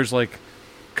 if he hears like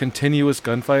continuous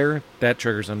gunfire, that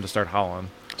triggers him to start howling.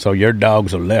 So your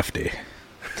dog's a lefty.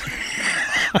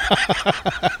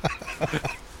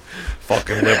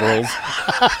 Fucking liberals.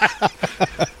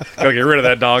 Gotta get rid of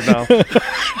that dog now.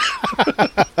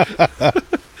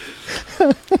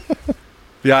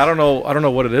 Yeah, I don't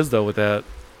know what it is though with that.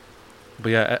 But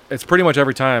yeah, it's pretty much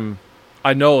every time.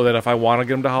 I know that if I want to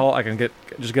get him to howl, I can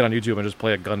just get on YouTube and just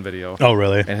play a gun video. Oh,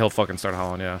 really? And he'll fucking start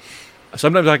howling, yeah.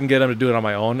 Sometimes I can get him to do it on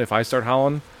my own. If I start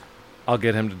howling, I'll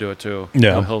get him to do it too.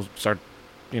 Yeah. He'll start,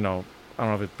 I don't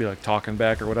know if it'd be like talking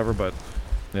back or whatever, but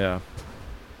yeah.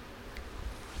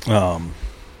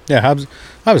 Yeah,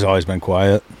 Hobbs always been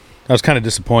quiet. I was kind of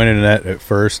disappointed in that at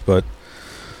first, but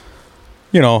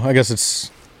I guess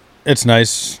it's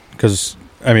nice because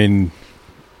in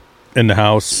the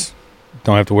house,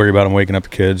 don't have to worry about him waking up the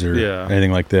kids or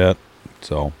anything like that.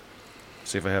 So,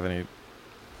 see if I have any.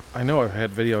 I know I've had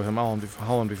video of him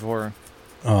howling before.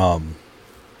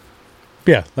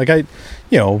 Yeah, like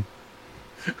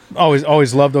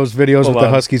always loved those videos with the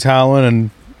huskies howling,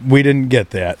 and we didn't get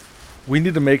that. We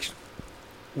need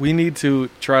to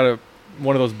try to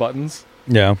one of those buttons.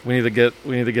 Yeah. We need to get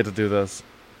to do this.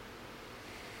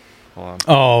 Hold on.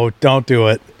 Oh, don't do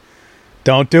it.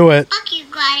 Don't do it. Fuck you,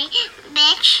 Gladdy,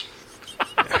 bitch.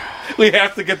 We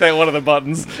have to get that one of the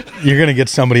buttons. You're going to get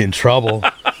somebody in trouble.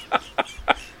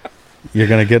 You're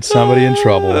going to get somebody in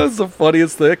trouble. That's the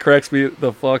funniest thing. It cracks me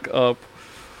the fuck up.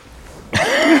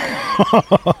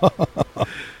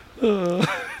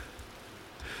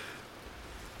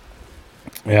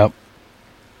 Yep.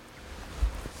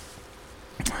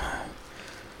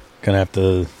 Gonna have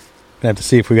to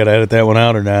see if we gotta edit that one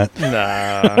out or not.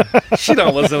 Nah, she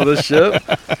don't listen to this shit.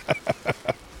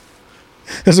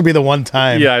 This will be the one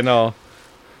time. Yeah, I know.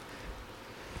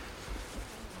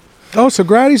 Oh, so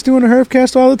Grotty's doing a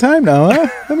Herfcast all the time now, huh?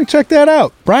 Let me check that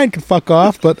out. Brian can fuck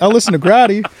off, but I'll listen to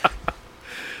Grotty.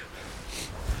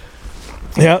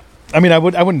 Yeah, I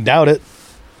wouldn't doubt it.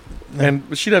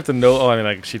 And she'd have to know.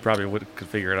 Oh, she probably could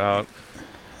figure it out.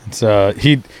 It's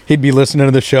he'd be listening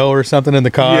to the show or something in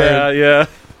the car. Yeah.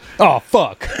 Oh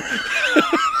fuck.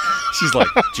 She's like,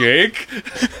 Jake.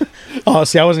 Oh,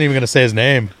 see, I wasn't even gonna say his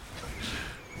name.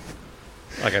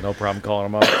 I got no problem calling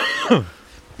him out.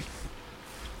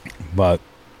 But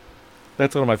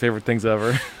that's one of my favorite things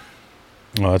ever.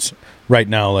 Well, it's right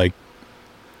now like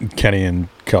Kenny and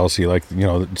Kelsey, like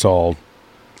it's all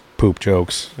poop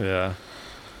jokes. Yeah.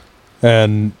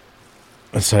 And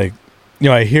it's like,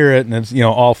 I hear it and it's,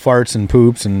 all farts and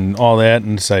poops and all that.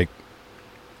 And it's like,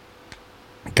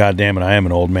 God damn it, I am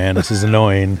an old man. This is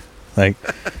annoying. Like,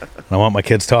 I want my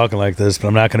kids talking like this, but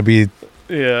I'm not going to be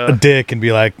a dick and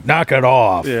be like, knock it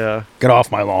off. Yeah. Get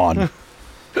off my lawn.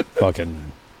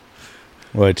 Fucking.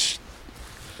 Which,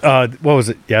 what was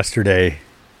it yesterday?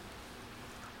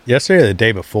 Yesterday or the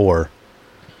day before?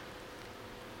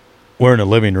 We're in the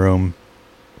living room.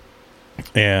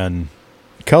 And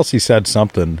Kelsey said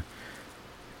something,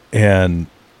 and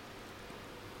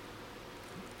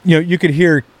you could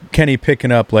hear Kenny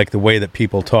picking up like the way that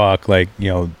people talk, like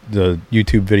the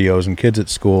YouTube videos and kids at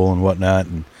school and whatnot.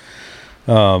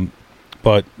 And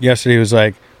but yesterday he was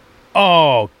like,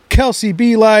 "Oh, Kelsey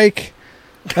be like,"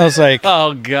 I was like,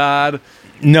 "Oh God,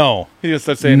 no." He just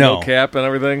started saying no cap and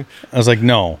everything. I was like,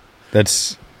 "No,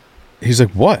 that's." He's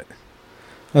like, "What?"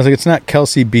 I was like, it's not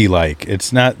Kelsey be like.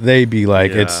 It's not they be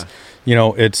like. Yeah.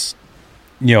 It's,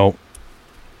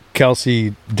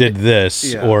 Kelsey did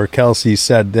this or Kelsey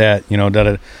said that,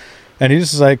 da-da. And he's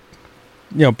just like,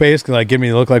 basically like give me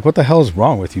the look like, what the hell is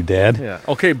wrong with you, Dad? Yeah.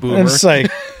 Okay, boomer. And it's like,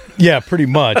 yeah, pretty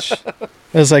much.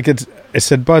 It's like, I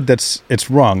said, Bud, it's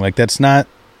wrong. Like, it's not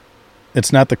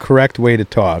the correct way to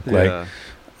talk. Yeah.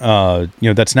 Like,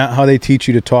 that's not how they teach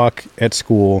you to talk at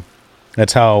school.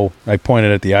 That's how I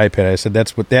pointed at the iPad. I said,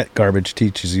 that's what that garbage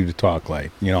teaches you to talk like,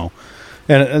 And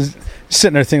I was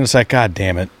sitting there thinking, it's like, God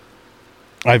damn it.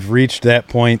 I've reached that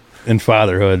point in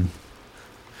fatherhood.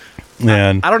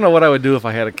 And I don't know what I would do if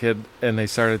I had a kid and they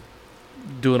started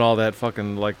doing all that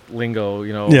fucking, like, lingo,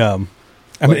 Yeah.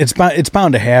 It's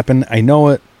bound to happen. I know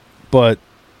it. But,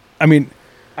 I'd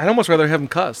almost rather have them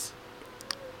cuss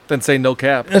than say no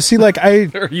cap. See, like,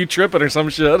 or you tripping or some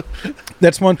shit.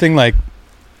 That's one thing, like,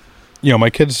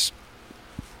 my kids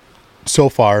so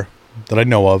far that I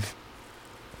know of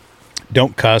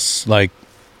don't cuss like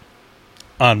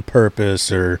on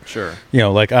purpose or sure.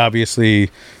 Like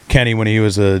obviously Kenny when he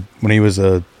was a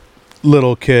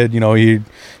little kid, he'd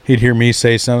hear me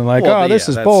say something like, "Oh, this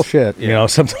is bullshit,"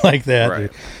 something like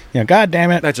that. God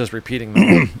damn it. That's just repeating them.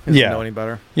 He doesn't Yeah. know any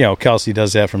better. Kelsey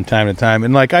does that from time to time.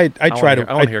 And like, I try to,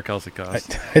 I want to hear Kelsey cuss.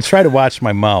 I try to watch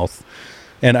my mouth,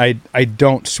 and I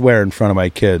don't swear in front of my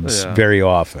kids very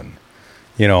often.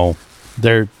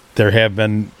 There have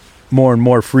been more and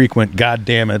more frequent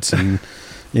goddammits, and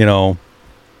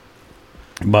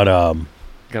but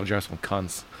Gotta drive some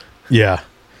cunts. yeah.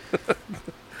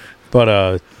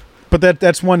 but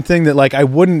that's one thing that like I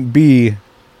wouldn't be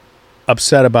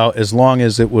upset about as long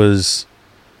as it was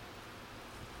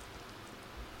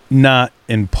not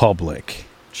in public.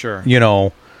 Sure.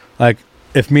 Like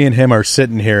if me and him are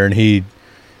sitting here and he,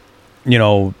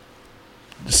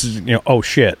 oh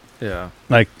shit. Yeah.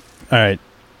 Like, all right,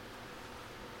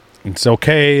 it's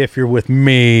okay if you're with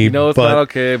me. It's but, not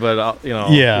okay, but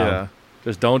Yeah.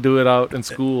 Just don't do it out in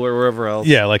school or wherever else.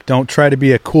 Yeah, like don't try to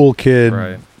be a cool kid.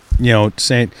 Right.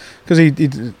 Saying because he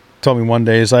told me one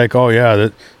day he's like, oh yeah,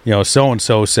 that so and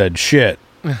so said shit,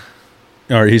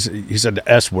 or he said the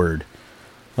S word.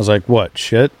 I was like, what,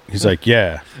 shit? He's like,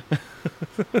 yeah.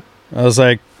 I was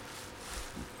like,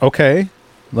 okay,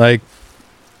 like,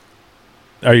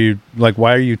 are you like,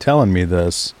 why are you telling me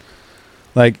this?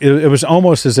 Like, it was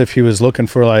almost as if he was looking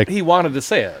for like He wanted to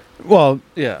say it. well,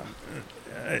 Yeah.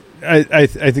 I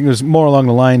think it was more along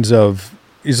the lines of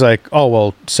he's like, oh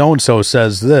well, so and so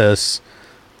says this.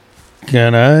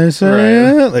 Can I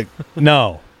say it? Like,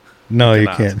 no, you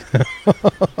can't.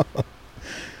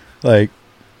 Like,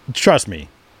 trust me,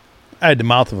 I had the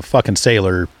mouth of a fucking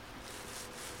sailor.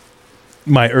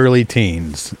 My early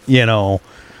teens, I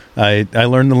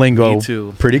learned the lingo Me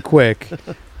too. pretty quick,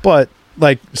 but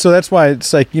like, so that's why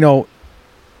it's like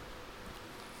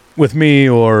with me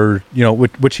or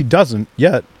which he doesn't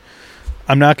yet.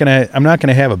 I'm not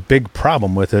gonna have a big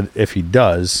problem with it if he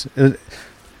does,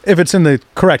 if it's in the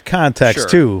correct context Sure.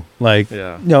 too. Like,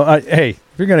 Yeah. hey, if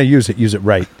you're gonna use it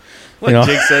right. Like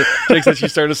Jake said she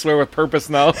started to swear with purpose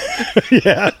now.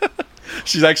 Yeah,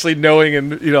 She's actually knowing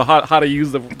and how to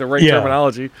use the right Yeah.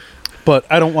 terminology. but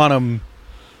I don't want him,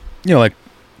 like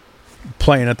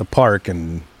playing at the park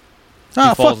and He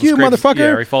falls fuck and you, screams- motherfucker.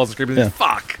 Yeah, he falls and screams, Yeah.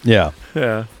 fuck. Yeah.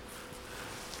 Yeah.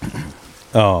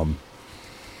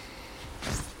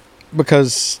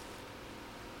 Because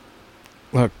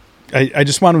look, I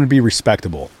just want him to be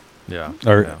respectable, Yeah.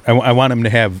 or yeah. I want him to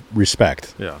have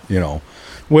respect. Yeah.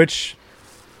 Which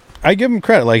I give him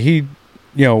credit. Like he,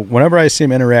 whenever I see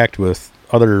him interact with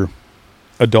other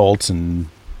adults and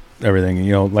everything,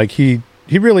 like he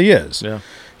really is. Yeah.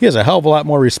 He has a hell of a lot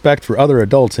more respect for other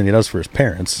adults than he does for his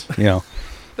parents.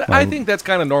 I think that's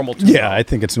kind of normal too. Yeah, I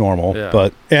think it's normal. Yeah.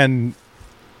 But I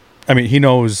mean, he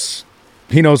knows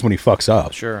when he fucks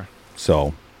up. Sure.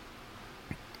 So,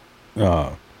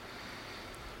 but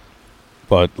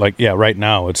like, yeah, right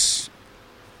now it's,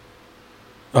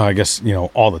 I guess,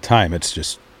 all the time it's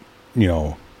just,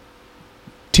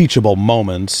 teachable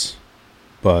moments,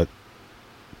 but,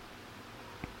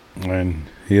 and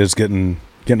he is getting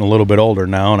a little bit older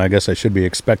now, and I guess I should be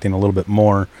expecting a little bit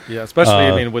more. Yeah, especially,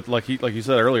 I mean, with like you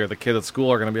said earlier, the kids at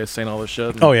school are going to be saying all this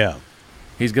shit. Oh, yeah.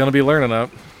 He's going to be learning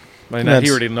that. I mean, That's- he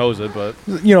already knows it, but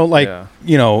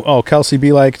Oh, Kelsey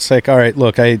be like, it's like, all right,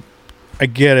 look, I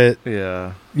get it,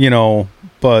 yeah,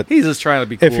 but he's just trying to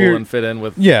be If cool you're- and fit in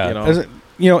with,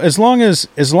 as long as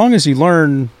you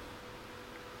learn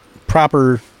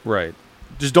proper, right.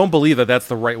 Just don't believe that that's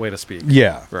the right way to speak.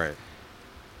 yeah, Right.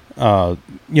 I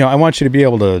want you to be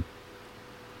able to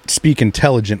speak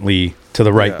intelligently to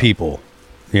the right Yeah. people,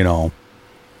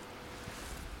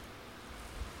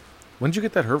 When did you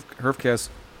get that Herfcast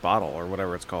bottle or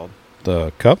whatever it's called?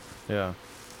 The cup Yeah.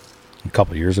 a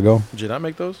couple of years ago. Did you not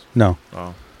make those? No,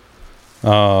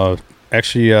 Oh.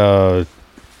 actually,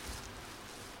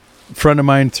 friend of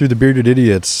mine through the Bearded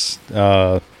Idiots,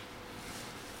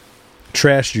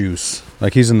 Trash Juice.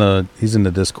 Like he's in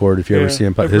the Discord. If you ever see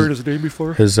him, I've heard his name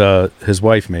before. his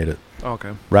wife made it. Oh,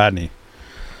 okay. Rodney.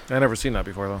 I never seen that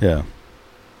before though. Yeah,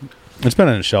 it's been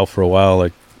on the shelf for a while.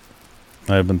 Like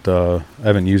I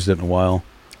haven't used it in a while.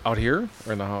 Out here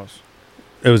or in the house?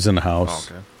 It was in the Oh,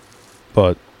 house, okay.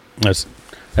 but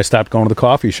I stopped going to the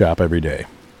coffee shop every day.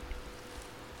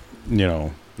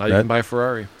 Now you can buy a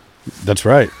Ferrari. That's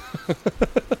right.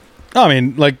 I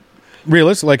mean, like,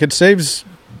 realistic. Like, it saves,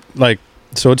 like,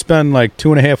 so it's been like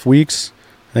 2.5 weeks.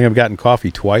 I think I've gotten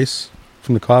coffee twice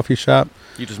from the coffee shop.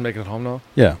 You just make it at home now?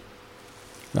 Yeah.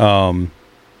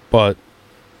 But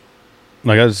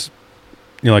like I was,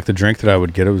 like the drink that I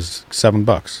would get, it was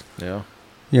 $7. Yeah.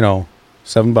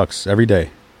 $7 every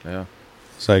day. Yeah.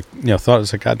 It's like, thought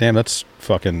it's like, God damn, that's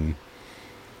fucking,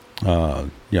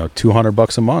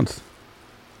 $200 a month.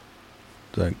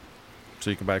 It's like, So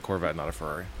you can buy a Corvette, not a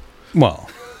Ferrari. well,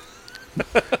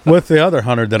 with the other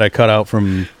 100 that I cut out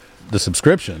from the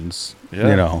subscriptions. Yeah,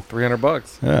 you know,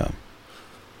 $300. yeah.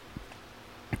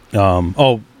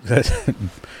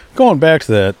 Going back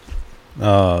to that,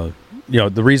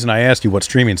 the reason I asked you what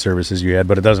streaming services you had,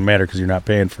 but it doesn't matter because you're not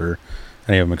paying for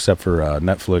any of them except for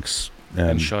Netflix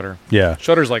And Shudder. Yeah,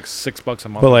 Shudder's like $6 a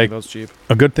month. But like, those cheap.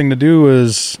 a good thing to do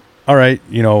is, all right,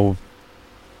 you've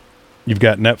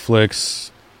got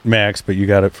Netflix Max, but you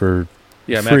got it for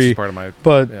Max free. is part of my.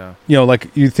 But yeah. like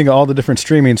you think of all the different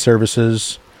streaming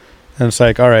services, and it's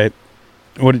like, all right,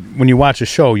 when you watch a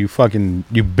show, you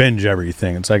binge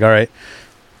everything. It's like, all right,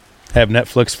 have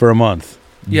Netflix for a month.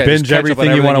 Yeah, binge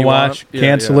everything you want to watch,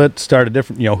 cancel it, start a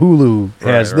different. Hulu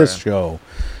has this show.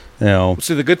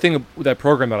 See, the good thing with that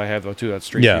program that I have though too, that's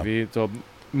Stream TV. So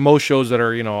most shows that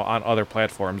are on other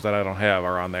platforms that I don't have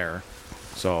are on there.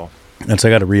 So. And so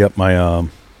I got to re-up my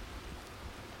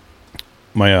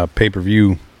my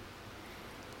pay-per-view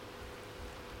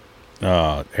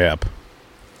app. Do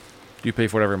you pay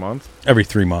for it every month? Every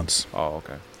 3 months. Oh,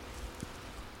 okay.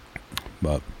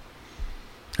 But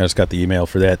I just got the email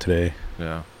for that today.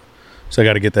 Yeah. So I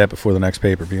got to get that before the next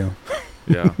pay-per-view.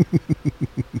 Yeah.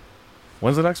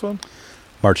 When's the next one?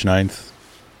 March 9th.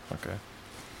 Okay.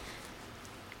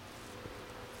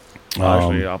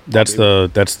 That's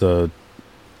the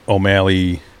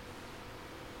O'Malley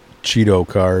Cheeto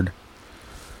card.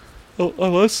 Oh,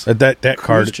 unless that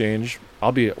card change,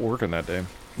 I'll be at working that day.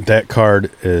 That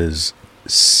card is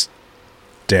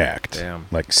stacked. Damn.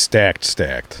 Like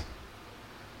stacked.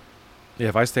 Yeah,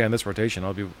 if I stay on this rotation,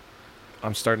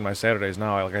 I'm starting my Saturdays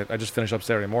now. I just finished up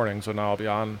Saturday morning, so now I'll be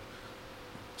on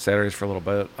Saturdays for a little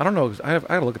bit. I don't know. I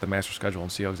got to look at the master schedule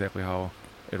and see exactly how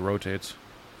it rotates.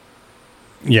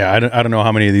 Yeah, I don't know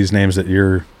how many of these names that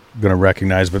you're going to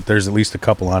recognize, but there's at least a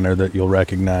couple on there that you'll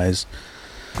recognize.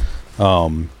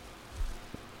 But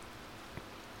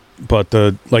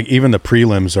even the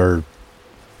prelims are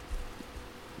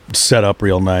set up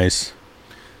real nice.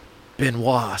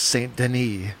 Benoit Saint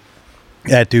Denis.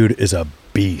 That dude is a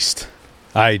beast.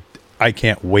 I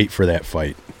can't wait for that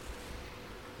fight.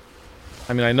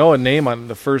 I mean, I know a name on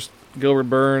the first: Gilbert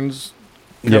Burns,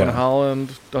 Kevin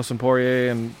Holland, Dustin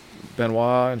Poirier, and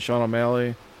Benoit and Sean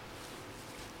O'Malley.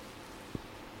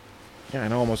 Yeah, I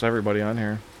know almost everybody on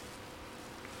here.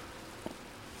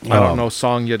 I don't know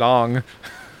Song Yadong.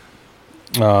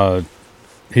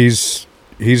 He's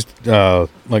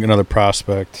like another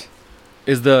prospect.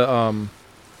 Is the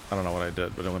I don't know what I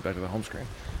did, but I went back to the home screen.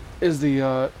 Is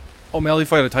the O'Malley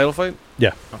fight a title fight?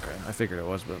 Yeah. Okay, I figured it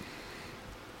was, but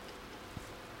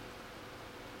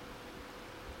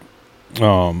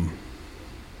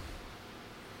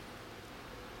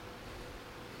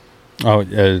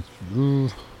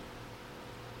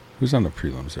who's on the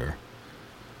prelims there?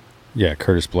 Yeah,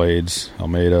 Curtis Blades,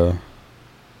 Almeida.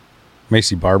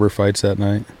 Macy Barber fights that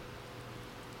night.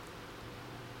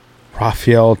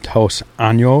 Rafael Dos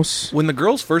Anjos. when the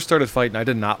girls first started fighting, I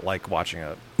did not like watching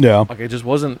it. Yeah. Like, it just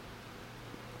wasn't.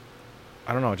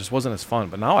 I don't know. It just wasn't as fun.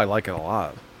 But now I like it a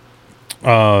lot.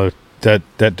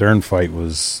 That Dern fight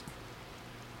was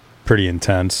pretty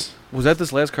intense. Was that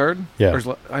this last card? Yeah.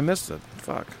 I missed it.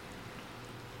 Fuck.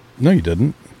 No, you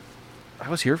didn't. I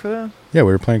was here for that? Yeah,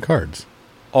 we were playing cards.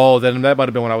 Oh, then that might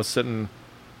have been when I was sitting.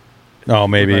 Oh,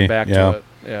 maybe. With my back yeah. to it.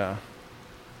 Yeah.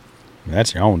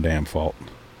 That's your own damn fault.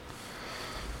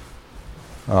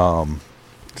 So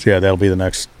yeah, that'll be the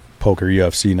next poker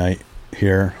UFC night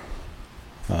here.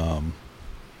 I'm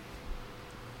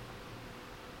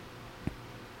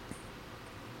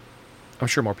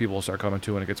sure more people will start coming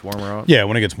too when it gets warmer out. Yeah,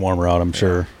 when it gets warmer out, I'm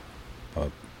sure.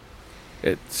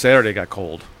 Saturday got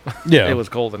cold. Yeah. It was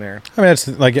cold in here. I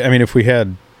mean, if we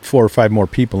had 4 or 5 more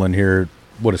people in here, it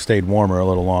would have stayed warmer a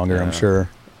little longer, I'm Yeah. sure.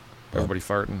 Everybody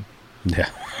farting. Yeah.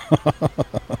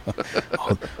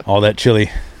 all that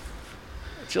chili.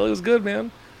 Chili was good,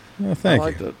 man. Well, thank I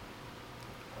liked you.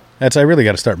 it. I really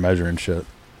got to start measuring shit.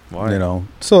 Why?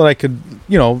 So that I could,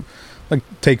 like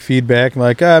take feedback,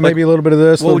 maybe a little bit of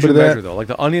this, a What little would bit you of measure that. though? Like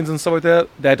the onions and stuff like that?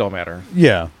 That don't matter.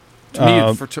 Yeah. To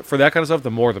me, for that kind of stuff,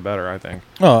 the more the better, I think.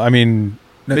 Oh, I mean,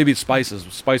 Maybe spices,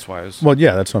 spice-wise. well,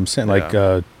 yeah, that's what I'm saying. Yeah. Like,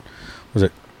 was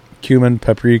it cumin,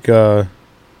 paprika,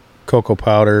 cocoa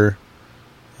powder,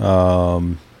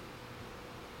 what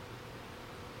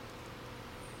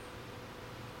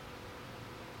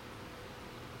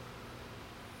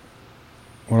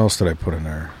else did I put in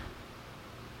there?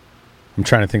 I'm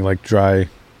trying to think like dry.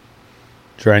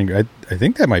 I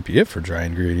think that might be it for dry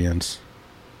ingredients.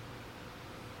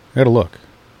 I gotta look.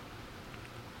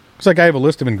 It's like I have a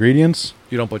list of ingredients.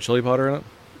 You don't put chili powder in it?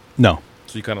 No.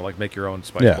 So you kind of like make your own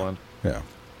spice Yeah. blend? Yeah.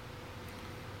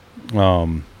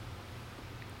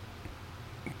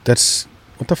 that's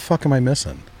what the fuck am I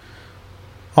missing?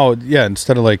 Oh yeah,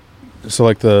 instead of like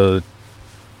the.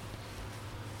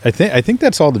 I think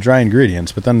that's all the dry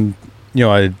ingredients, but then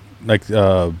I like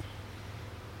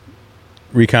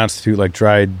reconstitute like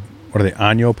dried. What are they?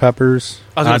 Año peppers.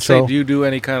 I was gonna say, do you do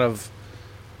any kind of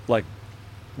like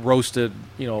roasted,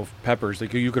 peppers?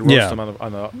 Like you could roast them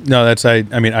on the. No, that's I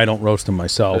mean, I don't roast them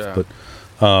myself, but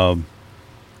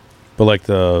like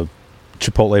the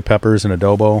chipotle peppers and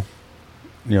adobo,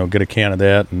 get a can of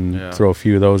that and throw a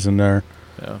few of those in there.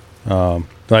 Yeah.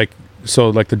 Like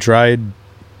the dried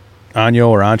año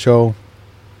or ancho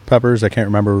peppers. I can't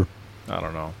remember. I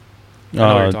don't know. I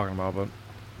know what you're talking about, but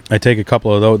I take a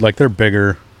couple of those. Like they're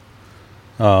bigger,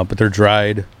 but they're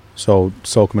dried. So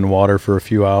soak them in water for a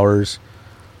few hours,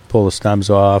 pull the stems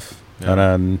off, and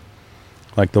then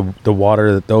like the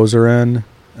water that those are in,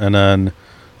 and then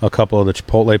a couple of the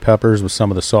chipotle peppers with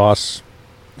some of the sauce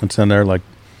that's in there. Like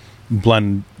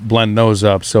blend those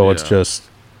up so it's just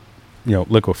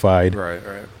liquefied. Right.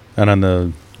 And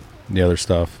then the other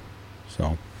stuff.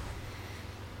 So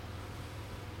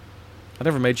I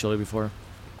never made chili before.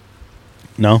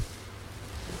 No.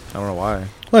 I don't know why.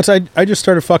 Well, I just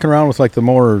started fucking around with like the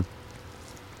more.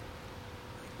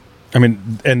 I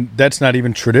mean, and that's not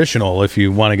even traditional if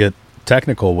you want to get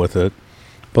technical with it,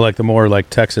 but like the more like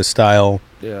Texas style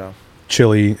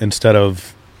chili instead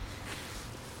of,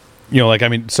 like, I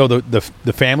mean, so the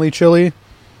family chili,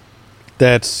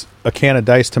 that's a can of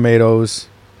diced tomatoes,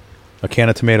 a can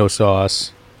of tomato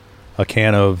sauce, a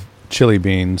can of chili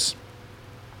beans,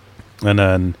 and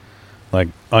then like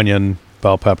onion,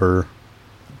 bell pepper,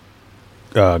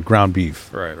 ground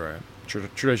beef. Right.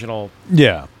 Traditional.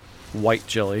 Yeah. White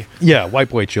chili. Yeah, white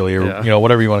boy chili, or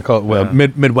whatever you want to call it. Well,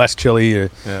 Midwest chili.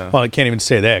 Well, I can't even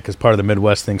say that because part of the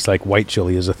Midwest thinks like white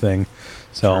chili is a thing.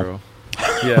 So, true.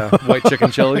 Yeah, white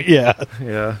chicken chili. Yeah.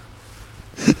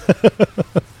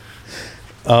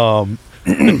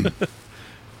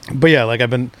 But yeah, like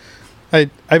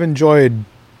I've enjoyed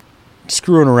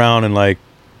screwing around and like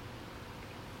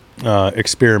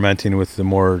experimenting with the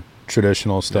more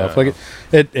traditional stuff. Like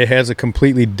it has a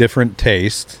completely different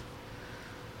taste.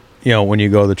 When you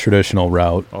go the traditional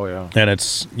route. Oh yeah. And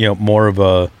it's, more of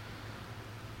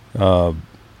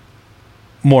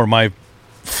more my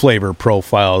flavor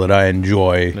profile that I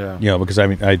enjoy. Yeah. Because I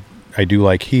mean I do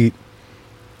like heat.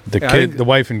 The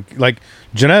wife and like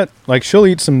Jeanette, like she'll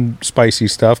eat some spicy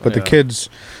stuff, but the kid,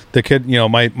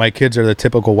 my kids are the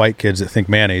typical white kids that think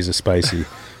mayonnaise is spicy.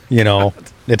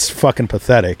 It's fucking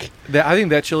pathetic. I think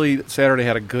that chili Saturday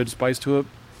had a good spice to it.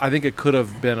 I think it could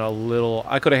have been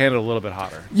I could have handled it a little bit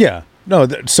hotter. Yeah. No,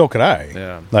 so could I.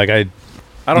 Yeah. Like I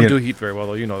don't do heat very well,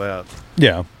 though. You know that.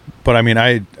 Yeah. But I mean,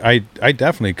 I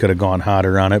definitely could have gone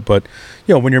hotter on it. But,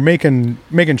 when you're making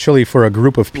chili for a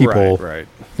group of people, right.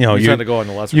 You tend to go on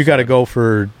the lesser you got to side. go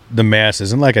for the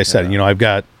masses. And like I said, I've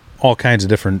got all kinds of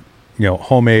different,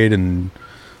 homemade and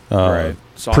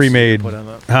pre-made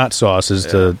hot sauces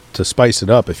to spice it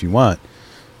up if you want,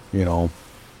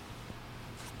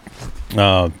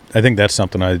 I think that's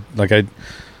something I'm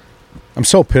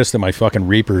so pissed that my fucking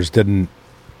Reapers didn't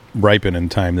ripen in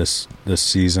time this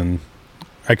season.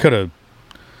 I could have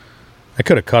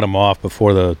cut them off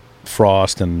before the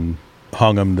frost and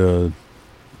hung them to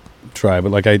try,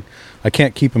 but like I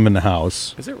can't keep them in the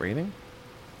house. Is it raining?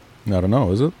 I don't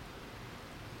know. Is it?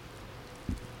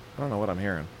 I don't know what I'm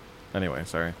hearing. Anyway,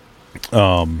 sorry.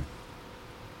 I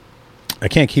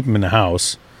can't keep them in the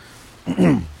house.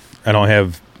 I don't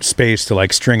have space to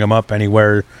like string them up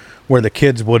anywhere where the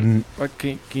kids wouldn't. What,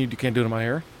 you can't do them out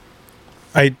here?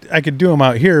 I could do them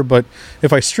out here, but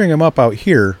if I string them up out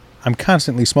here, I'm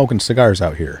constantly smoking cigars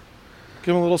out here. Give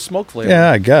them a little smoke flavor.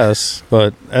 Yeah, I guess,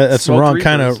 but that's the wrong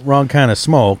kind of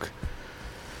smoke.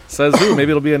 Says who?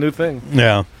 Maybe it'll be a new thing.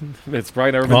 Yeah, it's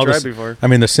probably never been tried before. I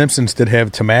mean, The Simpsons did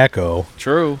have tobacco.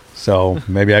 True. So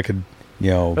maybe I could,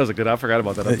 That was a good. I forgot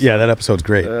about that episode. Yeah, that episode's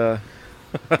great.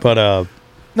 But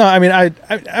no, I mean,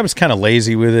 I was kind of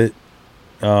lazy with it,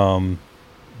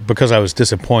 because I was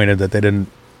disappointed that they didn't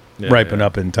ripen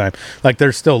up in time. Like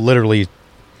they're still literally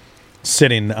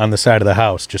sitting on the side of the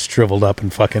house, just shriveled up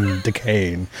and fucking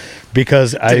decaying,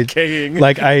 because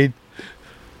I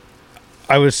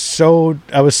was so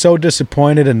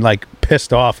disappointed and like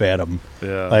pissed off at them.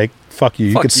 Yeah. Like fuck you.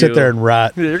 You could sit there and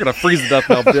rot. Yeah, you're gonna freeze to death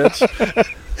now, bitch.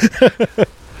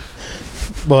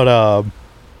 But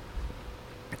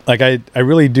like I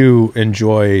really do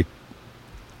enjoy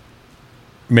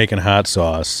making hot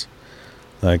sauce.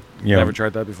 Like never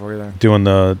tried that before either. Doing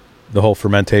the whole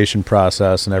fermentation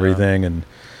process and everything, and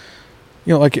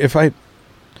like if I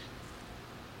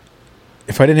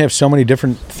didn't have so many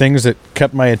different things that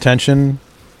kept my attention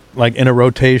like in a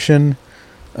rotation,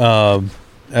 I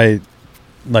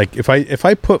like if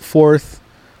I put forth,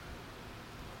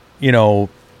 you know,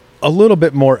 a little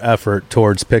bit more effort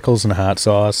towards pickles and hot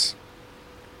sauce,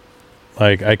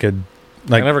 like I could.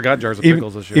 Like I never got jars of even,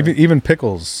 pickles this year. Even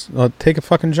pickles. Take a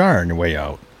fucking jar on your way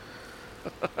out.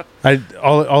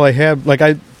 All I had like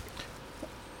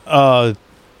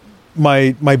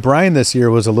my brine this year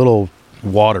was a little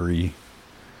watery,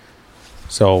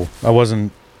 so I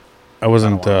wasn't.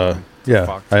 Yeah,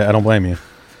 Fucked. I don't blame you.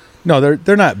 No,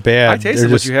 they're not bad. I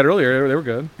tasted what you had earlier. They were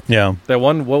good. Yeah, That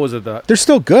one, what was it? they're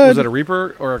still good. Was it a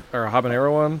Reaper or a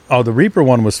habanero one? Oh, the Reaper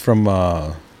one was from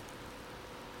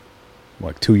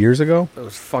like 2 years ago. It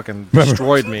was fucking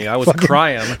destroyed me. I was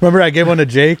crying. Remember, I gave one to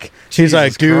Jake. He's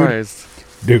like, Jesus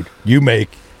Christ. dude, you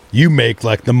make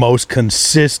like the most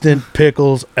consistent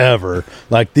pickles ever.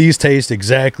 Like these taste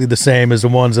exactly the same as the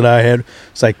ones that I had.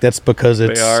 It's like that's because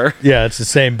it's They are. Yeah, it's the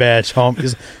same batch.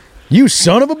 You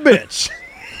son of a bitch.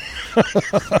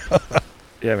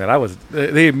 Yeah, man,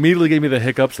 they immediately gave me the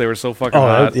hiccups. They were so fucking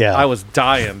hot. yeah. I was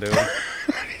dying, dude.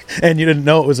 And you didn't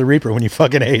know it was a Reaper when you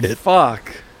fucking ate it.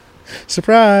 Fuck.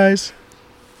 Surprise.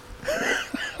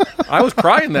 I was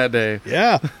crying that day.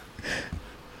 Yeah.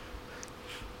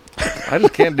 I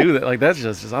just can't do that. Like, that's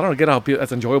just I don't get how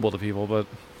that's enjoyable to people, but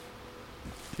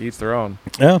each their own.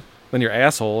 Yeah. Then your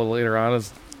asshole later on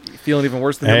is feeling even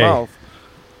worse than Hey. your mouth.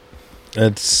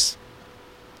 It's,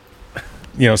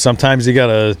 you know, sometimes you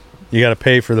gotta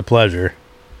pay for the pleasure.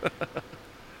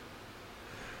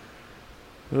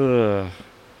 Ugh.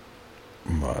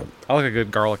 But, I like a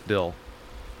good garlic dill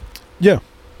yeah.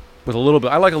 with a little bit.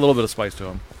 I like a little bit of spice to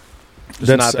them. Just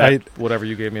That's- not that whatever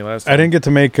you gave me last time. I didn't get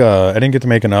to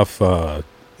make enough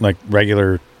like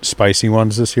regular spicy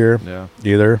ones this year Yeah.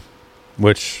 either,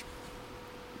 which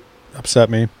upset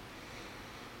me.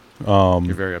 You're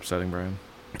very upsetting, Brian.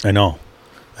 I know.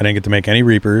 I didn't get to make any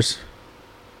Reapers.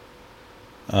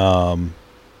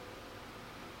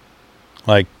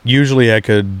 Like usually I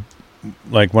could,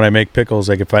 like when I make pickles,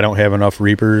 like if I don't have enough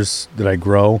Reapers that I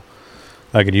grow,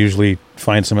 I could usually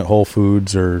find some at Whole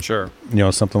Foods or Sure. you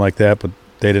know something like that. But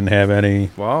they didn't have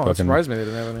any. Wow, that fucking- surprised me they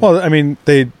didn't have any. Well, I mean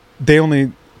they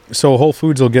only so Whole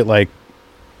Foods will get like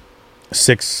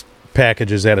 6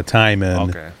 packages at a time in,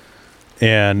 okay.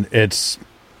 and it's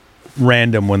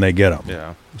random when they get them.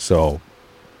 Yeah. So,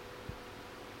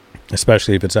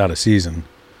 especially if it's out of season,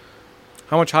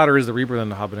 How much hotter is the Reaper than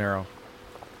the habanero?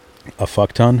 a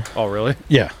fuck ton. Oh, really?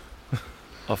 Yeah,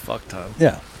 A fuck ton.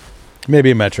 yeah, maybe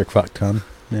a metric fuck ton.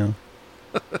 Yeah.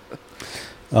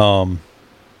 I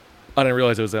didn't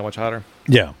realize it was that much hotter.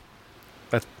 Yeah.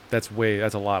 That's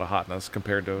a lot of hotness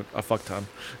compared to a fuck ton.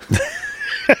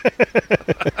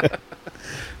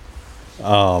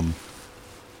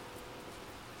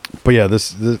 But yeah,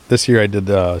 this year I did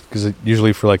because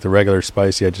usually for like the regular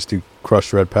spicy I just do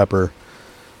crushed red pepper,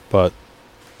 but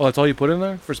Oh, that's all you put in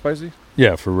there for spicy?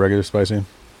 yeah, for regular spicy,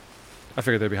 I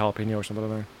figured there'd be jalapeno or something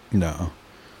in there.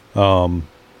 no.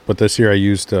 But this year I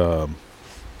used I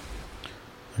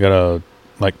got a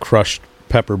like crushed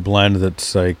pepper blend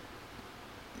that's like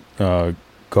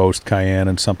ghost cayenne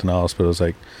and something else, but it was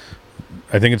like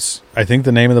I think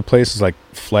the name of the place is like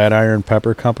Flatiron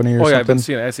Pepper Company or Oh, something. yeah, I've been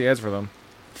seeing I see ads for them.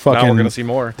 Fucking, Now we're going to see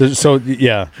more. so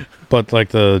yeah, but like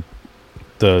the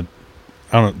I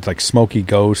don't know, like Smoky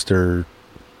Ghost or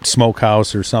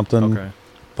Smokehouse or something. Okay.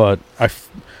 But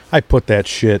I put that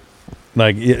shit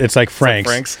like it's like Frank's.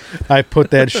 Frank's. I put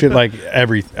that shit like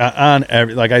on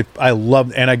every like I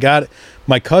loved, and I got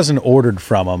my cousin ordered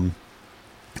from them,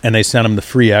 and they sent him the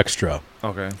free extra.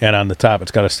 Okay. And on the top,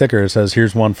 it's got a sticker that says,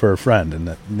 "Here's one for a friend," and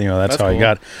that, you know that's how I cool.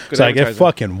 got. Good So like it advertising.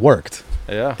 fucking worked.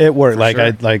 Yeah. It worked. for Like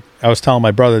sure. I was telling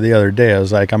my brother the other day, I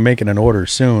was like, I'm making an order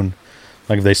soon.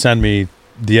 Like if they send me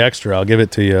the extra, I'll give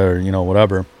it to you, or you know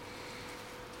whatever.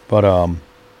 But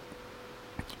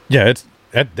yeah, it's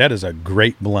that is a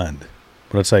great blend.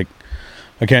 But it's like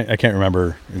I can't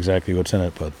remember exactly what's in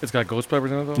it, but It's got ghost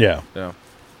peppers in it, though? yeah. Yeah.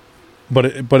 But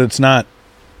it's not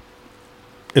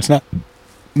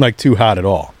like too hot at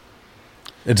all.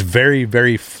 It's very,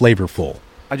 very flavorful.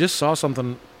 I just saw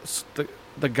something.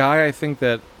 The guy, I think,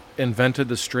 that invented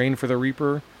the strain for the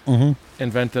Reaper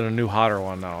invented a new hotter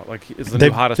one now. Like, it's the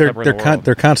new hottest pepper in the world.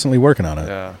 They're constantly working on it.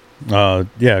 Yeah.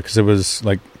 Yeah, because it was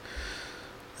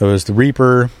the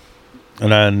Reaper,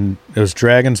 and then it was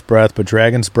Dragon's Breath. But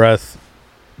Dragon's Breath,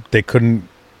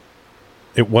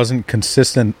 it wasn't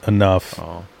consistent enough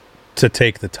Oh. to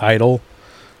take the title.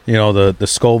 You know, the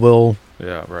Scoville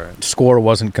Yeah, right. score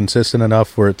wasn't consistent enough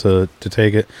for it to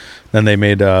take it. Then they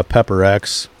made Pepper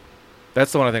X.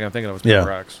 That's the one I think I'm thinking of. Was Yeah.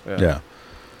 Pepper X. Yeah.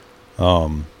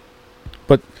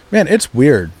 But man, it's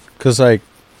weird because like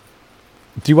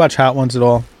Do you watch Hot Ones at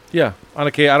all? Yeah, on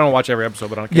occasion. I don't watch every episode,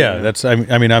 but on occasion. Yeah, that's. I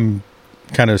mean, I'm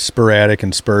kind of sporadic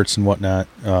in spurts and whatnot.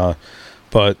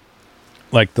 But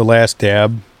like The Last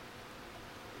Dab,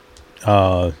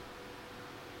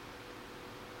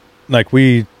 like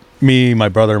me, my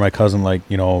brother, my cousin, like,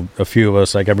 you know, a few of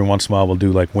us, like every once in a while, we'll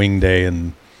do like wing day,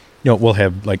 and you know, we'll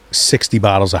have like 60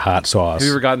 bottles of hot sauce. Have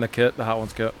you ever gotten the kit, the Hot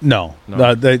Ones kit? No,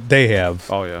 No. they have.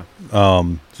 Oh yeah.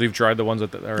 So you've tried the ones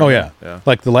that are oh yeah, yeah.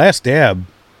 like The Last Dab.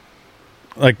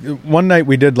 Like one night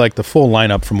we did like the full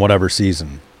lineup from whatever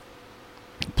season,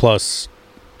 plus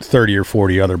 30 or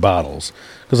 40 other bottles.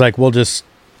 Because like we'll just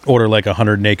order like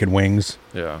 100 naked wings.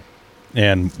 Yeah.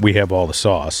 And we have all the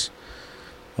sauce.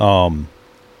 But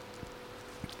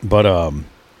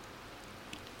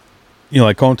you know,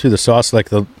 like going through the sauce, like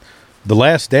the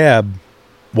Last Dab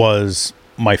was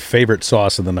my favorite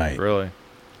sauce of the night. Really?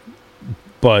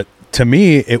 But to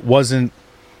me, it wasn't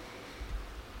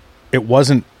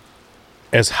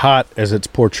as hot as it's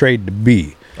portrayed to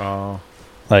be. Oh.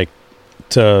 Like,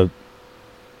 to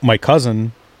my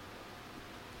cousin,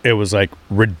 it was like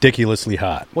ridiculously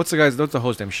hot. What's the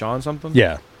host name? Sean something?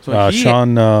 Yeah. So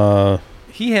Sean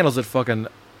he handles it fucking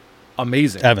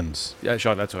amazing. Evans. Yeah,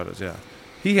 Sean, that's what it is, yeah.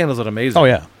 He handles it amazing. Oh,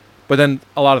 yeah. But then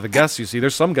a lot of the guests you see,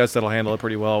 there's some guests that'll handle it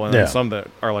pretty well, and then Yeah. some that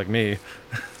are like me.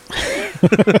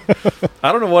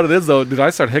 I don't know what it is though, dude. I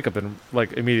start hiccuping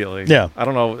like immediately. Yeah. I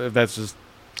don't know if that's just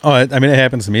Oh, I mean, it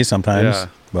happens to me sometimes.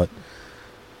 Yeah.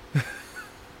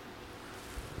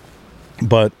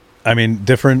 But, I mean,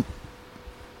 different...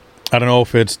 I don't know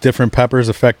if it's different peppers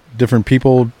affect different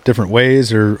people different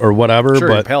ways or whatever. sure,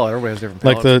 your but palate. Everybody has different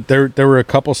like palates. there were a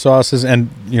couple sauces, and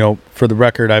you know, for the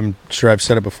record, I'm sure I've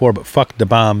said it before, but fuck the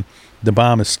bomb. The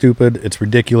bomb is stupid. It's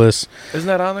ridiculous. Isn't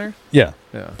that on there? Yeah,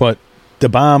 Yeah. but the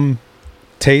bomb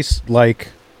tastes like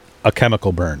a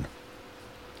chemical burn.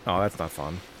 Oh, that's not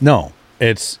fun. No,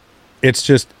 it's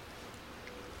just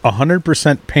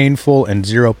 100% painful and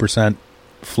 0%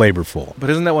 flavorful. But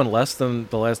isn't that one less than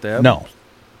The Last Dab? No.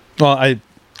 Well,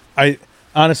 I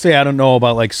honestly, I don't know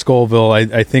about like Scoville.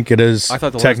 I think it is I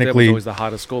thought The technically Last Dab was always the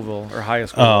hottest Scoville or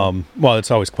highest Scoville. well,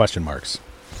 it's always question marks.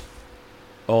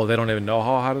 Oh, they don't even know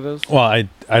how hot it is? Well,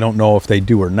 I don't know if they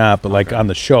do or not, but like Okay. on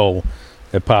the show,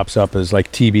 it pops up as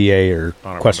like TBA or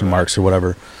I don't question remember marks or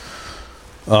whatever.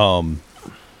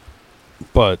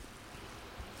 But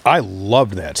I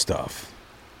loved that stuff.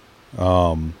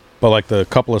 But like the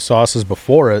couple of sauces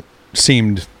before it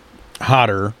seemed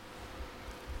hotter.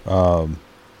 Found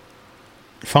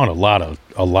a lot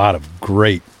of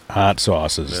great hot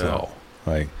sauces Yeah. though.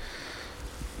 Like,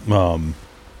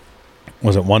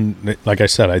 was it one? Like I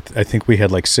said, I think we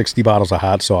had like 60 bottles of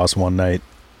hot sauce one night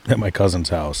at my cousin's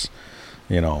house.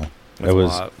 You know, That's it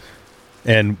was, a lot.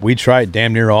 and we tried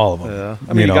damn near all of them. Yeah.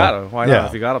 I mean, you know? got to. Why not Yeah.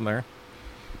 if you got them there?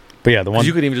 But yeah, the one Because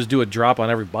you could even just do a drop on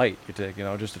every bite you take, you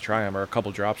know, just to try them, or a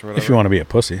couple drops or whatever. if you want to be a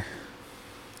pussy.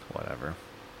 Whatever.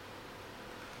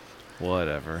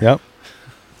 Yep.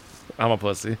 I'm a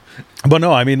pussy. But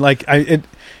no, I mean, like,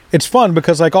 it's fun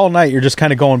because like all night you're just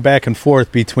kind of going back and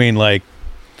forth between like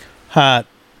hot,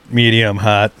 medium,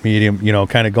 you know,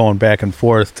 kind of going back and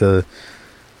forth to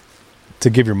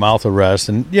give your mouth a rest.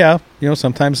 And yeah, you know,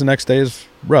 sometimes the next day is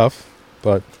rough,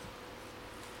 but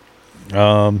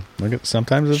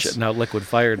sometimes it's Shitting out liquid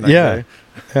fire next yeah, day.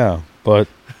 yeah, but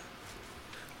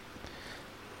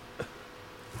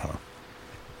I don't know.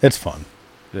 It's fun.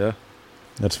 Yeah.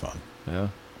 It's fun. Yeah.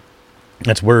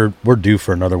 We're due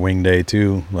for another wing day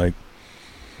too. Like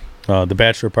the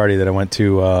bachelor party that I went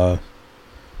to was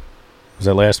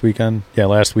that last weekend? Yeah,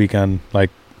 last weekend. Like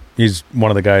he's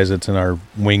one of the guys that's in our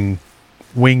wing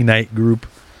night group.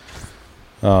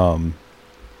 But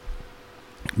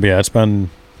yeah, it's been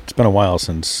a while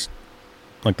since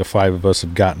like the five of us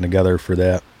have gotten together for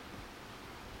that.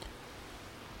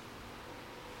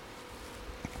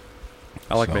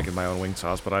 I like So. making my own wing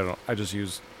sauce, but I just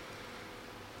use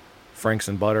Frank's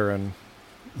and butter and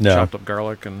Yeah. chopped up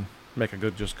garlic and make a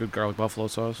good garlic buffalo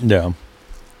sauce. Yeah.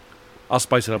 I'll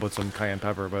spice it up with some cayenne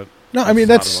pepper, but No, I mean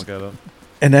it's hot, I don't get it.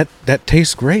 and that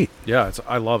tastes great. Yeah,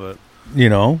 I love it. You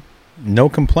know, no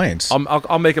complaints.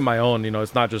 I'll make it my own. You know,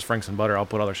 it's not just Frank's and butter. I'll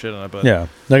put other shit in it, but Yeah,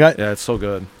 like yeah, it's so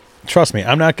good. trust me,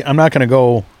 I'm not gonna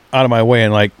go out of my way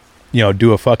and like, you know,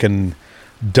 do a fucking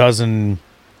dozen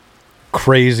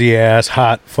crazy ass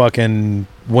hot fucking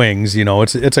wings. You know,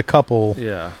 it's a couple.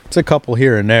 Yeah, It's a couple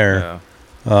here and there.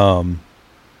 yeah.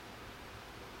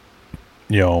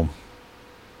 You know,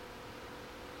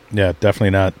 yeah,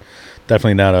 definitely not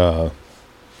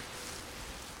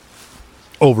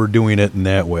overdoing it in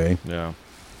that way. Yeah.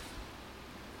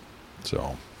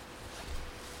 So,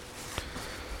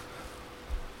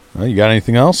 well, you got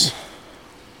anything else?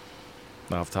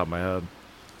 Not off the top of my head.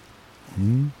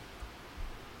 Hmm.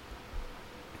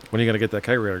 When are you gonna get that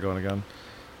kegerator going again?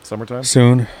 Summertime?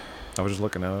 Soon. I was just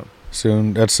looking at it.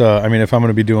 Soon. That's I mean, if I'm going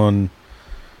to be doing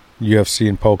UFC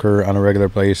and poker on a regular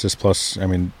basis, plus I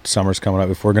mean, summer's coming up.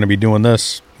 If we're going to be doing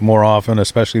this more often,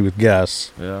 especially with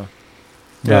guests, Yeah.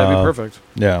 Yeah, that'd be perfect.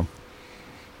 yeah.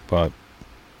 But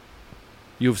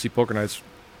UFC poker nights,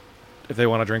 if they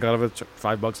want to drink out of it, it's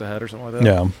 $5 a head or something like that.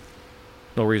 yeah,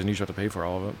 No reason you should have to pay for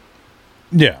all of it.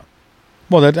 yeah.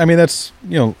 Well, that I mean, that's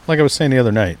like I was saying the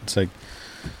other night. It's like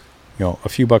a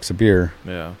few bucks a beer.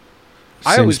 Yeah.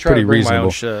 Seems I always try pretty to bring reasonable. my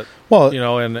own shit. Well,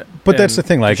 But that's the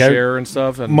thing. Like, share and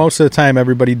stuff. And most of the time,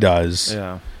 everybody does.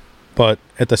 yeah. But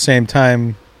at the same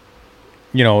time,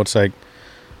 it's like,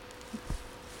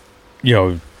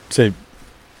 say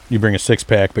you bring a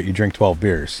 6-pack, but you drink 12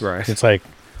 beers. Right. It's like,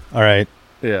 all right,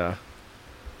 Yeah.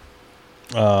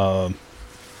 the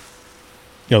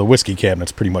whiskey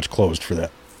cabinet's pretty much closed for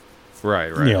that.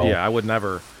 Right. Yeah, I would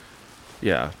never.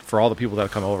 Yeah, for all the people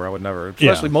that come over, I would never.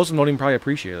 Especially most of them don't even probably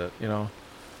appreciate it.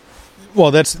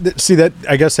 Well,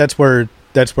 I guess that's where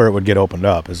it would get opened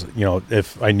up. Is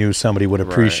if I knew somebody would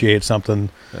appreciate something.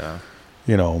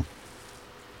 Yeah.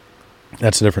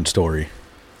 That's a different story.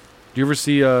 Do you ever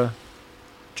see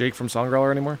Jake from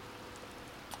Songgrowler anymore?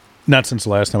 Not since the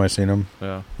last time I seen him.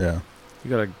 Yeah. Yeah. You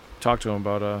gotta talk to him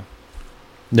about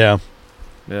Yeah.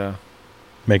 Yeah.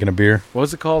 Making a beer. What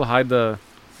was it called?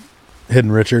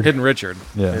 Hidden Richard. Hidden Richard.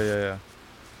 Yeah.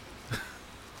 Yeah.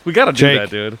 We gotta do Jake. that,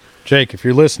 dude. Jake, if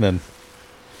you're listening,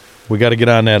 we got to get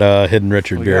on that Hidden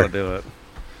Richard We beer. gotta do it.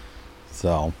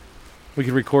 So, We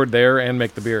could record there and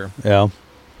make the beer. yeah.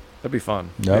 That'd be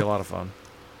fun. Yep. That'd be a lot of fun.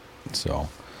 So,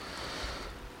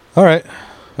 all right.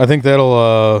 I think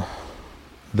that'll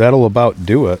about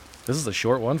do it. This is a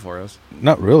short one for us.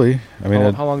 Not really. I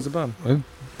mean, How long's it been?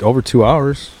 over 2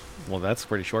 hours. Well, that's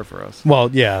pretty short for us. Well,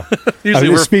 yeah. Usually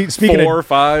mean, we're speaking 4 or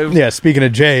 5. Yeah, speaking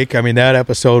of Jake, I mean that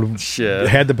episode Shit.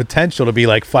 had the potential to be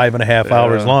like 5.5 Yeah.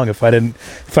 hours long if I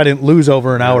didn't lose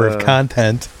over an hour of Yeah.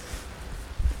 content.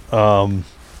 But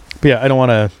yeah, I don't want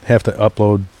to have to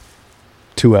upload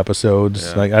 2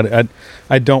 episodes. Yeah. Like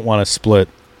I don't want to split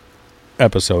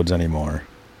episodes anymore.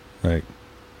 Like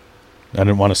I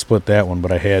didn't want to split that one,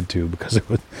 but I had to because it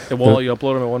would. It won't let you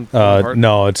upload them at one part?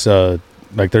 No, it's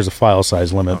like there's a file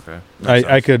size limit. Okay.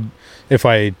 I could, if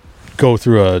I go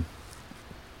through a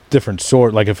different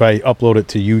sort, like if I upload it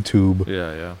to YouTube,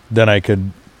 Yeah. then I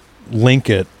could link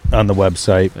it on the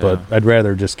website, but Yeah. I'd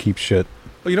rather just keep shit.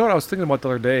 Well, you know what I was thinking about the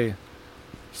other day?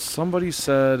 Somebody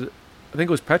said, I think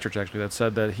it was Petrich actually, that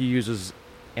said that he uses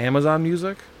Amazon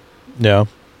Music. Yeah.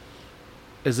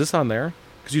 Is this on there?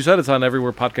 Because you said it's on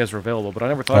everywhere podcasts are available, but I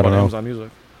never thought I about don't know. Amazon Music.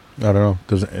 I don't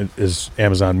know. Is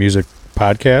Amazon Music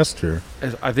podcast or?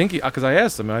 I think because I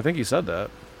asked him, and I think he said that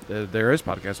there is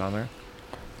podcasts on there.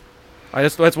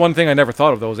 That's one thing I never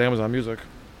thought of though, was Amazon Music.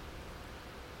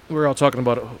 We were all talking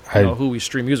about who we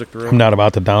stream music through. I'm not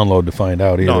about to download to find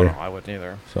out either. No, I wouldn't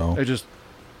either. So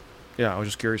I was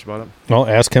just curious about it. well,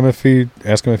 ask him if he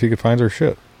could find our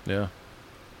shit. Yeah.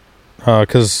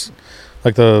 Because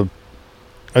like I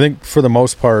think for the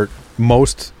most part,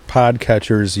 most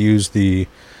podcatchers use the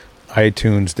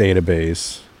iTunes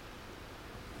database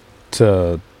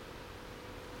to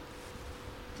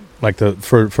like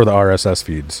for the RSS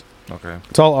feeds. Okay.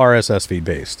 It's all RSS feed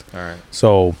based. All right.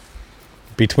 So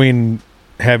between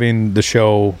having the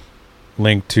show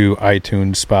linked to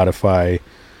iTunes, Spotify,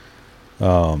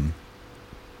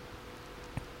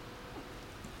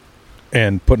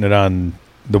 and putting it on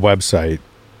the website,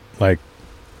 like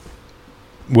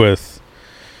with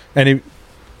any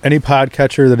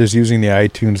podcatcher that is using the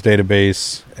iTunes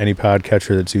database, any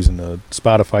podcatcher that's using the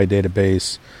Spotify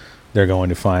database, they're going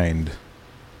to find,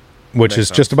 which Makes is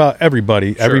sense. just about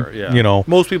everybody. Sure, yeah.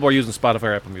 Most people are using Spotify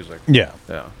or Apple Music. Yeah.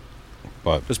 Yeah.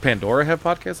 But Does Pandora have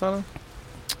podcasts on it?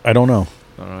 I don't know.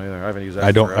 I don't know either. I haven't used that.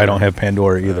 I don't forever. have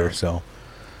Pandora either. Yeah. So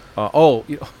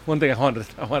One thing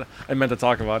I meant to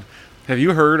talk about. Have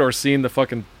you heard or seen the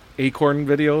fucking Acorn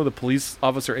video, the police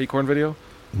officer Acorn video?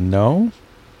 no.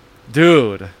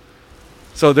 Dude.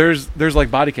 So there's like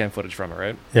body cam footage from it,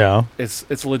 right? Yeah.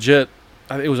 It's legit.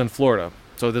 It was in Florida.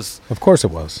 So this Of course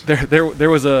it was. there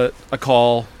was a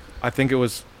call. I think it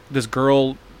was this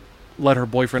girl let her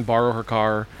boyfriend borrow her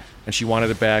car and she wanted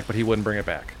it back, but he wouldn't bring it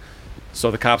back. So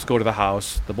the cops go to the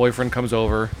house. The boyfriend comes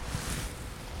over.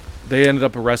 They ended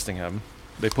up arresting him.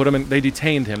 They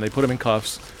detained him. They put him in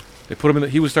cuffs. They put him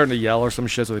he was starting to yell or some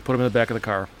shit, so they put him in the back of the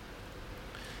car.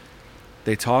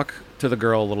 They talk to the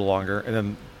girl a little longer, and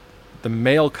then the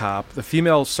male cop, the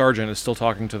female sergeant is still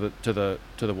talking to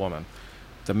the woman.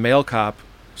 The male cop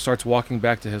starts walking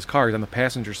back to his car. He's on the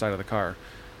passenger side of the car,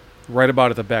 right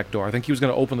about at the back door. I think he was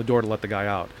going to open the door to let the guy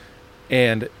out.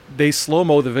 And they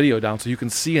slow-mo the video down so you can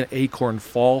see an acorn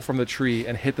fall from the tree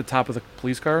and hit the top of the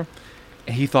police car.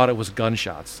 And he thought it was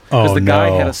gunshots. Because the guy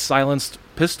had a silenced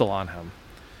pistol on him.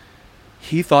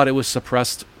 He thought it was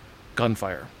suppressed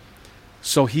gunfire.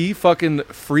 So he fucking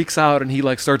freaks out and he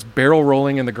like starts barrel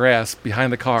rolling in the grass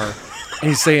behind the car. And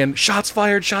he's saying, shots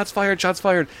fired, shots fired, shots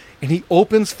fired. And he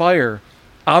opens fire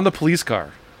on the police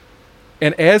car.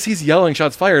 And as he's yelling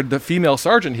shots fired, the female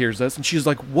sergeant hears this and she's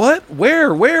like, what?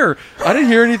 Where? I didn't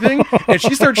hear anything. And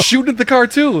she starts shooting at the car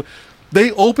too.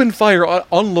 They open fire,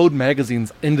 unload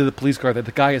magazines into the police car that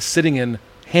the guy is sitting in,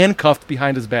 handcuffed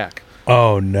behind his back.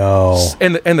 Oh no.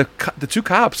 And the two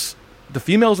cops, the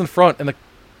female's in front and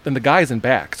the guy's in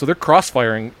back. So they're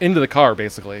crossfiring into the car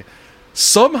basically.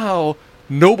 Somehow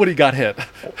nobody got hit.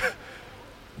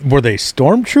 Were they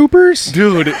stormtroopers?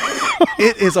 Dude,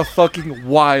 it is a fucking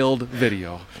wild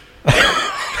video.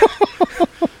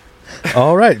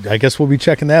 All right. I guess we'll be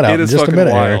checking that out It in is just a fucking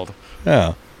minute. wild. Here.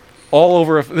 Yeah. All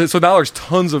over. So now there's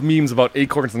tons of memes about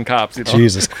acorns and cops. You know?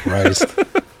 Jesus Christ.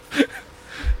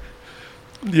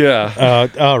 Yeah.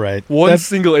 All right. One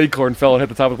single acorn fell and hit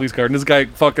the top of the police car, and this guy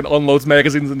fucking unloads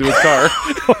magazines into his car.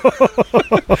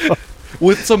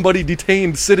 With somebody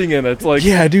detained sitting in it. It's like,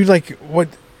 yeah, dude, like, what?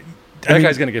 That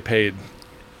guy's going to get paid.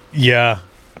 Yeah.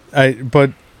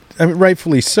 But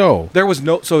rightfully so. There was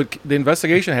no... So the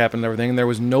investigation happened and everything, and there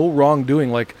was no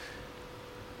wrongdoing. Like,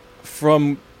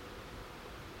 from...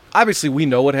 Obviously, we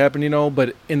know what happened, you know,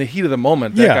 but in the heat of the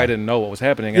moment, that guy didn't know what was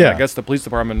happening. And I guess the police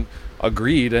department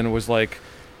agreed and was like,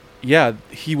 yeah,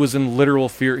 he was in literal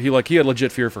fear. He had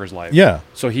legit fear for his life. Yeah.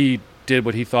 So he did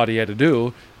what he thought he had to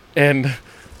do. And,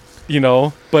 you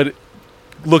know, but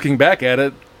looking back at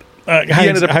it,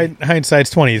 hindsight's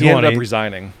 2020. He ended up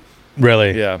resigning.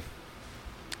 Really? Yeah.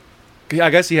 I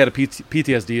guess he had a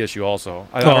PTSD issue also.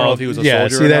 I don't know if he was a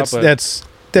soldier or not.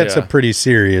 That's a pretty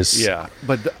serious,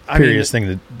 but pretty serious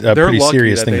thing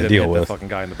to deal with. The fucking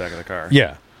guy in the back of the car.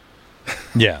 Yeah,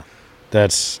 yeah,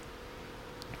 that's.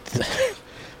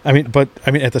 I mean,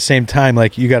 at the same time,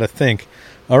 like you got to think.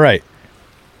 All right,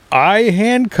 I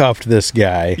handcuffed this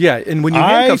guy. Yeah, and when you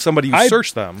handcuff somebody, you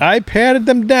search them. I patted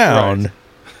them down, right.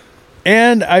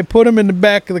 And I put them in the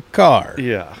back of the car.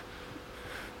 Yeah,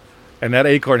 and that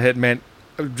acorn hit, man.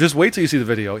 Just wait till you see the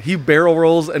video. He barrel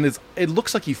rolls, and it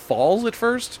looks like he falls at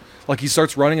first. Like he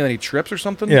starts running, and then he trips or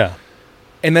something. Yeah.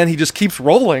 And then he just keeps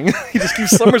rolling. He just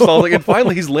keeps somersaulting. And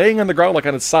finally, he's laying on the ground, like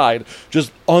on his side,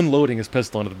 just unloading his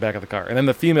pistol into the back of the car. And then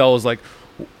the female was like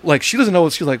she doesn't know.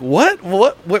 She's like, what?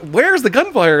 Where's the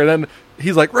gunfire? And then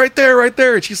he's like, right there.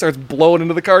 And she starts blowing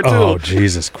into the car, too. Oh,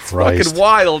 Jesus Christ. It's fucking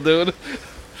wild, dude.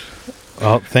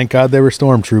 Oh, thank God they were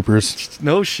stormtroopers.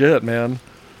 No shit, man.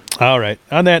 All right.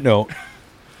 On that note...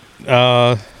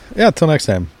 till next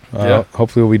time.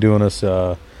 Hopefully we'll be doing this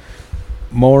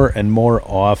more and more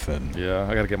often. Yeah,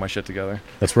 I got to get my shit together.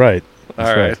 That's right.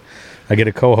 All right. I get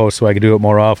a co-host so I can do it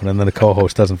more often, and then the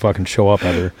co-host doesn't fucking show up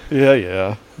ever.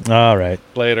 Yeah. All right.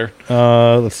 Later.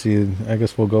 Let's see. I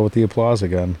guess we'll go with the applause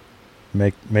again.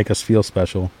 Make us feel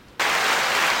special.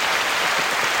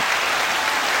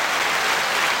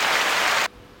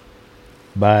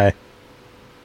 Bye.